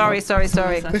 Nat. Sorry.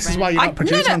 This is why you're not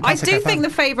producing on I Classic do FM. think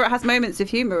The Favourite has moments of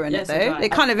humour in it, though. It does.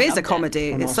 It kind of is a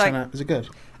comedy. I'm It's not like... saying that. Is it good?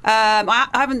 I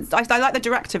haven't. I like the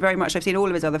director very much. I've seen all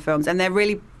of his other films, and they're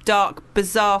really dark,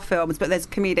 bizarre films. But there's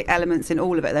comedic elements in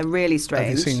all of it. They're really strange.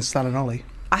 Have you seen Stan and Ollie?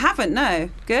 I haven't. No,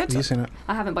 good. Have you seen it?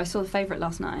 I haven't, but I saw The Favourite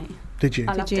last night. Did you?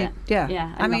 I loved it.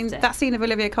 Yeah. I mean, loved it. that scene of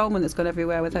Olivia Colman that's gone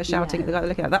everywhere with her shouting at the guy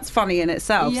looking at her, that's funny in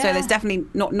itself. So there's definitely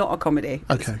not a comedy.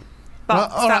 Okay. But Well,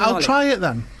 all right, Stan and I'll Ollie. try it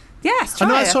then. Yes,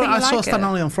 try I it. saw like Stan and it.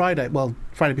 Ollie on Friday. Well,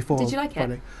 Friday before. Did you like it?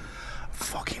 Friday.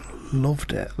 Fucking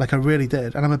loved it. Like, I really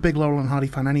did. And I'm a big Laurel and Hardy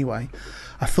fan anyway.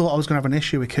 I thought I was going to have an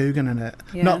issue with Coogan in it.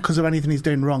 Yeah. Not because of anything he's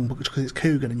doing wrong, but because it's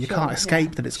Coogan and you can't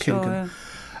escape that it's Coogan.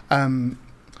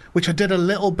 Which I did a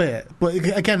little bit. But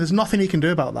again, there's nothing he can do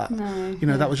about that.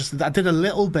 No. That was just... I did a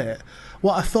little bit.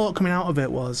 What I thought coming out of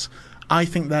it was... I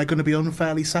think they're going to be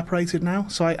unfairly separated now.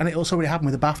 And it also already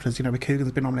happened with the BAFTAs. With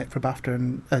Coogan's been nominated for a BAFTA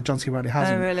and John C. Reilly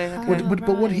hasn't. Oh, really? Okay.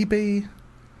 But would he be...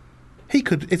 He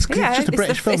could. It's just a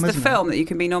British film, it's isn't the film that you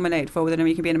can be nominated for. You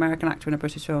can be an American actor in a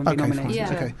British film and be nominated.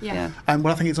 Fine. Okay. Yeah. Well,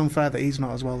 I think it's unfair that he's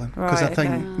not as well then. Because Right, I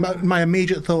think my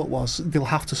immediate thought was they'll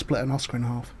have to split an Oscar in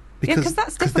half. Because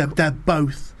that's they're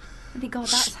both God,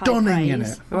 that's stunning in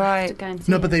praise. it. I'll have to Right. go and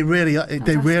see No, but it. they really are.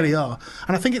 They really are.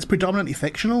 And I think it's predominantly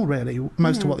fictional, really,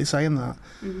 most of what they say in that.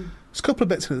 There's a couple of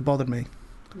bits in it that bothered me.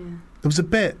 Yeah. There was a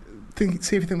bit... See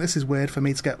if you think this is weird for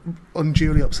me to get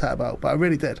unduly upset about, but I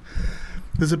really did.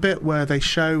 There's a bit where they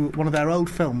show one of their old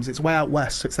films. It's Way Out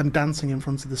West. So it's them dancing in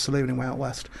front of the saloon in Way Out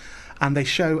West. And they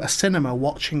show a cinema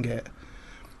watching it.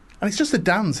 And it's just a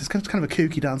dance. It's kind of a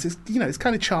kooky dance. It's it's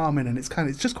kind of charming and it's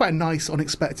just quite a nice,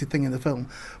 unexpected thing in the film.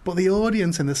 But the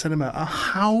audience in the cinema are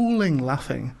howling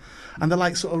laughing. And they're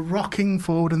like sort of rocking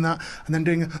forward and that, and then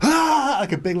doing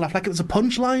like a big laugh, like it was a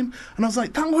punchline. And I was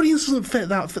like, that audience doesn't fit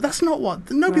that. That's not what.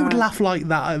 Nobody would laugh like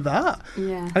that at that.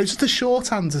 Yeah. And it's just a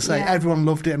shorthand to say everyone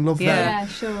loved it and loved them. Yeah,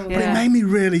 sure. But it made me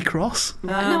really cross.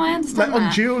 No, I understand Like that.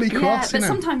 unduly cross, but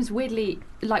sometimes weirdly,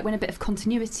 like when a bit of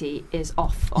continuity is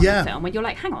off on the film, when you're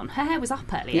like, hang on, her hair was up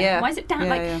earlier. Yeah. Why is it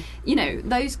down?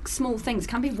 Those small things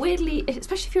can be weirdly,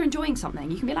 especially if you're enjoying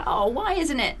something, you can be like, oh, why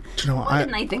isn't it? Do you know what? Why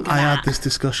didn't they think of I that? had this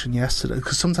discussion yesterday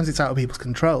because sometimes it's out of people's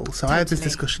control. So I had this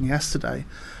discussion yesterday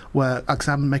where, because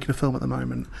I'm making a film at the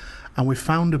moment, and we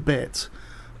found a bit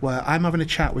where I'm having a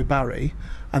chat with Barry,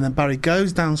 and then Barry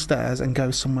goes downstairs and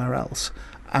goes somewhere else.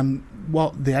 And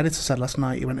what the editor said last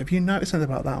night, he went, "Have you noticed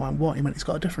anything about that?" I went, "What?" He went, "He's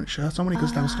got a different shirt on when he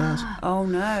goes downstairs." Oh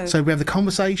no. So we have the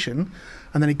conversation,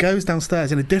 and then he goes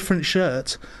downstairs in a different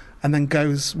shirt, and then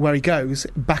goes where he goes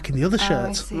back in the other I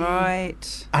shirt. see.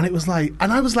 Right. And it was like,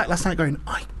 and I was like last night going,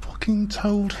 I fucking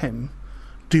told him,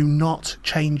 do not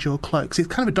change your clothes. It's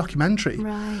kind of a documentary.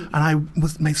 Right. And I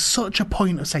made such a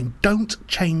point of saying, don't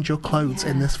change your clothes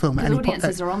in this film at any point.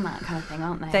 Audiences are on that kind of thing,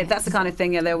 aren't they? That's the kind of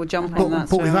thing, they will jump on that.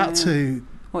 But we've had to.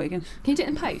 What are you going? Can you do it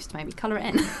in post? Maybe colour it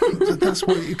in. That's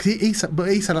what he said. But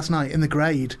he said last night in the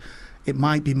grade, it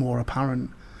might be more apparent.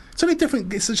 It's only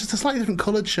different. It's just a slightly different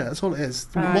coloured shirt. That's all it is.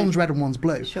 Right. One's red and one's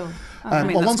blue. Sure.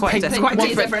 Well, one's pink. It's quite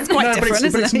different. It's quite different,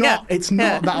 isn't it's it? not. It's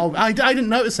not that old. I didn't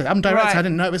notice it. I'm direct. Right. I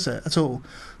didn't notice it at all.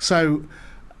 So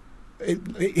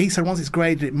he said once it's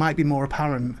graded, it might be more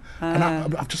apparent. And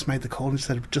I've just made the call and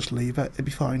said, just leave it. It'd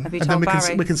be fine. Have you and told then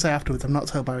Barry? we can say afterwards. I've not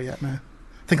told Barry yet. No. I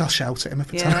think I'll shout at him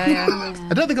if it's Yeah.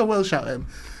 I don't think I will shout at him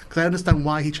because I understand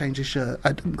why he changed his shirt.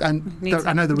 I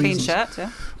know the clean reasons. shirt.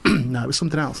 Yeah. No, it was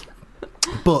something else.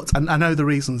 But and I know the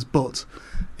reasons. But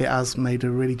it has made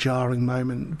a really jarring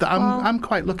moment that I'm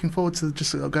quite looking forward to. Just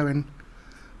sort of going,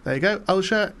 there you go, old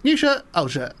shirt, new shirt,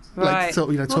 old shirt. Right. Like, sort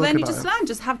of, well, talking then you about just it. learn.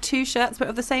 Just have two shirts but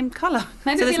of the same colour.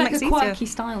 Maybe So it'll be this like makes a it quirky easier.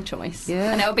 style choice.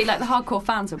 Yeah. And it'll be like the hardcore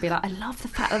fans will be like, I love the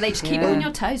fact that they just keep Yeah. on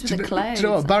your toes with the Do clothes. you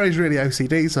know what? Barry's really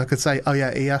OCD, so I could say, oh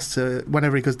yeah, he has to,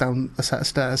 whenever he goes down a set of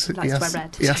stairs, He likes to wear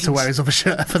red. he has to wear his other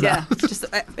shirt for Yeah, that. just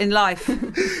in life.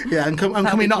 Yeah, and can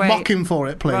That'd we be not great. mock him for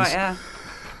it, please? Right, yeah.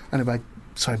 Anyway,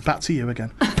 sorry, back to you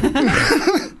again.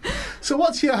 So,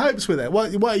 what's your hopes with it?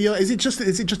 What are your, is it just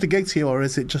a gig to you, or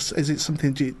is it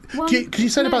something? Because you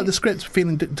said about the script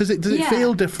feeling. Does it Yeah.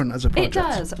 feel different as a project? It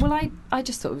does. Well, I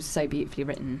just thought it was so beautifully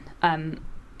written.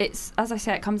 It's, as I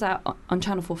say, it comes out on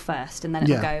Channel 4 first, and then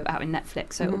it'll Yeah. go out in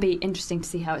Netflix. So it'll be interesting to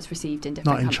see how it's received in Not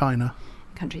different in China.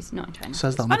 countries. Not in China.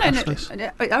 Says that on the press release.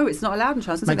 Oh, it's not allowed in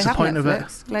China. Makes they a have point of it.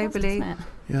 Netflix globally. Isn't it?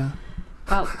 Yeah.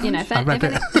 Well, you know, if I read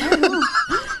it.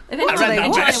 if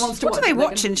anyone wants to What do they it, they're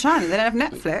watch gonna- in China? They don't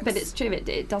have Netflix. But it's true,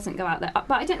 it doesn't go out there. But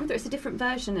I don't know whether it's a different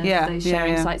version of Yeah, those yeah,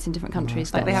 sharing yeah. sites in different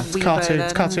countries. Like they have It's Weibo cartoon. there,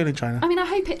 It's don't cartoon in China. I mean,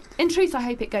 in truth, I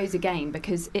hope it goes again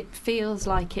because it feels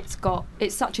like it's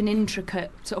such an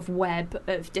intricate sort of web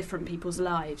of different people's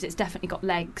lives. It's definitely got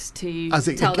legs to As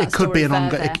it tell that could story be an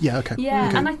further. ongoing. Yeah. Okay. Yeah,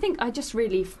 Okay. and I think I just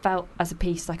really felt as a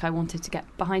piece like I wanted to get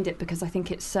behind it because I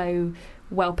think it's so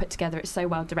well put together. It's so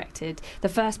well directed. The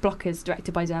first block is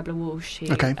directed by Deborah Walsh,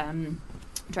 who Okay.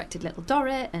 directed Little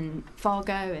Dorrit and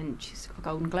Fargo, and she's got a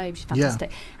Golden Globe. She's fantastic.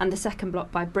 And the second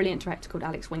block by a brilliant director called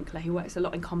Alex Winkler, who works a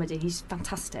lot in comedy. He's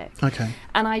fantastic. Okay.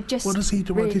 And I just What does he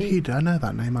do? What did he do? I know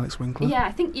that name, Alex Winkler. Yeah,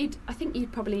 I think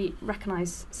you'd probably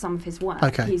recognise some of his work.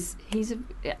 Okay. He's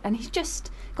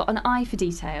just got an eye for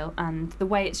detail, and the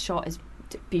way it's shot is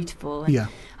beautiful. And Yeah.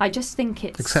 I just think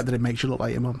it's. Except that it makes you look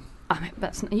like your mum. I mean,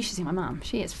 you should see my mum.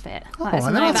 She is fit. Oh, That is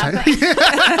I no know bad that.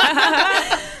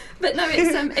 thing. But no,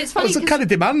 it's funny. That was kind of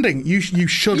demanding. You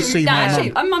should see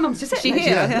my mum. My mum's just sitting She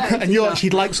there. here? No, And she's not.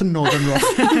 she'd like some Northern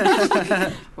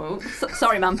Rough. Well,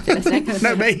 sorry, mum, if you're listening.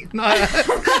 No, me. No,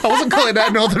 I wasn't calling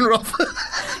her Northern Rough.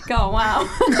 God, wow.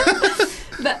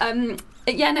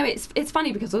 But yeah, no, it's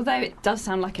funny because although it does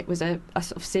sound like it was a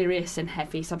sort of serious and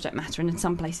heavy subject matter, and in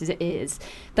some places it is,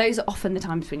 those are often the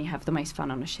times when you have the most fun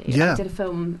on a shoot. Yeah. I did a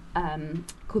film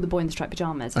called The Boy in the Striped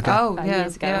Pyjamas Okay.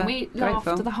 years ago, and we Great laughed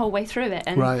film. the whole way through it.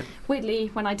 And Right. weirdly,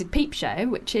 when I did Peep Show,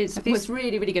 which was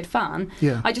really, really good fun,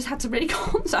 Yeah. I just had to really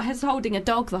I was holding a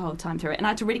dog the whole time through it, and I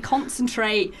had to really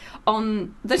concentrate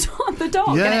on the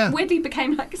dog, Yeah. and it weirdly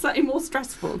became like slightly more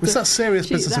stressful. It's to that serious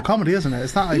shoot business that. of comedy, isn't it?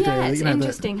 It's that idea. Yeah, that, it's you know,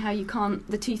 interesting how you can't.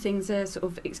 The two things are sort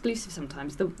of exclusive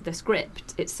sometimes. The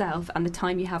script itself and the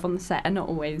time you have on the set are not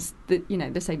always the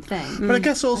same thing. But I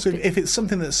guess also if it's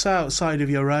something that's outside of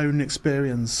your own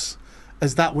experience,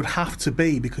 as that would have to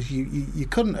be, because you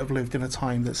couldn't have lived in a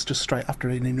time that's just straight after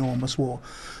an enormous war.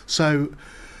 So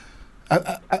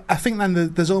I think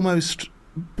then there's almost,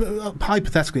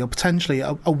 hypothetically or potentially,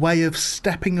 a way of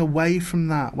stepping away from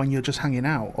that when you're just hanging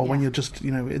out, or when Yeah. you're just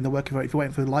in the working environment, if you're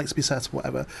waiting for the lights to be set or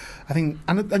whatever. I think,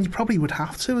 and you probably would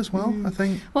have to as well. I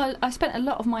think. Well, I spent a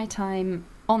lot of my time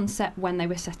on set when they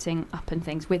were setting up and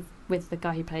things with the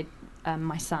guy who played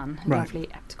my son, a Right. lovely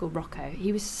actor called Rocco.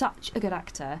 He was such a good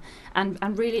actor and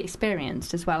really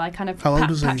experienced as well. I kind of How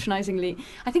old is he? patronisingly,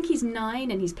 I think he's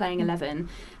 9 and he's playing 11,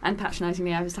 and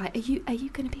patronisingly I was like, are you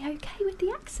going to be okay with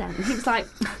the accent? And he was like,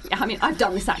 yeah, I mean, I've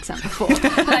done this accent before.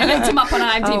 And I looked him up on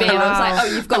IMDb and I was like,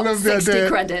 oh, you've I got love the 60 idea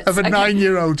credits. of a Okay.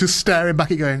 9-year-old just staring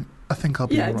back at you going, I think I'll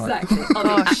be Yeah, all right. exactly. I'll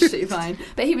be absolutely fine.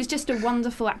 But he was just a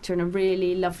wonderful actor and a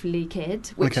really lovely kid,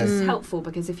 which Okay. is helpful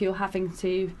because if you're having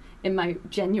to emote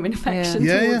genuine affection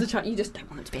Yeah. towards Yeah. a child, you just don't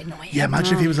want it to be annoying. Yeah,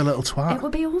 imagine if he was a little twat. It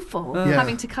would be awful. Yeah.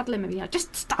 Having to cuddle him and be like,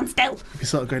 just stand still. You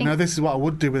sort of go, no, this is what I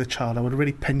would do with a child. I would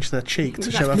really pinch their cheek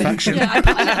to show affection. Yeah,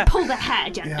 I'd pull their hair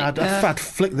gently. Yeah, I'd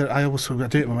flick their. I also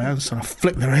do it with my own son. I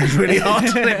flick their ears really hard,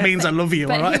 and it means I love you.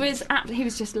 But all right? he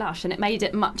was just lush, and it made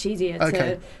it much easier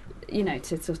Okay.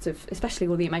 to sort of, especially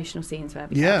all the emotional scenes where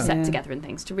we Yeah. set Yeah. together and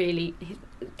things, to really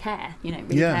care, really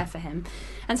Yeah. care for him.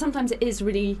 And sometimes it is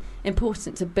really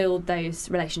important to build those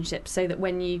relationships so that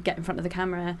when you get in front of the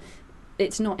camera,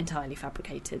 it's not entirely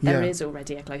fabricated. There Yeah. is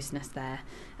already a closeness there.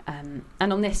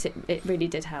 And on this, it really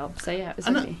did help. So yeah, it was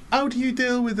And really... how do you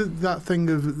deal with that thing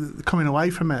of coming away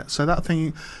from it? So that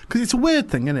thing, because it's a weird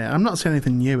thing, isn't it? I'm not saying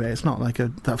anything new here. It's not like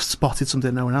that I've spotted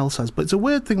something no one else has, but it's a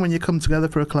weird thing when you come together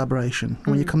for a collaboration,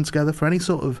 when you come together for any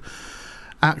sort of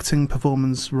acting,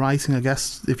 performance, writing, I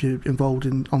guess, if you're involved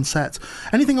on set.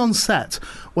 Anything on set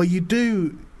where you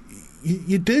do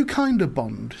kind of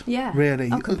bond, Yeah. really.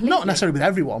 Oh, completely. Not necessarily with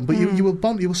everyone, but you will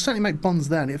bond. You will certainly make bonds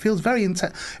there, and it feels very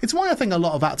intense. It's why I think a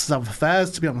lot of actors have affairs.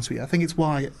 To be honest with you, I think it's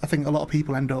why I think a lot of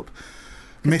people end up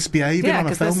misbehaving Yeah, on a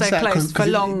because they're film so set close for it-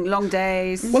 long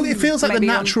days. Well, it feels like the Maybe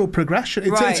natural progression.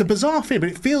 It's Right. a bizarre feeling, but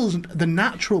it feels the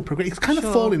natural progression. It's kind of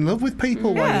Sure. fall in love with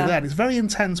people while Yeah. you're there. And it's very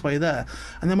intense while you're there.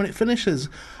 And then when it finishes,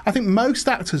 I think most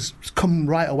actors come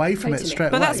right away from it Totally. straight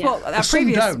But away. that's what our But some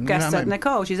previous don't, you know guest what I said, mean?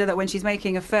 Nicole. She said that when she's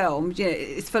making a film,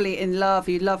 it's fully in love,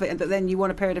 you love it, but then you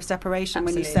want a period of separation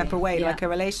when you Absolutely. step away, Yeah. like a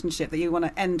relationship, that you want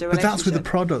to end a But relationship. that's with the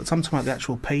product. I'm talking about the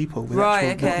actual people. The Right,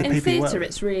 actual, okay. the In people you work theatre, with.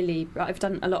 it's really... I've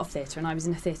done a lot of theatre, and I was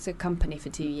in a theatre company for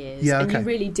 2 years. Yeah, And okay. you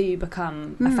really do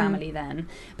become a family then.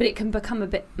 But it can become a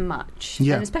bit much.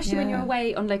 Yeah. And especially when you're Yeah.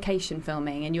 away on location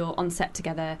filming, and you're on set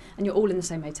together, and you're all in the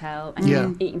same hotel, and Yeah.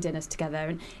 you're eating dinners together.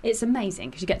 And it's amazing,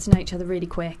 because you get to know each other really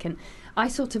quick. And I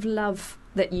sort of love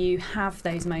that you have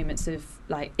those moments of,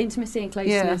 like, intimacy and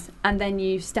closeness, and then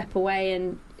you step away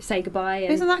and say goodbye.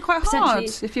 And Isn't that quite hard?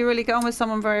 potentially- If you really get on with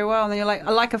someone very well, and then you're like,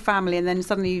 I like a family, and then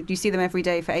suddenly you see them every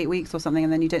day for 8 weeks or something,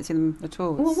 and then you don't see them at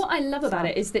all. Well, what I love about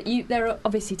it is that there are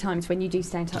obviously times when you do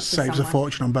stay in touch Just with saves someone. a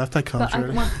fortune on birthday cards, But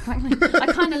really. I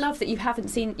kind of love that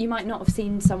you might not have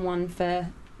seen someone for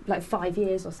like 5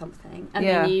 years or something, and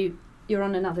Yeah. then you're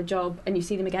on another job and you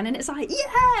see them again, and it's like,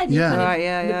 and Yeah. kind of- Right,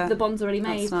 yeah. the bond's already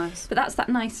made. That's nice. But that's that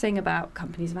nice thing about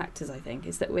companies of actors, I think,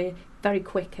 is that we're very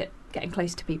quick at getting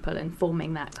close to people and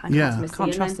forming that kind Yeah. of intimacy. Can't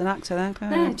and trust then, an actor then, can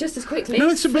no, you? just as quickly. No,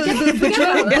 it's but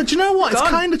you know what? It's Gone.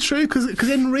 kind of true because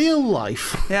in real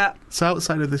life, Yeah. so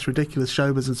outside of this ridiculous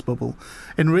show business bubble,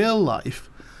 in real life,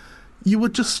 you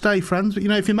would just stay friends. You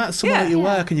know, if you met someone Yeah. at your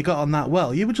Yeah. work and you got on that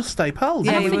well, you would just stay pals.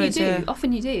 Yeah, And you often you would, do. yeah.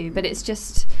 Often you do. But it's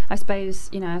just, I suppose,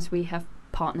 as we have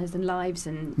partners and lives,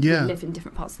 and Yeah. we live in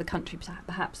different parts of the country,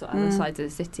 perhaps, or other sides of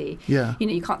the city. Yeah.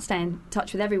 You can't stay in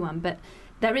touch with everyone, but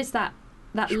there is that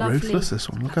It's lovely. ruthless, this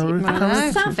one. Look how I'm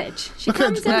ruthless. savage. She Look at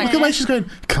comes in the there. way she's going,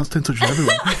 can't stay in touch with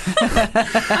everyone.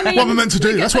 I mean, What am I meant to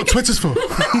do? That's what Twitter's for.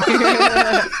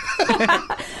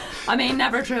 I mean,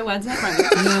 never a true word said.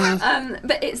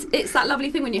 But it's that lovely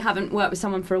thing when you haven't worked with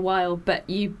someone for a while, but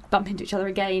you bump into each other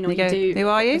again, or You go, do "Who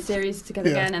are you?" a series together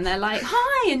Yeah. again, and they're like,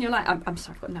 "Hi," and you're like, "I'm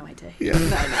sorry, I've got no idea." Yeah.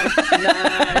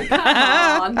 No,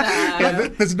 come on, no. Yeah,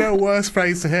 there's no worse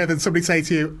phrase to hear than somebody say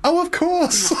to you, "Oh, of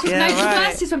course." Yeah, No, the right.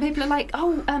 worst is when people are like,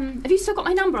 "Oh, have you still got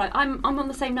my number? I'm on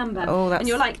the same number." Oh, that's- and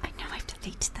you're like, "I know I've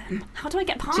deleted them. How do I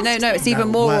get past?" Do you know, it?" it's even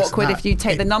No, more worse awkward than if that. you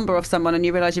take the number off someone and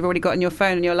you realise you've already got it on your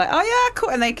phone and you're like, oh yeah, cool,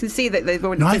 and they can see that they've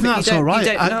already. No, I but think you that's don't- all right.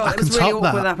 You don't know. I It can was really top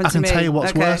awkward when that. happened I can to me. tell you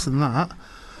what's Okay. worse than that.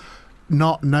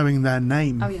 Not knowing their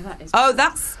name. Oh yeah, that is. Oh,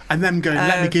 that's. And then going,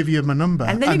 let me give you my number.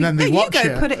 And then, they you watch go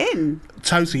it. put it in.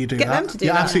 Totally, you do Get that. them to do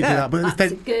you that, absolutely yeah. do that. But if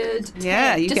That's they, a good.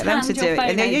 Yeah, tip. you Just get them hand to do your it. phone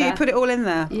And you over. put it all in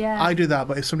there. Yeah. I do that,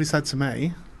 but if somebody said to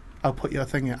me, I'll put your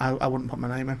thing in, I wouldn't put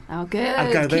my name in. Oh, good.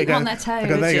 I'd go, there you Keep go. on their toes. I'd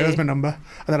go, there you go, you? there's my number.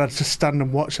 And then I'd just stand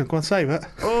and watch them. Go on, save it.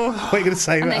 Oh. What are you going to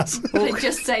save And it as? they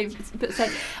just say, with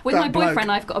That my boyfriend, bloke.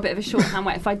 I've got a bit of a shorthand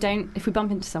where if we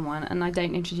bump into someone and I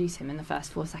don't introduce him in the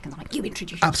first 4 seconds, I'm like, you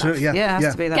introduce yourself. Absolutely, yeah. Yeah, it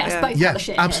has to be that. Get us yeah. both out Yeah, of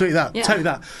shit. absolutely here. that. Yeah. Totally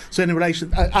that. So in a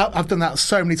relation, I've done that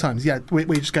so many times. Yeah, we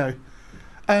just go,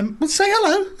 well, say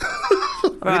hello.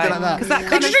 Right. Anything like that. 'Cause that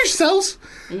kind of- Introduce yourselves.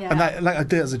 Yeah. And that, like, I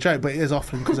do it as a joke, but it is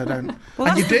often because I don't. Well,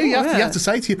 and you that's do. You cool, have, to, you yeah. have to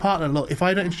say to your partner, look, if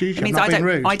I don't introduce It you, I'm means not being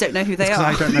rude. I don't know who they It's 'cause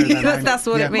are. I don't know their name. That's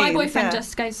what Yeah. it means. My boyfriend yeah.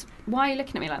 just goes, "Why are you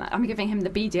looking at me like that?" I'm giving him the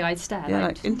beady-eyed stare. Yeah,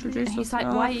 like, introduce and he's like,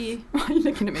 yourself. why are you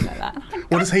looking at me like that? I'm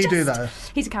like, What does he do just- though?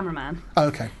 He's a cameraman. Oh,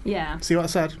 okay. Yeah. See what I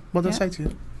said? What did I Yeah. say to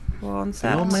you? Or on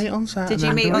set? You'll meet on set. Did and you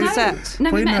then- meet on No. set? No,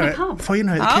 we Before you met know in a it- pub. Before you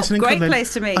know it, the Oh, kissing and great cuddling.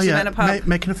 place to meet. Oh, You yeah, met in a pub.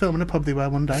 making a film in a pub they were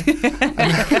one day. I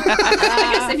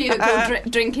guess if you look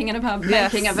called drinking in a pub,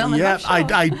 Yes. making a film, Yeah, sure.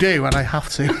 I do, and I have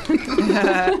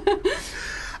to.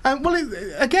 Well,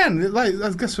 again, like I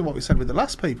guess what we said with the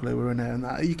last people who were in there, and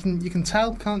that you can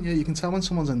tell, can't you? You can tell when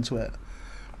someone's into it,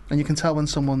 and you can tell when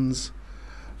someone's.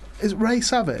 Is Ray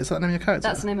Savitt? Is that the name of your character?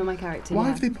 That's the name of my character. Why yeah.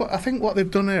 have they put? I think what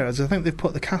they've done here is I think they've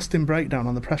put the casting breakdown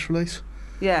on the press release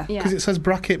Yeah. Yeah. because it says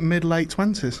bracket mid-late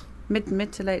 20s.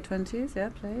 Mid to late 20s, yeah,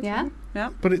 please. Yeah?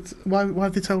 But it's why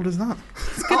have they told us that?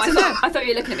 I thought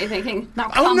you were looking at me thinking, now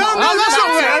Oh come no, on. no, that's not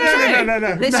true. right. No.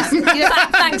 It's just, you,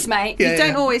 don't, Thanks, mate. Yeah, you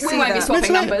don't always We see won't be that.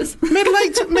 swapping numbers.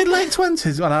 Mid-late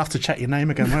 20s. Well, I have to check your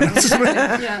name again. won't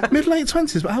I? Yeah. Mid-late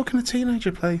 20s, but how can a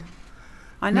teenager play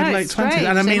I know, mid-late it's strange. 20s?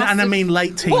 And They must I have- mean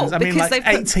late teens. Well, I mean because like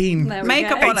they put 18. There we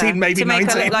makeup go. on 18, her maybe to make her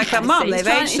 19. look like her mum. He's They've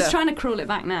trying, aged he's her. trying to crawl it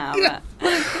back now. Yeah.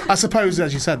 I suppose,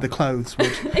 as you said, the clothes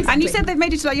would. And you said they've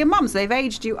made you to like your mum, so they've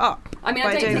aged you up. I mean, by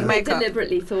I don't doing think they makeup.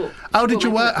 deliberately thought. How did you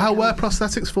 "Well, wear? I How think were we can."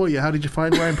 prosthetics for you? How did you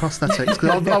find wearing prosthetics?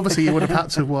 Because obviously you would have had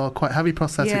to wear quite heavy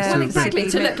prosthetics. Yeah. to Well, have exactly,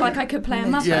 been- to look like I could play a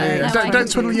mother. Yeah. No, I Don't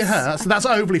couldn't. twiddle your hair. That's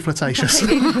overly flirtatious.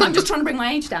 I'm just trying to bring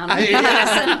my age down. He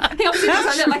obviously thinks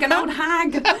I look like an old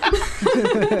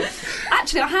hag.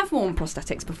 Actually, I have worn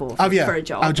prosthetics before Have you? for a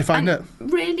job. How'd you find and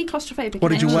it? Really claustrophobic. What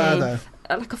did you and wear itchy. though?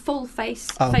 Like a full face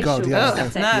Oh, facial God, yeah.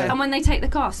 prosthetic. No. And when they take the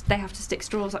cast, they have to stick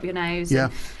straws up your nose. Yeah.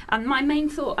 And my main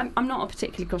thought, I'm not a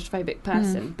particularly claustrophobic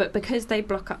person, but because they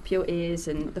block up your ears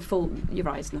and your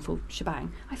eyes and the full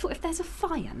shebang, I thought if there's a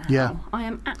fire now, Yeah. I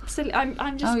am absolutely,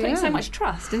 I'm just Oh, putting yeah. so much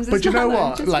trust in this. But you know fella,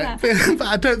 what? just, Like, yeah. but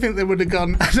I don't think they would have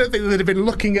gone. I don't think they'd have been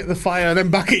looking at the fire and then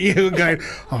back at you and going,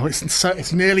 "Oh,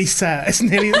 it's nearly set. It's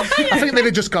nearly." I think they'd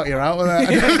have just got you out of there.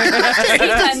 Keep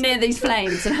down near these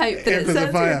flames and hope that If it's there's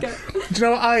a fire. go. Do you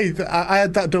know what I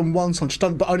had that done once on just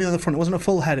but only on the front. It wasn't a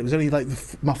full head. It was only like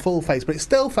my full face. But it's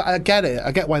still. I get it.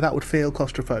 I get why that would feel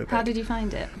claustrophobic. How did you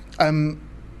find it?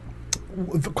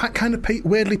 Quite kind of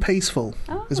weirdly peaceful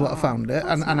is what I Oh, found it,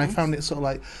 and I nice. found it sort of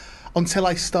like until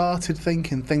I started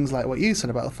thinking things like what you said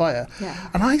about the fire, Yeah.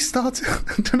 and I started.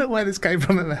 I don't know where this came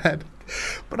from in my head,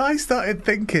 but I started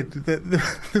thinking that there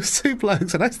was two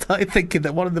blokes, and I started thinking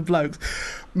that one of the blokes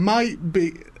might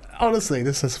be. Honestly,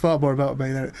 this says far more about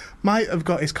me than it might have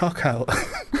got his cock out.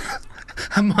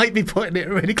 I might be putting it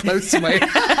really close to my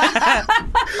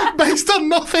based on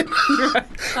nothing. But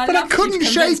I love that couldn't you've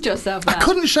shake. convinced yourself I that.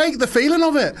 couldn't shake the feeling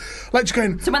of it. Like just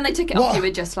going. So when they took it What? off, you were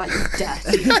just like, you dirty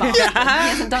bastard. He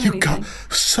hasn't done You anything. got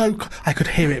so. I could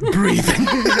hear it breathing.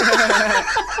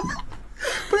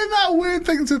 But isn't that a weird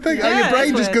thing to think? How your Yeah,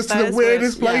 brain that's just goes to weird. the That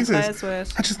is weirdest weird. Yeah, places. that is weird.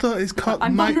 I just thought his cock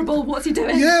I'm might. vulnerable. What's he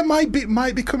doing? Yeah, might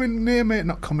be coming near me.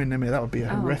 Not coming near me. That would be Oh,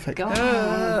 horrific. God.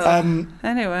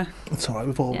 Anyway. It's all right.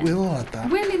 We've all had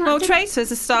that. Really, like, Well,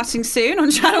 Traitors is starting soon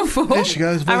on Channel 4. There she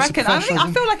goes, I voice of reckon.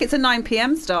 I feel like it's a 9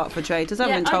 p.m. start for Traitors. I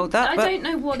haven't been told that. I but don't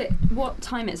know what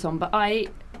time it's on, but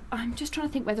I'm just trying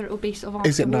to think whether it will be sort of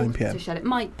Is it after 9 Wolf p.m.? to shed. It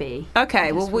might be. Okay,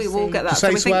 Yes, well, we'll see. get that. Did you say So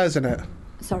we think- swears in it?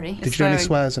 Sorry. Did you do any very-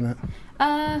 swears in it?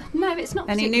 No, it's not.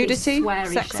 Any particularly nudity?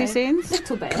 sweary Sexy show. scenes?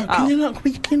 Little bit. Can you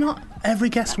not? Every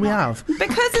guest we have.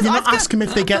 Because Can you not ask them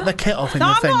if they get the kit off in No,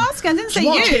 the I'm thing? not asking. I didn't Just say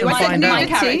watch you. it and I said find My out.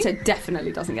 nudity. character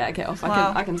definitely doesn't get a get off.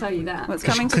 Wow. I can tell you that. What's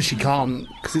coming Because to she can't.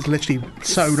 Because it's literally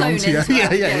sewn Sewn onto you. into Yeah,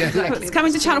 her. yeah, yeah. Exactly. It's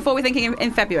coming to Channel 4, we're thinking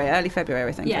in February, early February,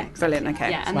 we're thinking. Yeah, Brilliant, exactly.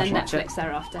 okay. Yeah, and then Smash watch Netflix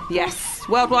thereafter. Yes,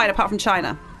 worldwide apart from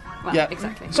China. Well, Yeah,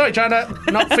 exactly. Sorry, China,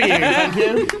 not for you. Thank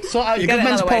you. Sort out your Get it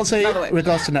government's another way, policy another way. with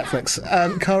regards to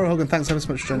Netflix. Cara Hogan, thanks ever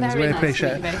so much for joining us. Very Really nice appreciate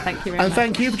to it. meet you both. Thank you very And much.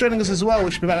 thank you for joining us as well,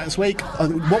 which will be back next week.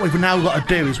 What we've now got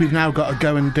to do is we've now got to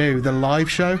go and do the live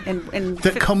show In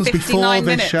that comes 59 before this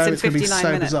minutes, show. in It's going to be 59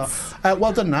 so minutes. bizarre.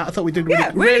 Well done, Nat. I thought we did Yeah,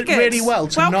 really good. really well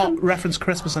to Welcome. not reference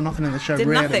Christmas or nothing in the show. Did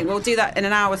really. nothing. We'll do that in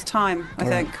an hour's time, I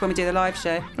think, when we do the live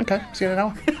show. Okay, see you in an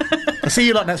hour. I'll see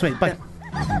you lot next week. Bye.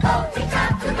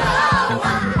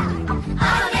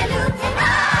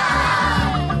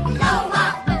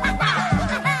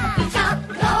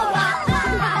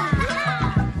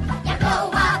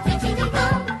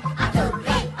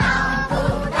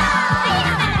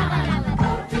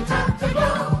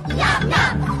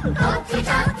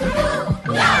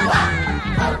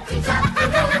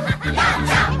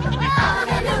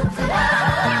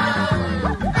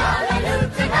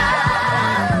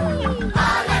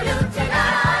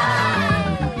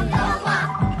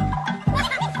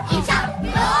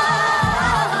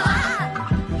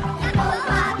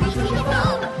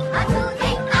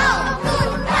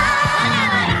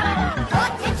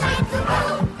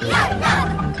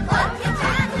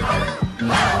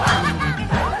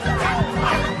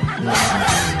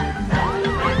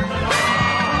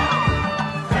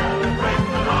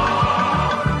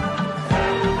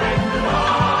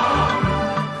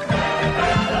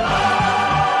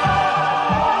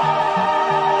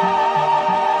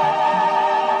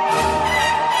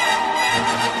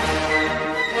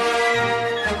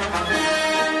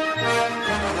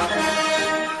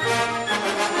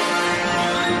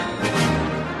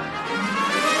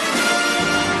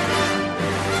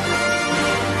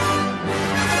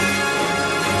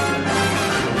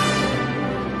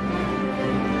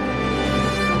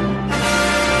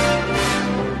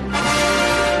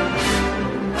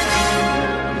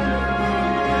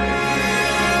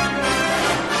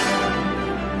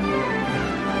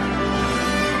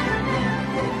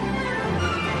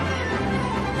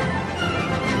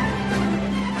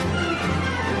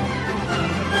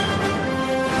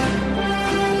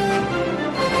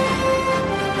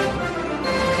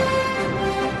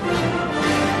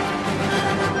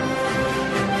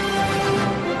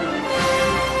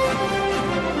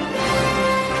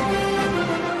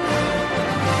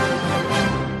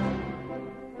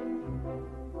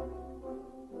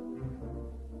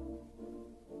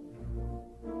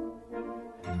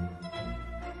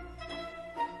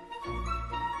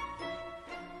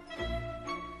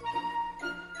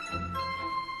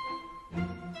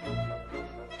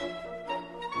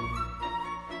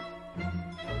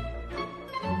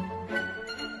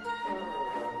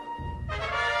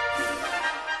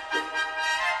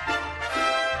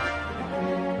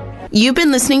 You've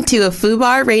been listening to a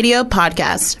FUBAR Radio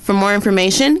podcast. For more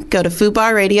information, go to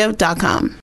FUBARradio.com.